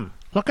thumb.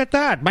 Look at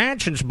that.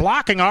 Manchin's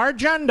blocking our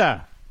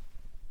agenda.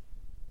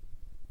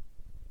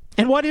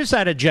 And what is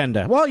that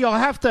agenda? Well, you'll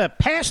have to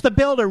pass the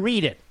bill to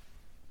read it.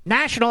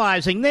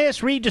 Nationalizing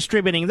this,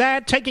 redistributing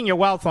that, taking your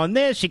wealth on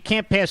this. You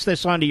can't pass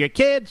this on to your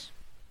kids.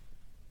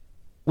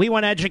 We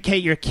want to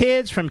educate your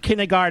kids from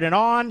kindergarten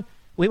on.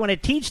 We want to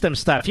teach them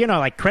stuff,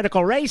 like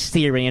critical race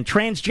theory and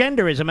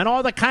transgenderism and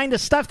all the kind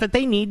of stuff that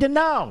they need to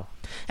know.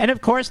 And,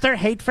 of course, their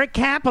hate for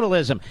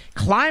capitalism.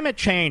 Climate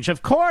change,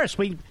 of course.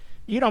 What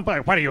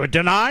are you, a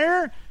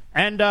denier?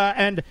 And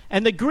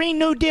the Green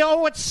New Deal,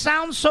 oh, it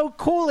sounds so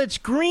cool. It's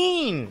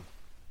green.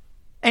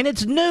 And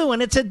it's new,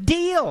 and it's a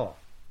deal.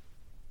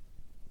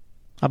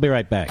 I'll be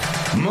right back.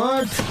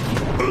 Mark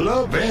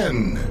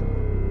Levin.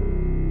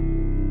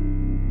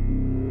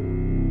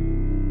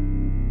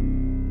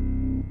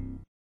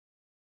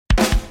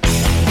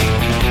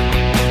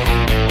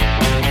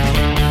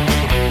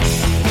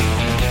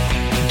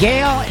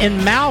 Gail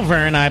in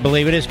Malvern, I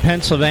believe it is,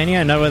 Pennsylvania.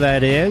 I know where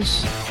that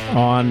is.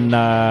 On,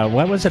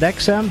 what was it,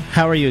 XM?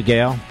 How are you,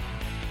 Gail?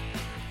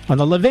 On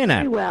the Levin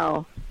app. Very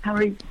well. How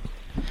are you?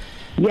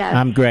 Yes.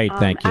 I'm great,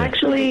 thank you.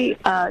 Actually,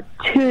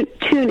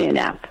 TuneIn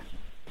app.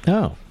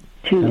 Oh.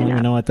 I don't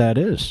even know what that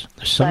is.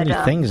 There's so many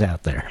things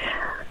out there.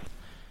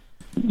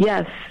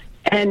 Yes.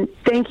 And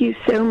thank you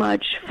so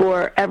much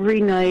for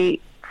every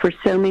night, for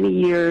so many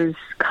years,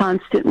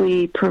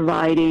 constantly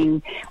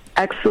providing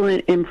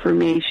excellent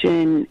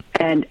information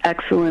and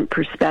excellent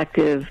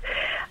perspective,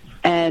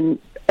 and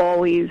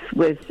always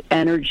with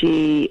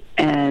energy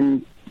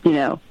and,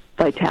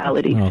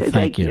 vitality. Oh, so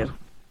thank you.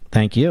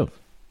 Thank you.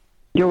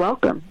 You're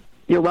welcome.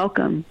 You're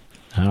welcome.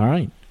 All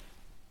right.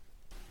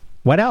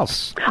 What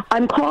else?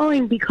 I'm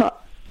calling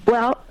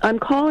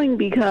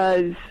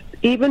because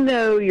even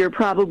though you're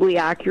probably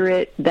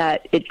accurate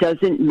that it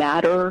doesn't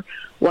matter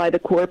why the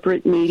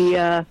corporate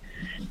media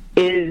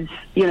is,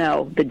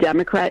 the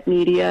Democrat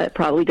media, it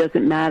probably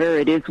doesn't matter.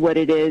 It is what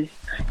it is.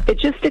 It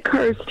just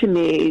occurs to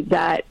me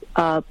that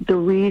the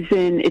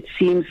reason it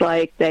seems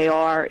like they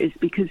are is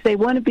because they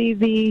want to be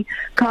the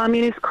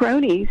communist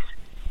cronies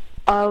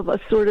of a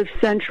sort of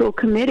central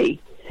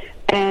committee.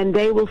 And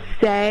they will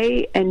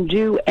say and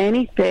do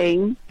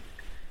anything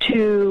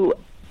to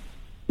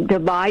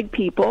divide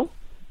people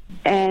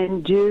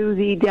and do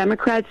the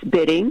Democrats'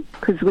 bidding,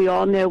 because we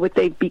all know what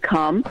they've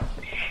become.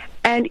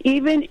 And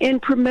even in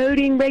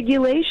promoting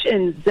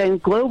regulations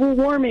and global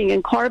warming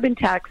and carbon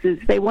taxes,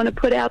 they want to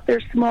put out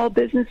their small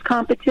business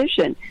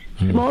competition.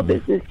 Mm-hmm. Small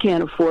business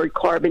can't afford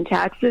carbon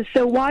taxes,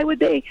 so why would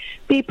they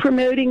be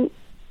promoting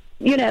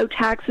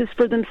taxes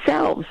for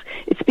themselves?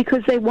 It's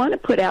because they want to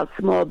put out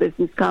small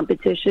business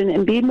competition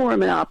and be more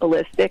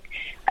monopolistic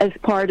as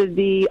part of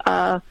the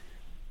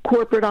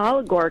corporate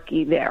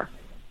oligarchy there.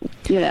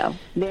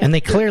 And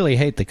they clearly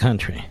hate the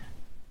country.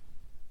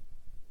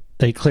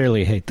 They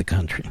clearly hate the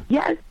country.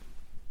 Yes.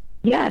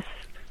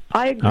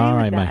 I agree All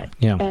with right, that. Mike.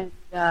 Yeah. And,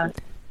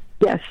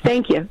 yes,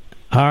 thank you.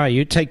 All right,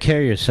 you take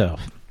care of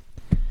yourself.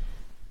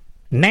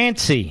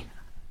 Nancy,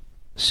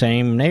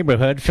 same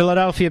neighborhood,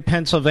 Philadelphia,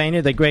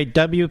 Pennsylvania, the great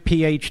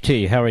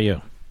WPHT. How are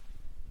you?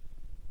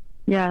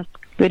 Yes.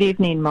 Good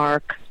evening,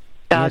 Mark.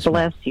 God Yes,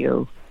 bless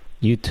you.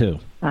 You too.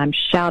 I'm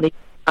shouting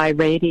by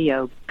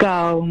radio.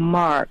 Go,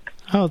 Mark.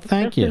 Oh,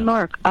 thank you. Listen,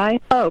 Mark, I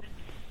hope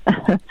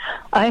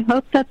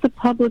that the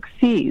public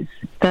sees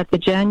that the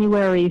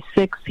January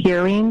 6th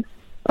hearings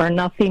are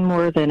nothing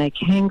more than a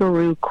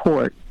kangaroo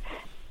court.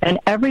 And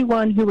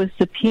everyone who was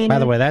subpoenaed... By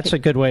the way, that's a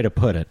good way to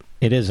put it.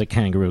 It is a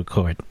kangaroo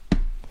court.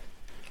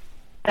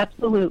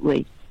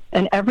 Absolutely.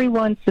 And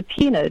everyone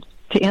subpoenaed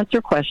to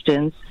answer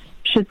questions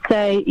should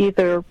say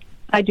either,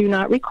 I do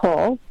not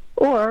recall,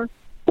 or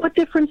what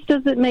difference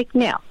does it make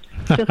now?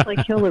 Just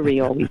like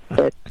Hillary always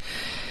said.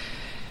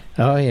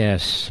 Oh,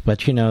 yes.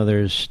 But, you know,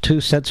 there's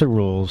two sets of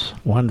rules,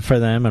 one for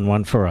them and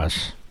one for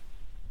us.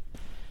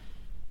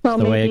 Well,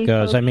 the way it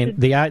goes. I mean,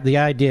 should... the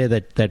idea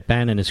that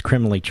Bannon is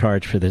criminally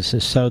charged for this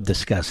is so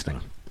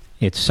disgusting.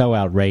 It's so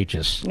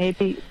outrageous.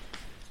 Maybe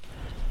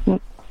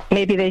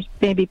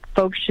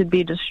folks should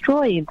be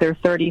destroying their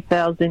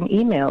 30,000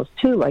 emails,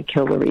 too, like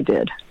Hillary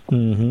did.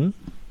 Mm-hmm.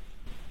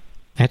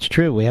 That's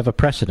true. We have a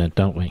precedent,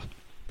 don't we?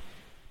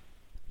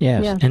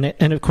 Yes.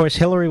 And of course,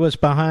 Hillary was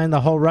behind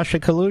the whole Russia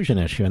collusion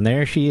issue, and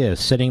there she is,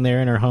 sitting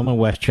there in her home in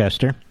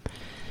Westchester,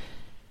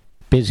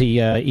 busy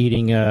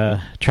eating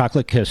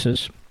chocolate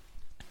kisses.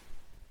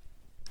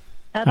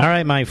 All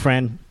right, my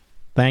friend.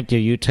 Thank you.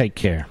 You take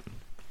care.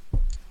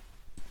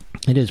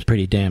 It is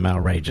pretty damn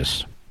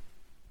outrageous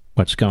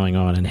what's going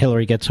on, and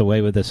Hillary gets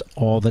away with this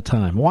all the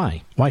time.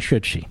 Why? Why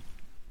should she?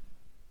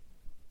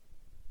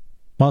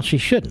 Well, she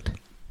shouldn't.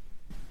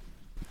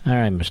 All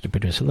right, Mr.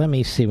 Producer, let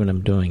me see what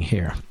I'm doing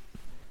here.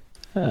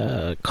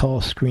 Call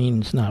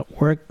screen's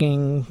not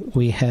working.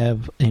 We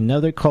have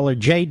another caller,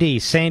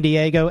 JD, San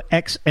Diego,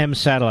 XM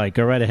Satellite.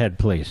 Go right ahead,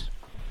 please.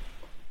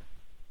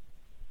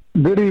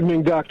 Good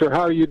evening, Doctor.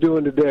 How are you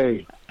doing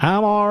today?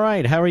 I'm all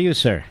right. How are you,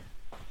 sir?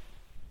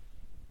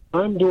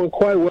 I'm doing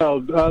quite well.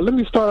 Let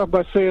me start off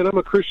by saying I'm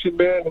a Christian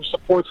man who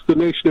supports the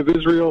nation of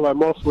Israel.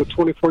 I'm also a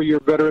 24-year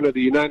veteran of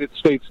the United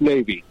States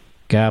Navy.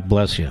 God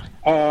bless you.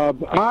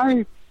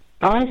 I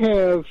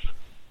have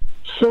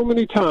so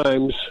many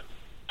times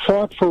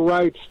fought for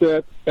rights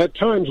that at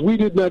times we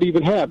did not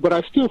even have, but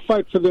I still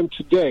fight for them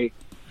today.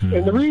 Mm-hmm.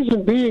 And the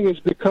reason being is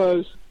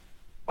because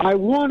I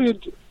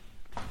wanted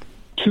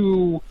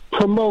to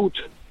promote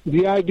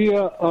the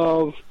idea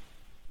of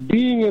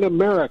being in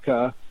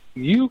America,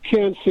 you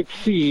can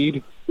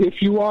succeed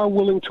if you are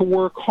willing to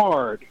work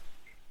hard.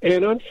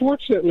 And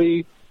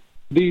unfortunately,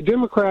 the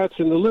Democrats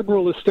and the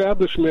liberal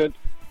establishment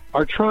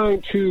are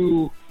trying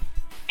to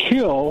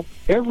kill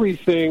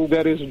everything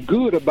that is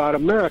good about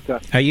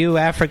America. Are you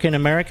African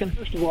American?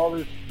 First of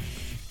all,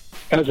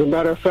 as a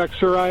matter of fact,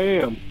 sir, I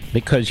am.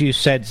 Because you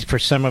said for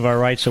some of our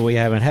rights that we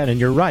haven't had,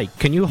 and you're right.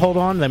 Can you hold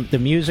on? The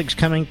music's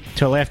coming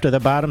till after the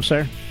bottom,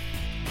 sir?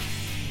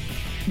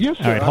 Yes,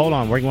 sir. All right, hold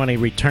on. We're going to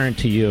return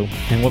to you,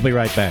 and we'll be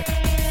right back.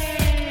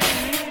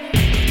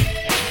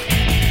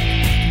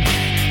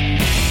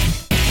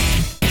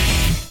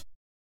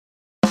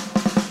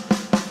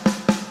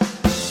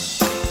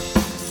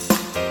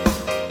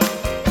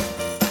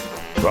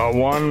 The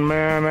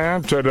one-man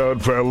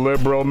antidote for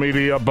liberal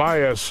media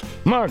bias,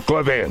 Mark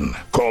Levin.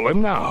 Call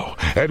him now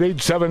at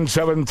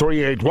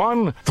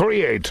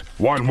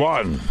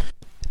 877-381-3811.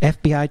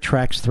 FBI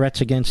tracks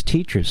threats against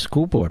teachers,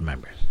 school board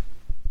members.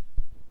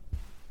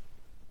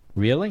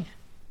 Really?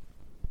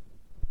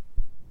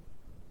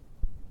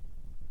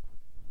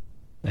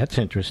 That's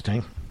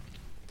interesting.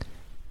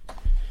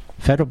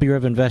 Federal Bureau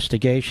of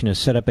Investigation has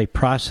set up a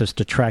process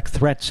to track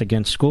threats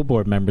against school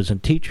board members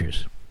and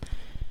teachers,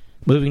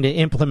 moving to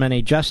implement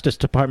a Justice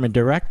Department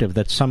directive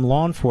that some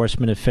law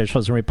enforcement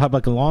officials and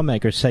Republican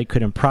lawmakers say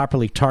could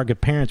improperly target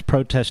parents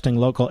protesting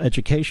local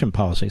education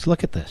policies.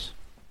 Look at this.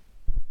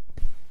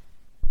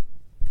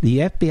 The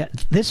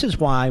FBI, this is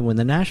why when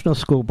the National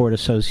School Board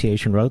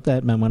Association wrote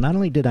that memo, not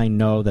only did I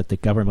know that the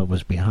government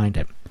was behind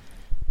it,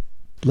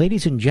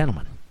 ladies and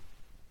gentlemen,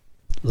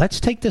 let's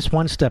take this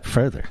one step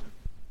further.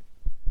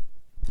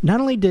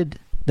 Not only did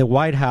the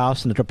White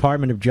House and the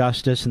Department of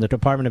Justice and the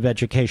Department of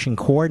Education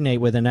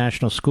coordinate with the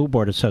National School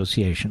Board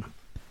Association,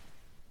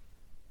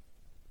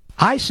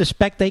 I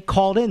suspect they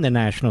called in the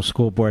National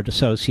School Board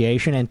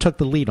Association and took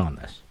the lead on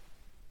this.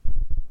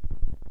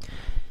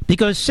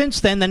 Because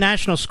since then, the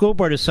National School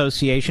Board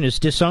Association has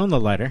disowned the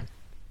letter.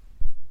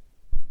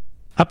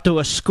 Up to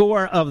a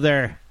score of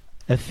their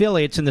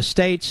affiliates in the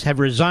states have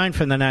resigned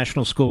from the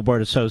National School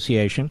Board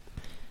Association.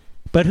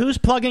 But who's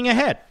plugging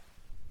ahead?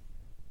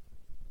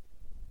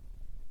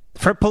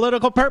 For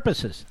political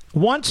purposes.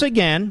 Once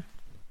again,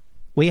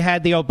 we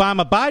had the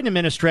Obama-Biden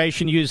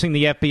administration using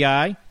the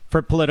FBI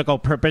for political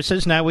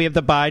purposes. Now we have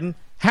the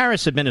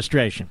Biden-Harris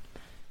administration.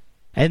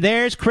 And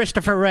there's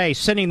Christopher Wray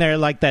sitting there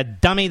like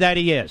that dummy that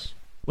he is,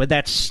 with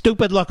that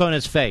stupid look on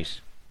his face.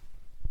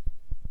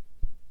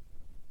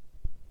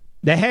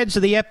 The heads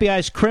of the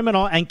FBI's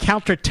criminal and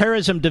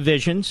counterterrorism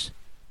divisions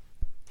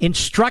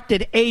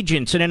instructed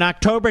agents in an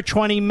October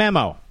 20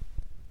 memo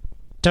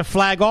to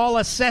flag all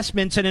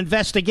assessments and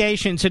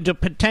investigations into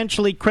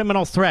potentially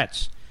criminal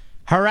threats,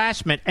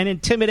 harassment, and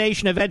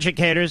intimidation of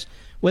educators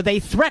with a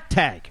threat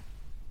tag,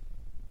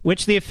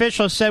 which the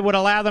officials said would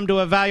allow them to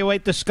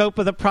evaluate the scope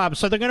of the problem.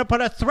 So they're going to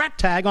put a threat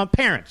tag on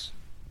parents.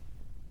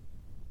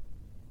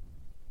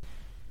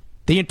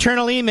 The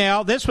internal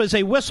email, this was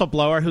a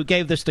whistleblower who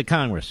gave this to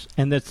Congress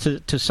and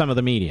to some of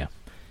the media.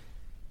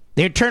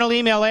 The internal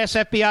email asks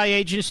FBI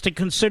agents to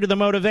consider the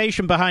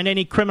motivation behind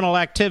any criminal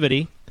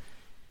activity,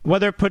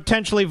 whether it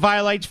potentially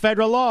violates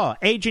federal law.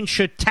 Agents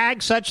should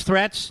tag such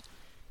threats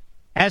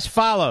as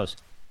follows.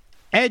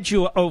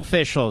 Edu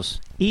officials,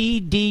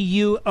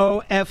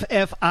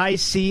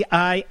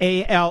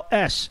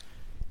 EDUOFFICIALS,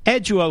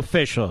 Edu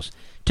officials,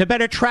 to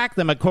better track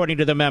them, according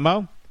to the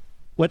memo,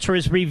 which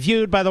was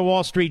reviewed by the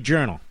Wall Street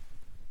Journal.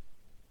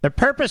 The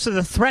purpose of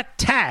the threat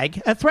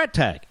tag, a threat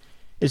tag,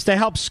 is to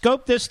help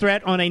scope this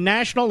threat on a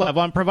national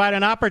level and provide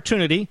an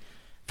opportunity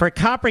for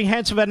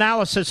comprehensive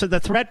analysis of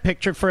the threat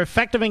picture for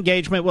effective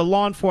engagement with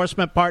law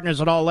enforcement partners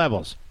at all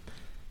levels.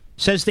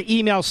 Says the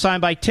email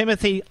signed by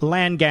Timothy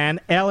Langan,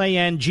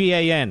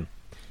 Langan,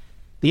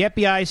 the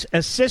FBI's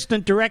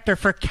Assistant Director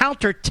for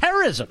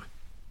Counterterrorism,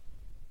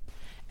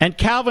 and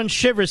Calvin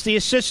Shivers, the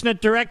Assistant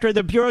Director of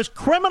the Bureau's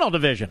Criminal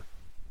Division,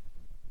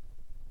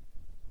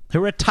 who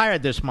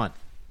retired this month.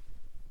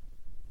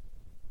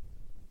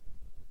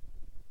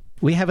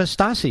 We have a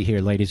Stasi here,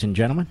 ladies and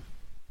gentlemen.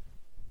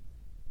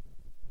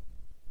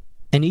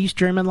 An East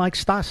German like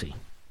Stasi.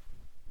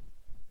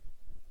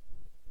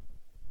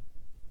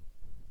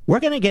 We're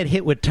going to get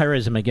hit with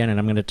terrorism again, and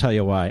I'm going to tell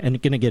you why.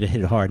 And going to get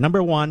hit hard.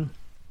 Number one,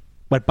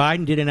 what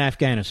Biden did in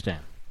Afghanistan.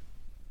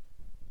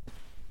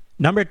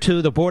 Number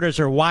two, the borders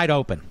are wide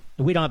open.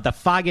 We don't have the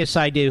foggiest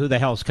idea who the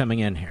hell's coming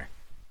in here.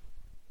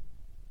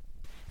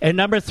 And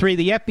number three,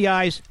 the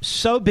FBI's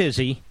so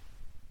busy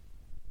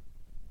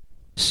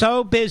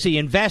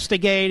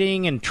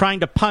investigating and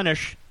trying to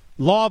punish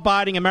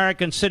law-abiding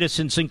American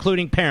citizens,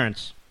 including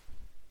parents.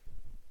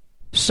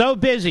 So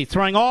busy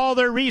throwing all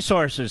their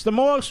resources, the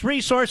most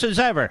resources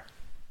ever,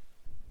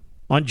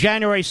 on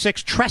January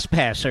 6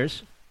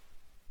 trespassers,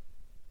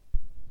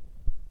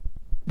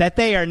 that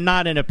they are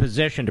not in a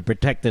position to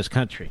protect this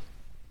country.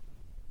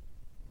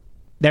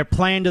 They're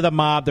playing to the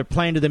mob. They're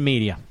playing to the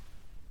media.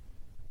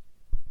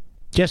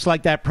 Just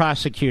like that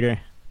prosecutor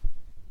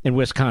in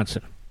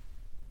Wisconsin.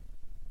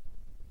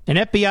 An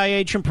FBI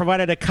agent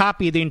provided a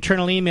copy of the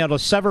internal email to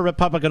several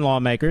Republican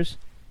lawmakers,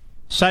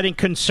 citing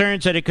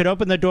concerns that it could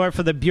open the door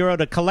for the Bureau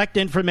to collect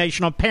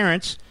information on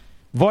parents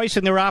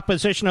voicing their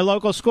opposition to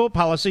local school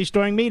policies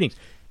during meetings.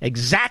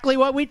 Exactly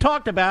what we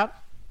talked about.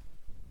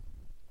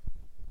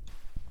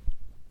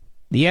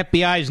 The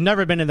FBI has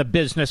never been in the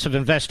business of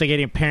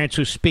investigating parents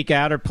who speak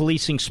out or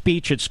policing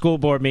speech at school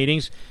board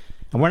meetings.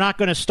 And we're not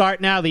going to start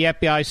now, the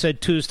FBI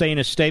said Tuesday in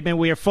a statement.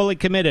 We are fully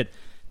committed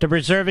to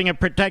preserving and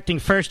protecting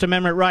First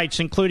Amendment rights,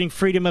 including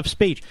freedom of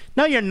speech.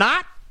 No, you're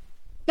not.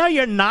 No,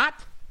 you're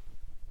not.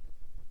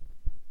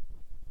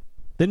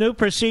 The new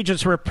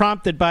procedures were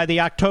prompted by the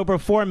October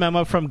 4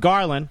 memo from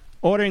Garland,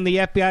 ordering the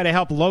FBI to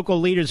help local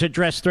leaders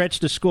address threats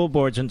to school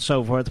boards and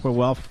so forth.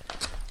 We're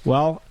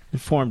well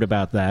informed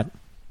about that.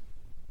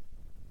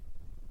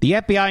 The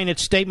FBI in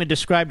its statement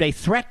described a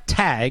threat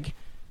tag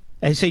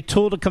as a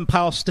tool to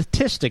compile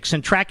statistics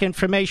and track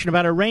information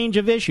about a range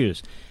of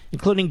issues,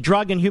 including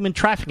drug and human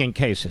trafficking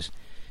cases.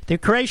 The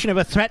creation of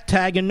a threat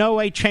tag in no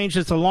way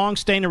changes the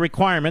long-standing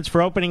requirements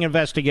for opening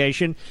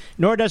investigation,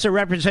 nor does it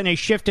represent a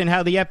shift in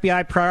how the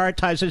FBI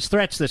prioritizes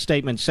threats, the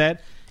statement said.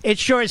 It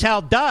sure as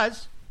hell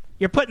does.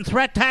 You're putting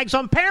threat tags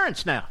on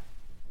parents now.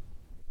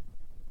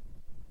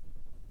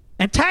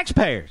 And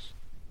taxpayers.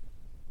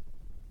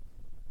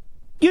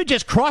 You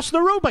just crossed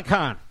the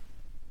Rubicon.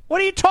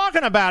 What are you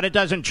talking about? It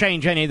doesn't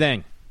change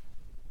anything.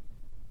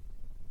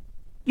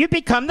 You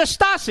become the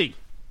Stasi.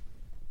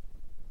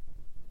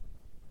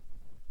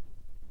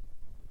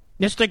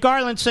 Mr.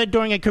 Garland said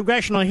during a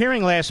congressional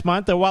hearing last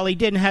month that while he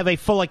didn't have a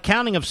full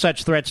accounting of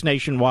such threats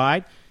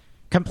nationwide,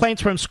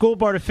 complaints from school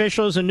board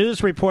officials and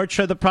news reports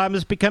show the problem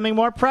is becoming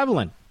more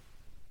prevalent.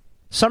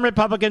 Some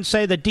Republicans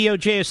say the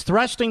DOJ is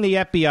thrusting the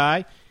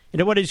FBI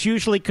into what is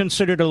usually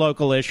considered a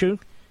local issue.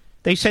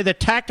 They say the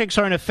tactics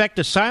are in effect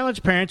to silence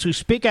parents who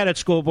speak out at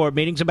school board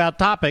meetings about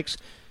topics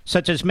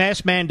such as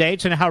mask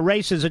mandates and how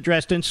race is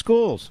addressed in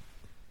schools.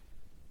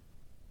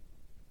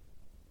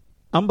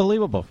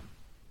 Unbelievable.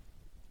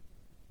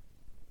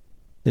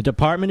 The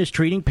department is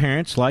treating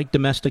parents like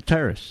domestic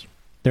terrorists.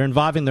 They're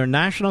involving their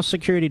National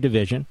Security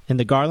Division in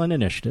the Garland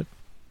Initiative.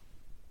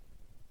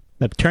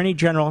 The Attorney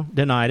General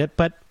denied it,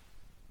 but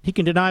he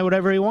can deny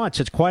whatever he wants.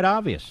 It's quite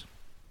obvious.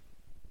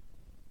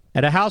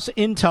 At a House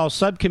Intel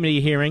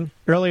subcommittee hearing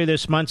earlier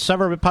this month,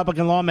 several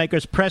Republican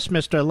lawmakers pressed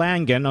Mr.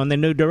 Langan on the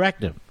new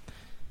directive.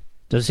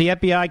 Does the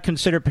FBI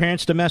consider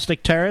parents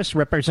domestic terrorists?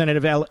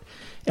 Representative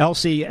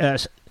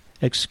Elise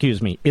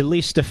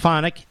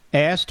Stefanik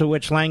asked, to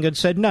which Langland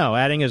said no,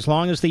 adding as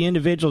long as the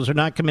individuals are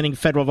not committing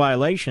federal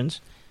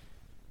violations,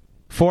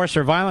 force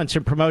or violence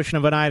in promotion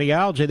of an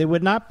ideology, they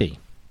would not be.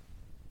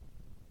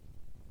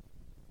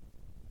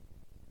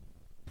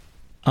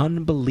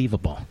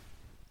 Unbelievable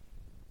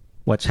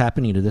what's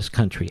happening to this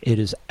country. It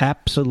is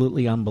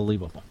absolutely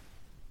unbelievable.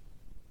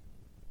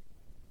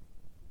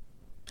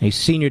 A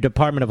senior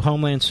Department of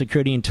Homeland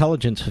Security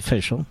intelligence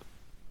official,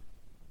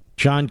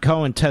 John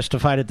Cohen,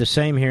 testified at the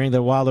same hearing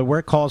that while there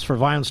were calls for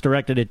violence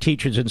directed at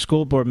teachers and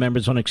school board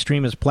members on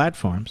extremist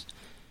platforms,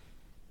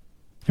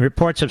 and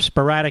reports of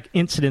sporadic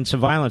incidents of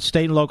violence,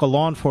 state and local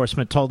law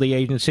enforcement told the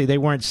agency they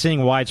weren't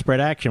seeing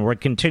widespread action. We're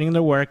continuing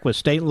to work with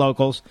state and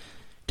locals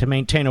to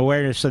maintain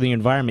awareness of the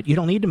environment. You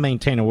don't need to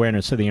maintain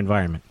awareness of the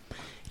environment.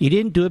 You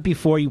didn't do it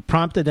before you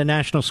prompted the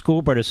National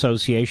School Board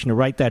Association to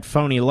write that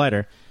phony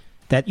letter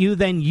that you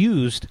then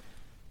used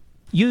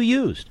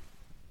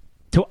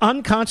to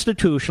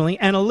unconstitutionally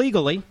and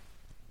illegally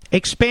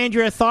expand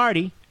your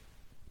authority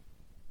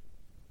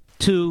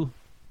to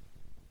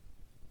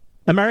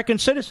American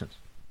citizens.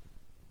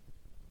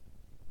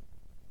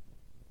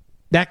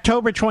 The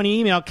October 20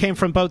 email came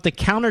from both the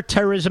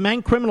counterterrorism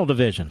and criminal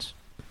divisions,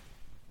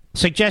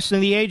 suggesting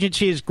the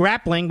agency is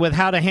grappling with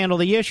how to handle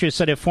the issue,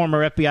 said a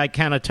former FBI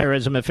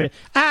counterterrorism official.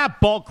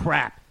 Bull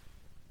crap.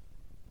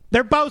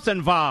 They're both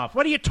involved.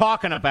 What are you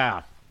talking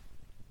about?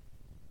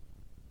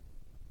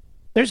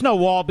 There's no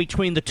wall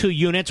between the two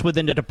units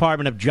within the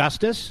Department of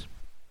Justice.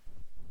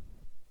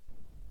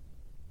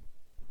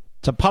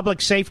 It's a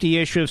public safety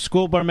issue if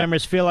school board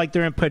members feel like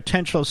they're in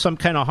potential of some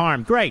kind of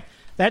harm. Great.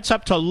 That's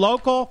up to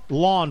local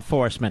law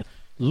enforcement.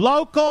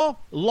 Local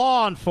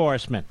law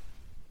enforcement.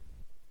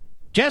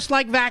 Just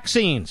like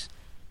vaccines.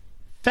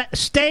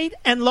 State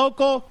and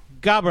local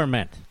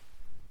government.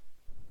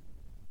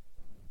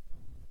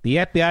 The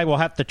FBI will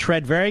have to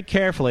tread very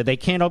carefully. They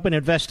can't open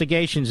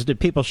investigations into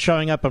people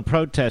showing up and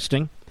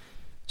protesting,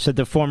 said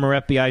the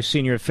former FBI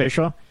senior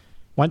official.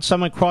 Once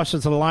someone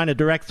crosses the line of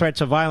direct threats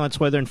of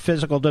violence, whether in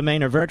physical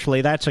domain or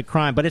virtually, that's a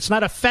crime. But it's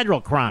not a federal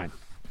crime.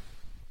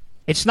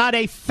 It's not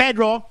a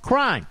federal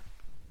crime.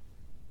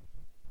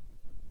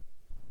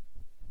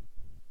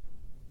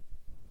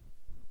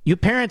 You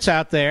parents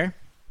out there,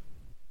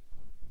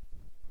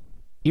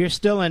 you're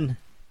still in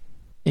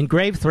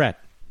grave threat.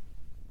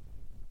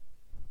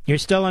 You're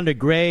still under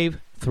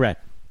grave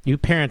threat. You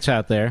parents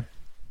out there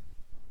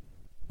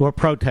who are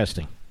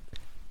protesting.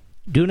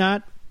 Do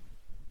not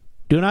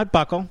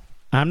buckle.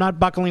 I'm not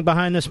buckling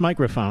behind this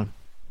microphone.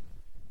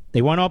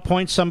 They want to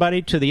appoint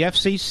somebody to the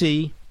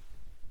FCC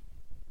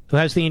who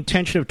has the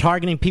intention of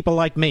targeting people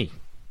like me,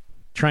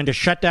 trying to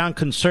shut down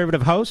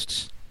conservative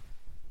hosts,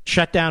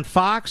 shut down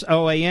Fox,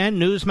 OAN,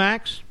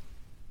 Newsmax.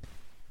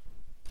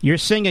 You're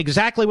seeing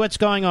exactly what's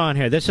going on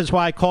here. This is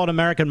why I call it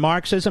American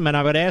Marxism, and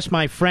I would ask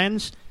my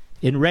friends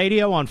in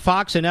radio, on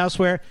Fox and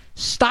elsewhere,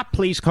 stop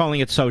please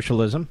calling it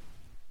socialism.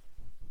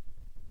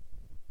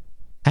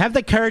 Have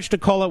the courage to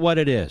call it what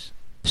it is.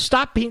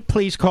 Stop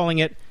please calling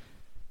it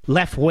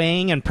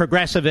left-wing and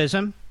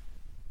progressivism.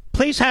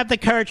 Please have the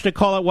courage to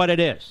call it what it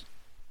is.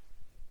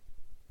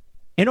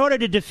 In order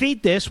to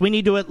defeat this, we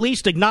need to at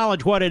least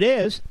acknowledge what it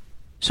is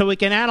so we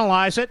can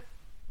analyze it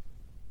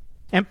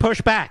and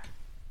push back.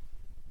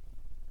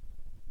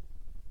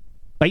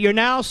 But you're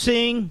now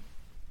seeing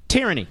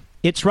tyranny.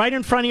 It's right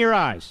in front of your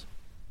eyes.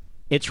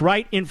 It's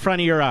right in front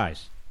of your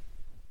eyes.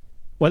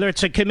 Whether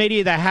it's a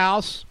committee of the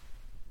House,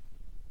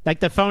 like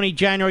the phony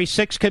January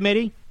 6th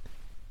committee,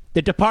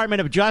 the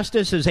Department of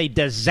Justice is a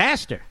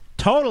disaster,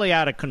 totally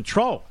out of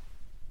control.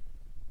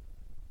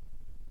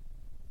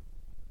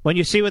 When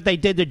you see what they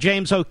did to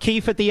James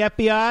O'Keefe at the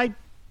FBI,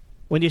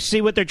 when you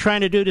see what they're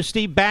trying to do to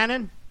Steve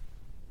Bannon,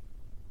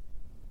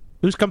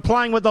 who's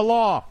complying with the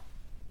law,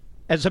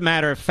 as a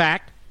matter of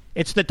fact,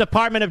 it's the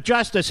Department of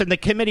Justice and the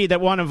committee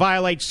that want to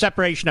violate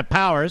separation of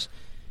powers.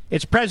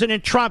 It's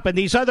President Trump and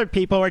these other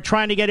people who are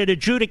trying to get it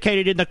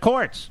adjudicated in the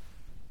courts.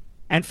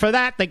 And for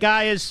that, the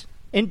guy is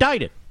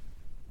indicted.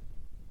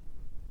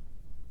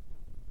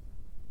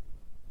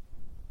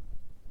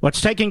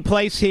 What's taking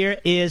place here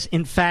is,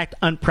 in fact,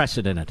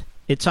 unprecedented.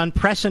 It's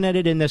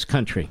unprecedented in this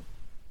country.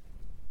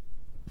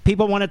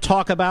 People want to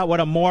talk about what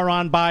a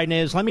moron Biden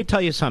is. Let me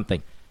tell you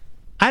something.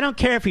 I don't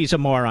care if he's a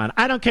moron.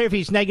 I don't care if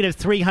he's negative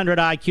 300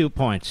 IQ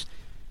points.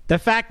 The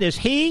fact is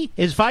he,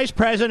 his vice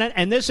president,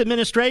 and this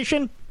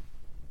administration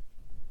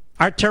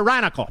are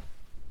tyrannical.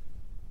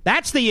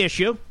 That's the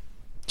issue.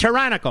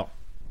 Tyrannical.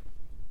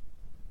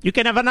 You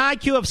can have an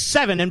IQ of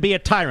 7 and be a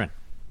tyrant.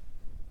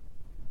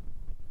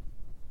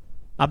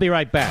 I'll be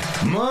right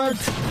back. Mark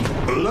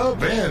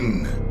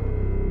Levin.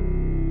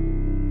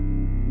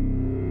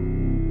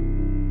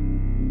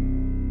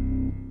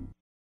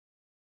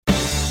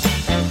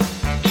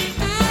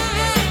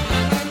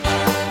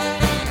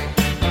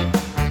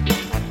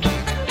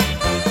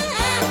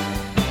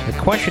 The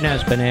question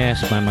has been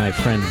asked by my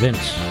friend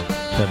Vince,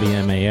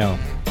 WMAL.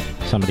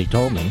 Somebody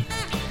told me.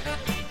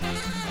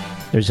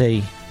 There's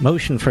a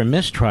motion for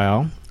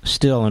mistrial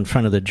still in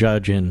front of the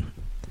judge in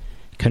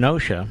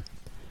Kenosha.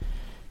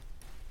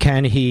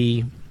 Can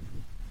he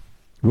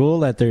rule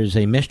that there's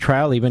a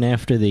mistrial even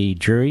after the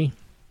jury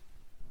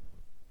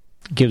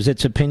gives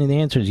its opinion? The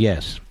answer is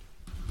yes.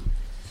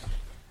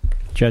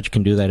 Judge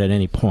can do that at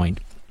any point.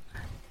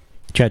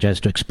 Judge has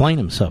to explain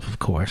himself, of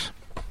course.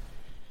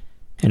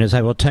 And as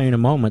I will tell you in a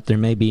moment, there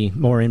may be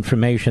more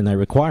information that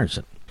requires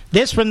it.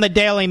 This from the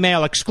Daily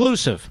Mail,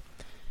 exclusive.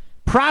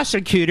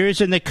 Prosecutors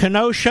in the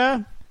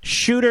Kenosha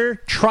shooter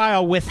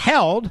trial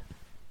withheld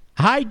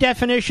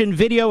high-definition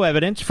video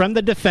evidence from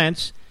the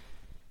defense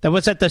that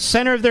was at the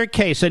center of their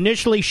case.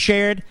 Initially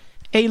shared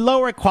a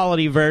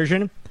lower-quality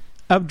version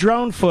of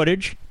drone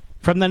footage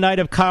from the night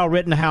of Kyle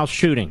Rittenhouse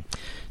shooting.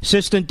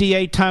 Assistant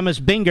DA Thomas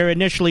Binger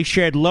initially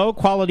shared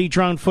low-quality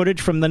drone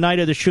footage from the night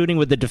of the shooting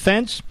with the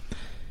defense.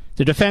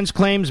 The defense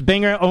claims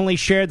Binger only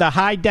shared the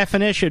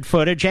high-definition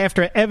footage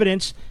after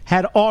evidence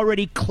had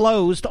already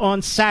closed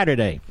on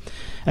Saturday.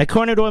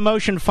 According to a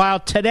motion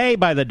filed today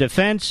by the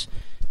defense,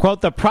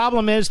 quote, the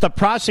problem is the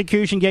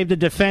prosecution gave the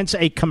defense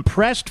a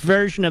compressed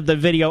version of the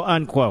video,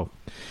 unquote.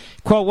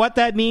 Quote, what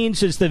that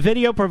means is the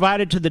video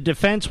provided to the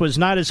defense was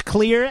not as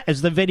clear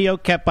as the video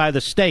kept by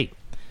the state.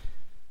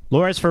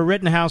 Lawyers for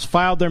Rittenhouse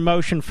filed their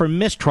motion for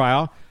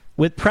mistrial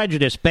with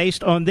prejudice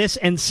based on this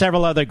and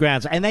several other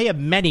grounds. And they have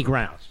many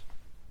grounds.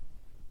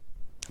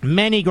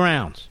 Many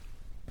grounds.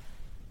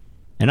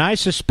 And I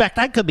suspect,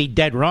 I could be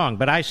dead wrong,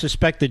 but I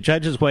suspect the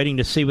judge is waiting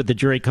to see what the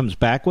jury comes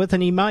back with,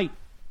 and he might.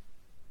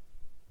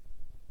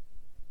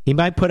 He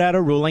might put out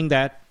a ruling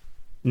that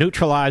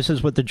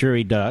neutralizes what the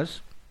jury does.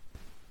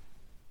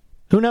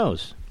 Who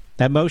knows?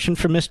 That motion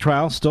for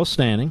mistrial is still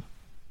standing.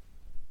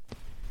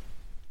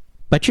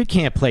 But you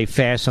can't play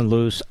fast and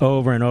loose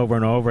over and over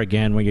and over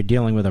again when you're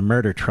dealing with a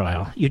murder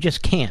trial. You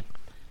just can't.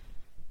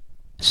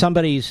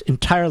 Somebody's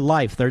entire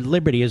life, their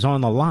liberty is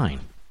on the line.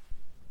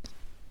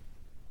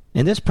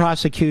 In this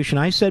prosecution,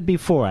 I said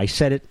before, I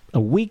said it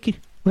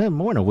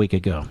more than a week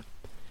ago,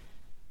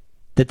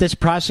 that this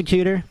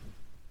prosecutor,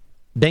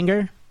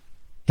 Binger,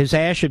 his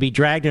ass should be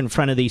dragged in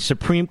front of the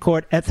Supreme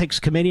Court Ethics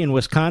Committee in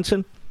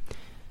Wisconsin,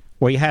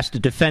 where he has to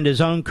defend his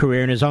own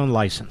career and his own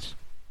license.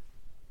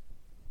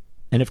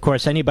 And, of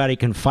course, anybody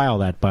can file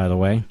that, by the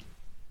way.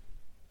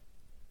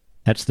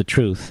 That's the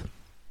truth.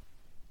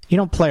 You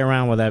don't play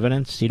around with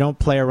evidence. You don't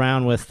play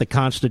around with the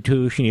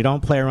Constitution. You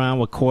don't play around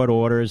with court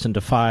orders and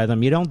defy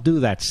them. You don't do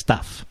that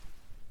stuff.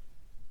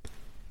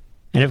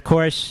 And, of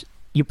course,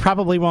 you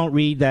probably won't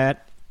read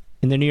that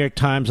in the New York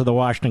Times or the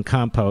Washington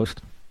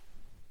Compost.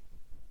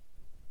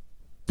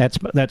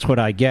 That's what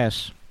I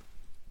guess.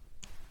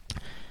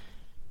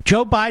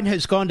 Joe Biden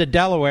has gone to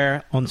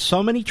Delaware on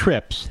so many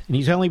trips, and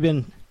he's only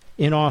been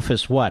in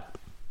office, 9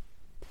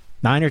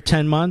 or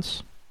 10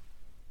 months?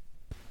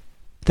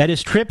 That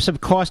his trips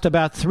have cost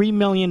about $3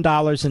 million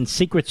in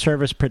Secret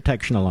Service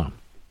protection alone.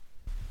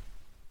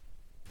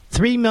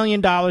 $3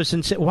 million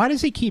in... Why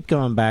does he keep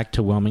going back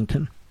to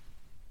Wilmington?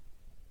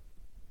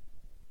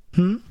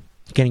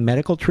 Getting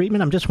medical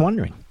treatment? I'm just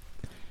wondering.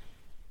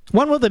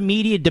 When will the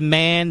media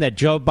demand that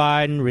Joe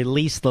Biden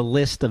release the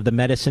list of the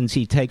medicines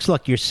he takes?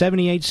 Look, you're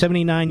 78,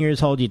 79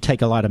 years old, you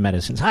take a lot of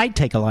medicines. I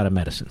take a lot of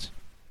medicines.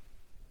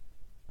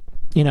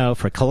 You know,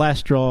 for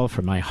cholesterol,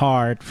 for my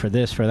heart, for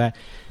this, for that.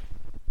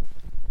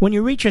 When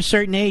you reach a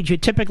certain age, you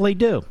typically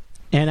do.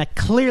 And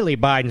clearly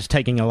Biden's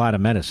taking a lot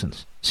of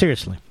medicines.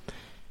 Seriously.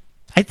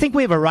 I think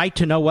we have a right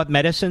to know what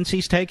medicines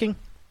he's taking,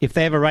 if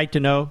they have a right to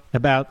know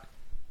about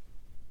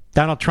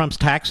Donald Trump's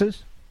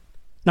taxes.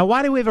 Now,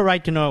 why do we have a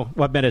right to know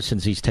what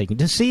medicines he's taking?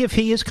 To see if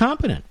he is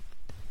competent.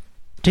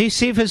 To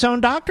see if his own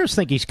doctors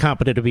think he's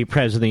competent to be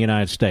president of the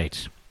United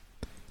States.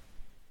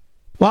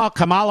 Well,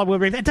 Kamala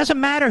will... It doesn't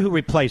matter who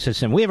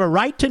replaces him. We have a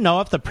right to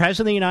know if the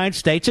president of the United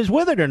States is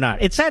with it or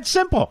not. It's that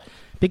simple,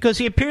 because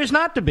he appears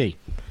not to be.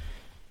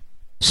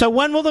 So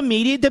when will the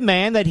media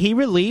demand that he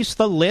release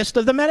the list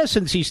of the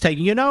medicines he's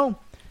taking? You know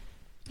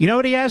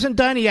what he hasn't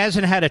done? He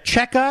hasn't had a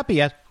checkup. He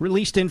has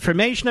released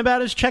information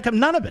about his checkup.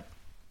 None of it.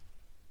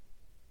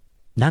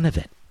 None of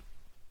it.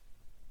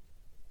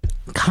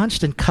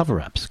 Constant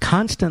cover-ups,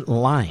 constant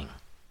lying.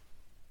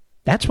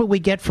 That's what we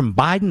get from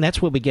Biden.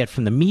 That's what we get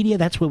from the media.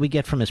 That's what we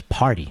get from his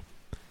party.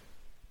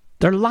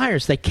 They're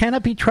liars. They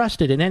cannot be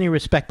trusted in any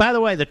respect. By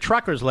the way, the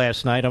truckers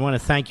last night, I want to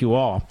thank you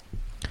all.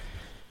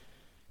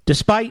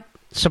 Despite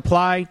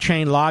supply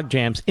chain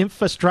logjams,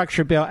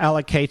 infrastructure bill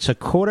allocates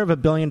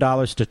 $250 million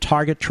to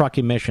target truck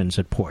emissions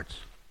at ports.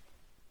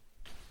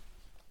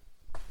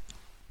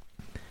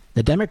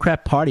 The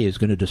Democrat Party is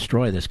going to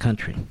destroy this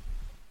country.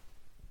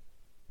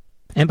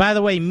 And by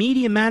the way,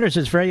 Media Matters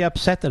is very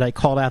upset that I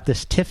called out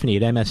this Tiffany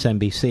at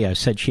MSNBC. I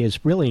said she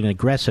has really an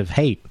aggressive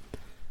hate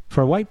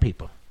for white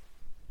people.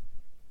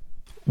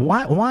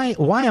 Why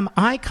am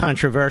I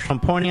controversial in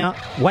pointing out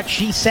what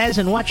she says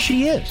and what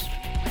she is?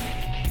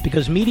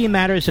 Because Media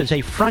Matters is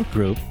a front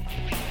group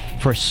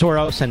for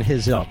Soros and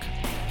his ilk.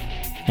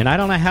 And I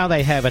don't know how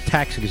they have a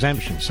tax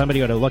exemption.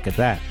 Somebody ought to look at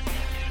that.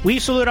 We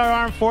salute our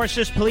armed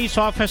forces, police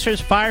officers,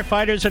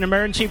 firefighters, and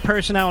emergency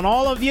personnel, and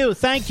all of you.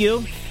 Thank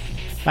you.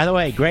 By the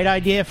way, great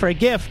idea for a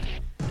gift.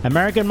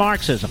 American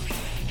Marxism.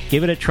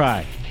 Give it a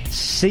try.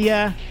 See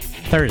ya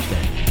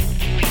Thursday.